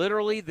is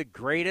literally the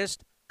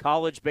greatest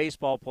college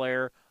baseball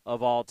player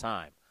of all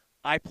time.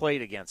 I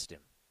played against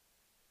him.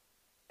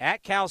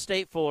 At Cal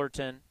State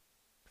Fullerton,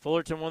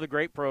 one of the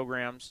great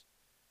programs.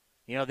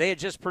 You know, they had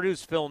just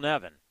produced Phil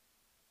Nevin,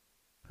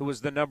 who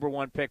was the number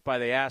 1 pick by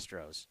the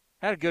Astros.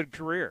 Had a good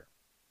career.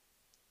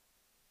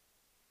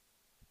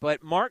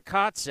 But Mark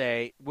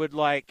Kotsay would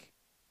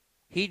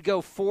he'd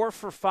go 4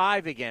 for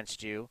 5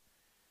 against you,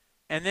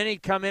 and then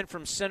he'd come in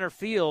from center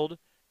field,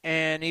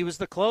 and he was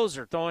the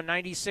closer, throwing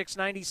 96,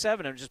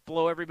 97, and just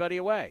blow everybody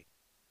away.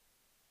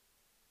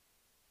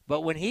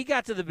 But when he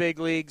got to the big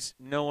leagues,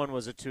 no one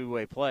was a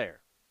two-way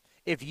player.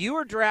 If you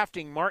were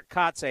drafting Mark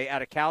Kotsay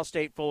out of Cal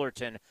State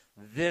Fullerton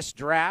this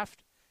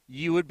draft,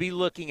 you would be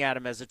looking at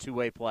him as a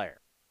two-way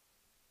player.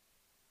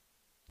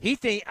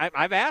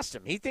 I've asked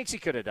him. He thinks he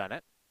could have done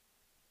it.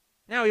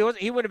 Now,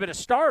 he would have been a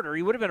starter.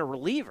 He would have been a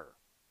reliever.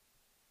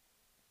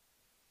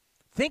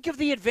 Think of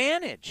the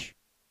advantage.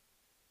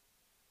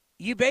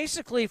 You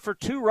basically, for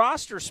 2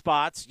 roster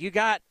spots, you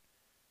got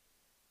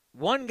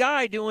one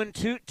guy doing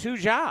two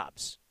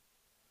jobs.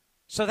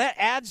 So that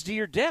adds to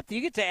your depth.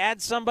 You get to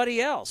add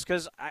somebody else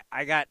because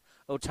I got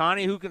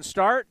Ohtani who can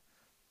start.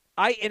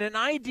 In an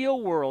ideal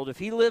world, if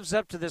he lives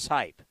up to this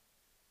hype,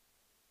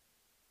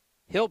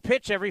 he'll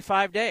pitch every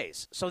 5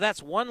 days. So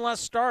that's one less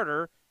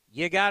starter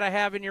you got to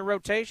have in your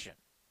rotation.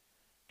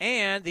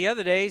 And the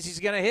other days he's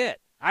going to hit.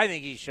 I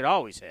think he should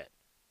always hit.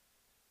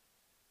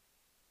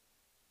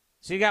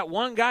 So you got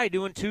one guy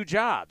doing 2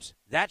 jobs.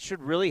 That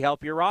should really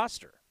help your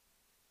roster.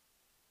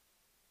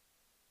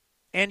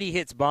 And he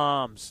hits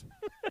bombs.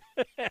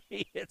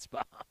 He hits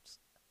bombs.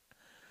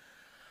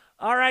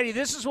 All righty,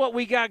 this is what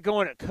we got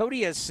going.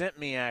 Cody has sent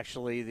me,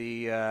 actually,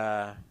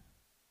 we're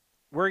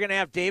going to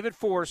have David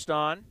Forst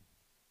on.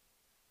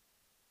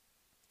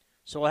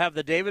 So we'll have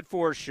the David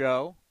Forst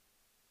Show.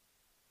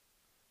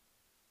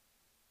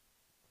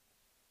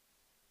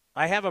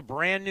 I have a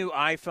brand new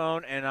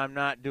iPhone, and I'm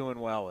not doing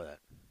well with it.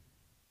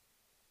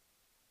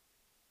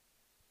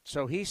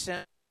 So he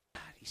sent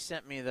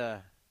me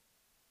the.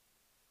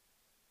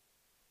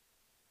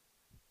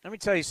 Let me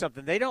tell you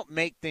something. They don't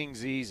make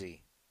things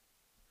easy.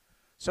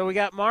 So we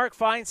got Mark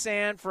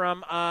Feinsand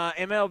from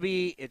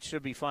MLB. It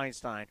should be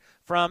Feinstein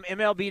from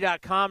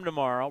MLB.com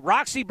tomorrow.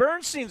 Roxy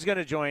Bernstein's going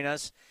to join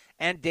us,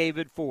 and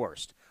David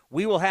Forst.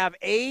 We will have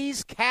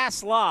A's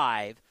Cast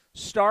Live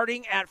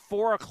starting at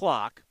 4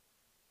 o'clock.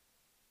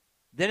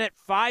 Then at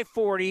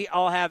 5:40,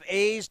 I'll have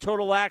A's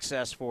Total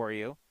Access for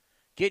you,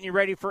 getting you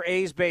ready for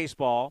A's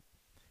baseball.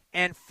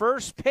 And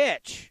first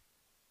pitch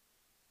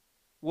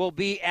will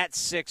be at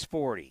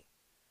 6:40.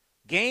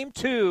 Game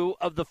 2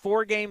 of the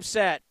 4-game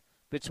set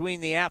between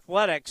the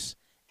Athletics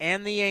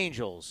and the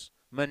Angels.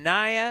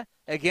 Manaea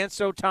against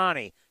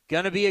Ohtani.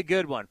 Going to be a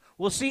good one.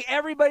 We'll see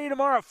everybody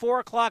tomorrow at 4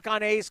 o'clock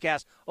on A's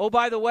Cast. Oh,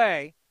 by the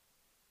way,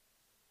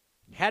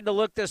 had to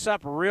look this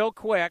up real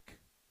quick.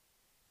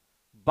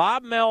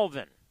 Bob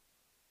Melvin.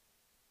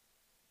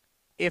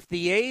 If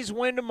the A's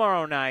win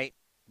tomorrow night,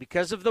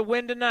 because of the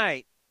win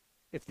tonight,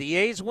 if the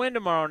A's win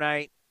tomorrow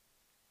night,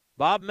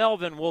 Bob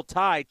Melvin will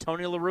tie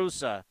Tony La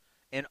Russa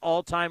in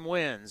all-time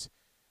wins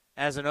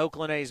as an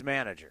Oakland A's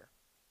manager.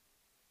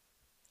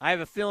 I have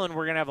a feeling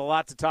we're going to have a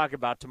lot to talk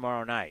about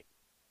tomorrow night.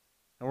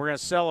 And we're going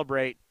to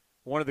celebrate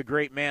one of the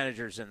great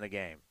managers in the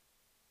game.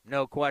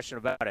 No question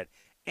about it.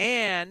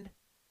 And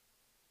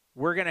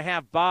we're going to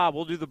have Bob.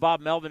 We'll do the Bob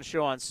Melvin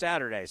Show on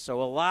Saturday.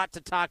 So a lot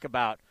to talk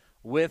about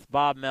with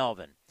Bob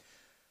Melvin.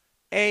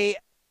 A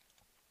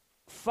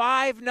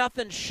 5-0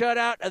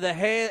 shutout of the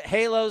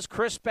Halos.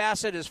 Chris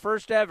Bassitt, his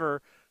first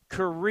ever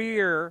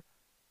career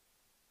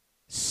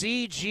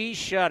CG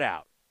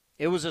shutout.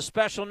 It was a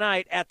special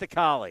night at the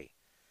Collie.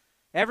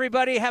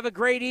 Everybody have a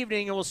great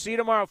evening, and we'll see you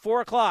tomorrow at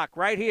 4 o'clock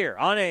right here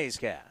on A's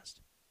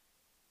Cast.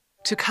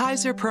 To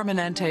Kaiser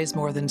Permanente's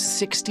more than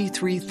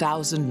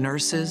 63,000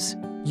 nurses,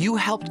 you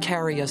helped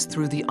carry us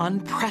through the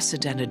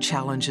unprecedented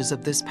challenges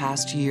of this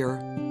past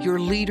year. You're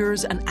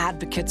leaders and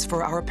advocates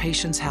for our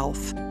patients'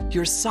 health.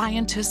 You're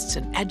scientists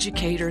and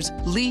educators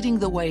leading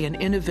the way in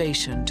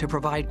innovation to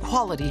provide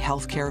quality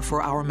health care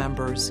for our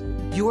members.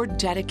 Your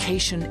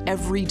dedication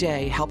every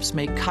day helps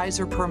make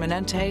Kaiser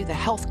Permanente the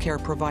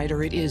healthcare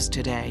provider it is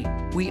today.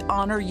 We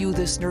honor you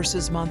this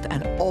Nurses Month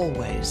and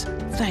always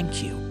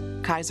thank you.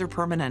 Kaiser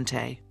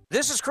Permanente.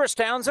 This is Chris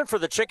Townsend for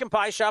the Chicken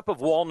Pie Shop of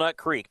Walnut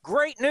Creek.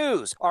 Great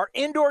news! Our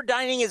indoor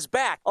dining is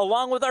back,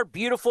 along with our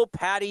beautiful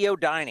patio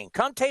dining.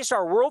 Come taste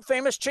our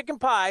world-famous chicken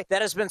pie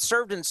that has been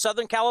served in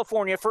Southern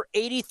California for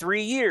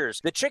 83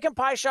 years. The Chicken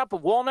Pie Shop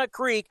of Walnut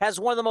Creek has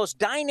one of the most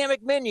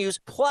dynamic menus,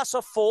 plus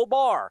a full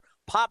bar.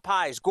 pot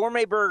pies,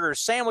 gourmet burgers,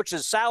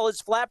 sandwiches,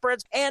 salads,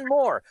 flatbreads, and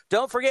more.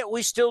 Don't forget,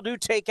 we still do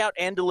takeout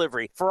and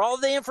delivery. For all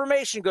the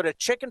information, go to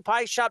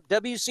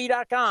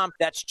chickenpieshopwc.com.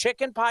 That's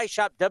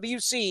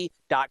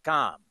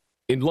chickenpieshopwc.com.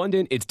 In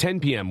London, it's 10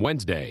 p.m.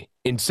 Wednesday.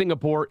 In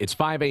Singapore, it's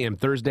 5 a.m.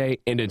 Thursday.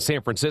 And in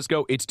San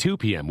Francisco, it's 2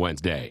 p.m.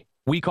 Wednesday.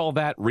 We call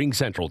that Ring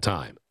Central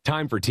Time.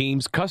 Time for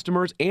teams,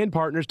 customers, and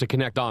partners to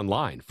connect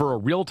online for a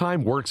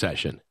real-time work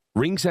session.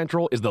 Ring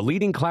Central is the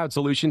leading cloud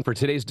solution for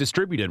today's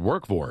distributed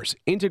workforce,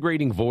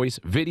 integrating voice,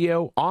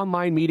 video,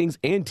 online meetings,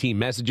 and team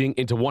messaging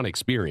into one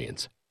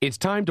experience. It's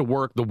time to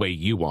work the way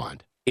you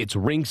want. It's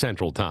Ring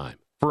Central Time.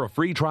 For a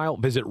free trial,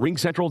 visit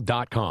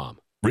ringcentral.com.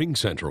 Ring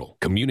Central.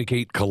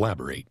 Communicate,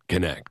 collaborate,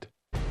 connect.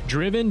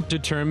 Driven,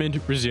 determined,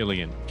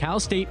 resilient. Cal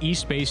State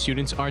East Bay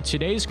students are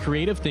today's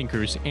creative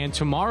thinkers and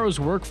tomorrow's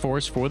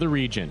workforce for the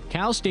region.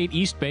 Cal State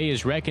East Bay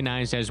is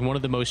recognized as one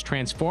of the most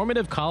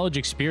transformative college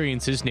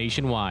experiences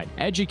nationwide,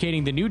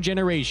 educating the new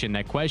generation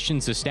that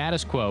questions the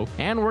status quo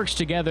and works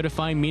together to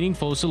find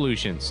meaningful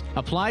solutions.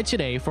 Apply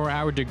today for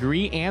our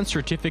degree and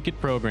certificate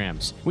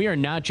programs. We are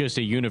not just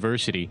a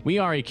university, we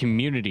are a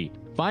community.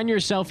 Find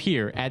yourself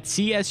here at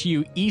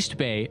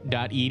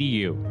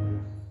csueastbay.edu.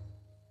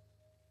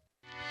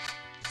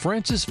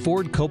 Francis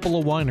Ford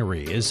Coppola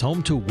Winery is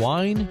home to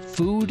wine,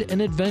 food,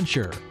 and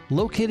adventure.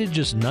 Located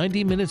just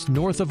 90 minutes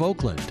north of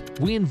Oakland,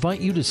 we invite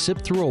you to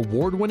sip through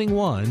award-winning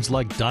wines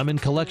like Diamond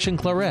Collection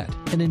Claret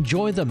and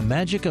enjoy the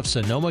magic of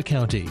Sonoma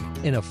County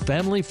in a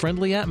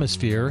family-friendly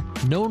atmosphere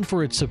known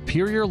for its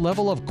superior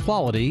level of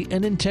quality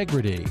and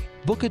integrity.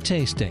 Book a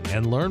tasting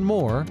and learn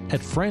more at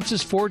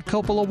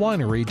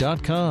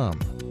francisfordcoppolawinery.com.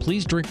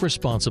 Please drink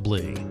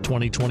responsibly.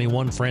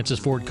 2021 Francis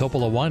Ford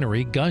Coppola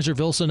Winery,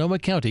 Geyserville, Sonoma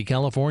County,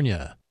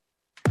 California.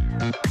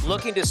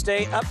 Looking to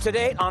stay up to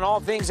date on all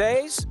things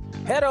A's?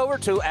 Head over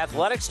to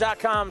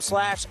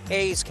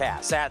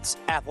athletics.com/A'sCast. That's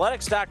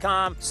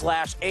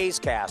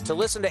athletics.com/A'sCast to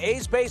listen to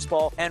A's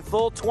baseball and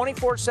full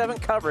 24/7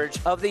 coverage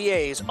of the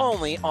A's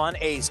only on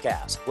A's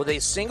Cast. With a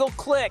single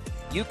click,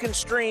 you can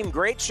stream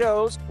great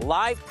shows,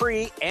 live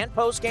pre- and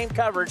post-game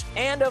coverage,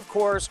 and, of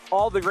course,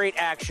 all the great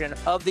action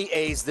of the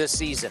A's this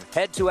season.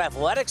 Head to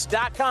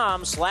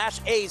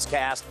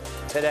athletics.com/A'sCast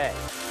today.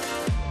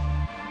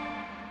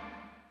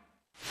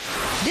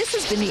 This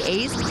has been the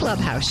A's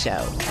Clubhouse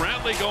Show.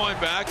 Brantley going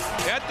back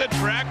at the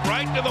track,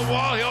 right to the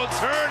wall. He'll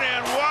turn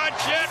and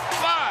watch it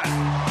fly.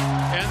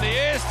 And the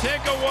A's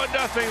take a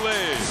 1-0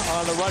 lead.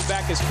 On the run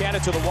back is Cannon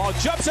to the wall.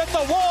 Jumps at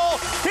the wall.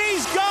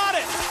 He's got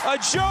it. A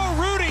Joe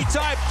Rudy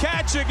type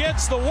catch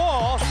against the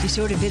wall. Be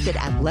sure to visit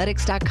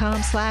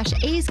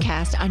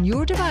athletics.com/A'sCast on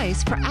your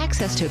device for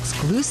access to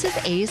exclusive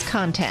A's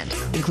content,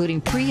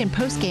 including pre- and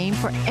post-game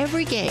for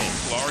every game.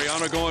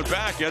 Laureano going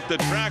back at the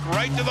track,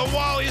 right to the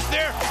wall. He's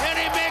there, and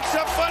he makes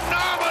a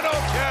phenomenal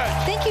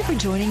catch. Thank you for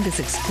joining this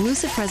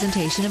exclusive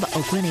presentation of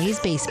Oakland A's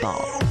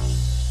baseball.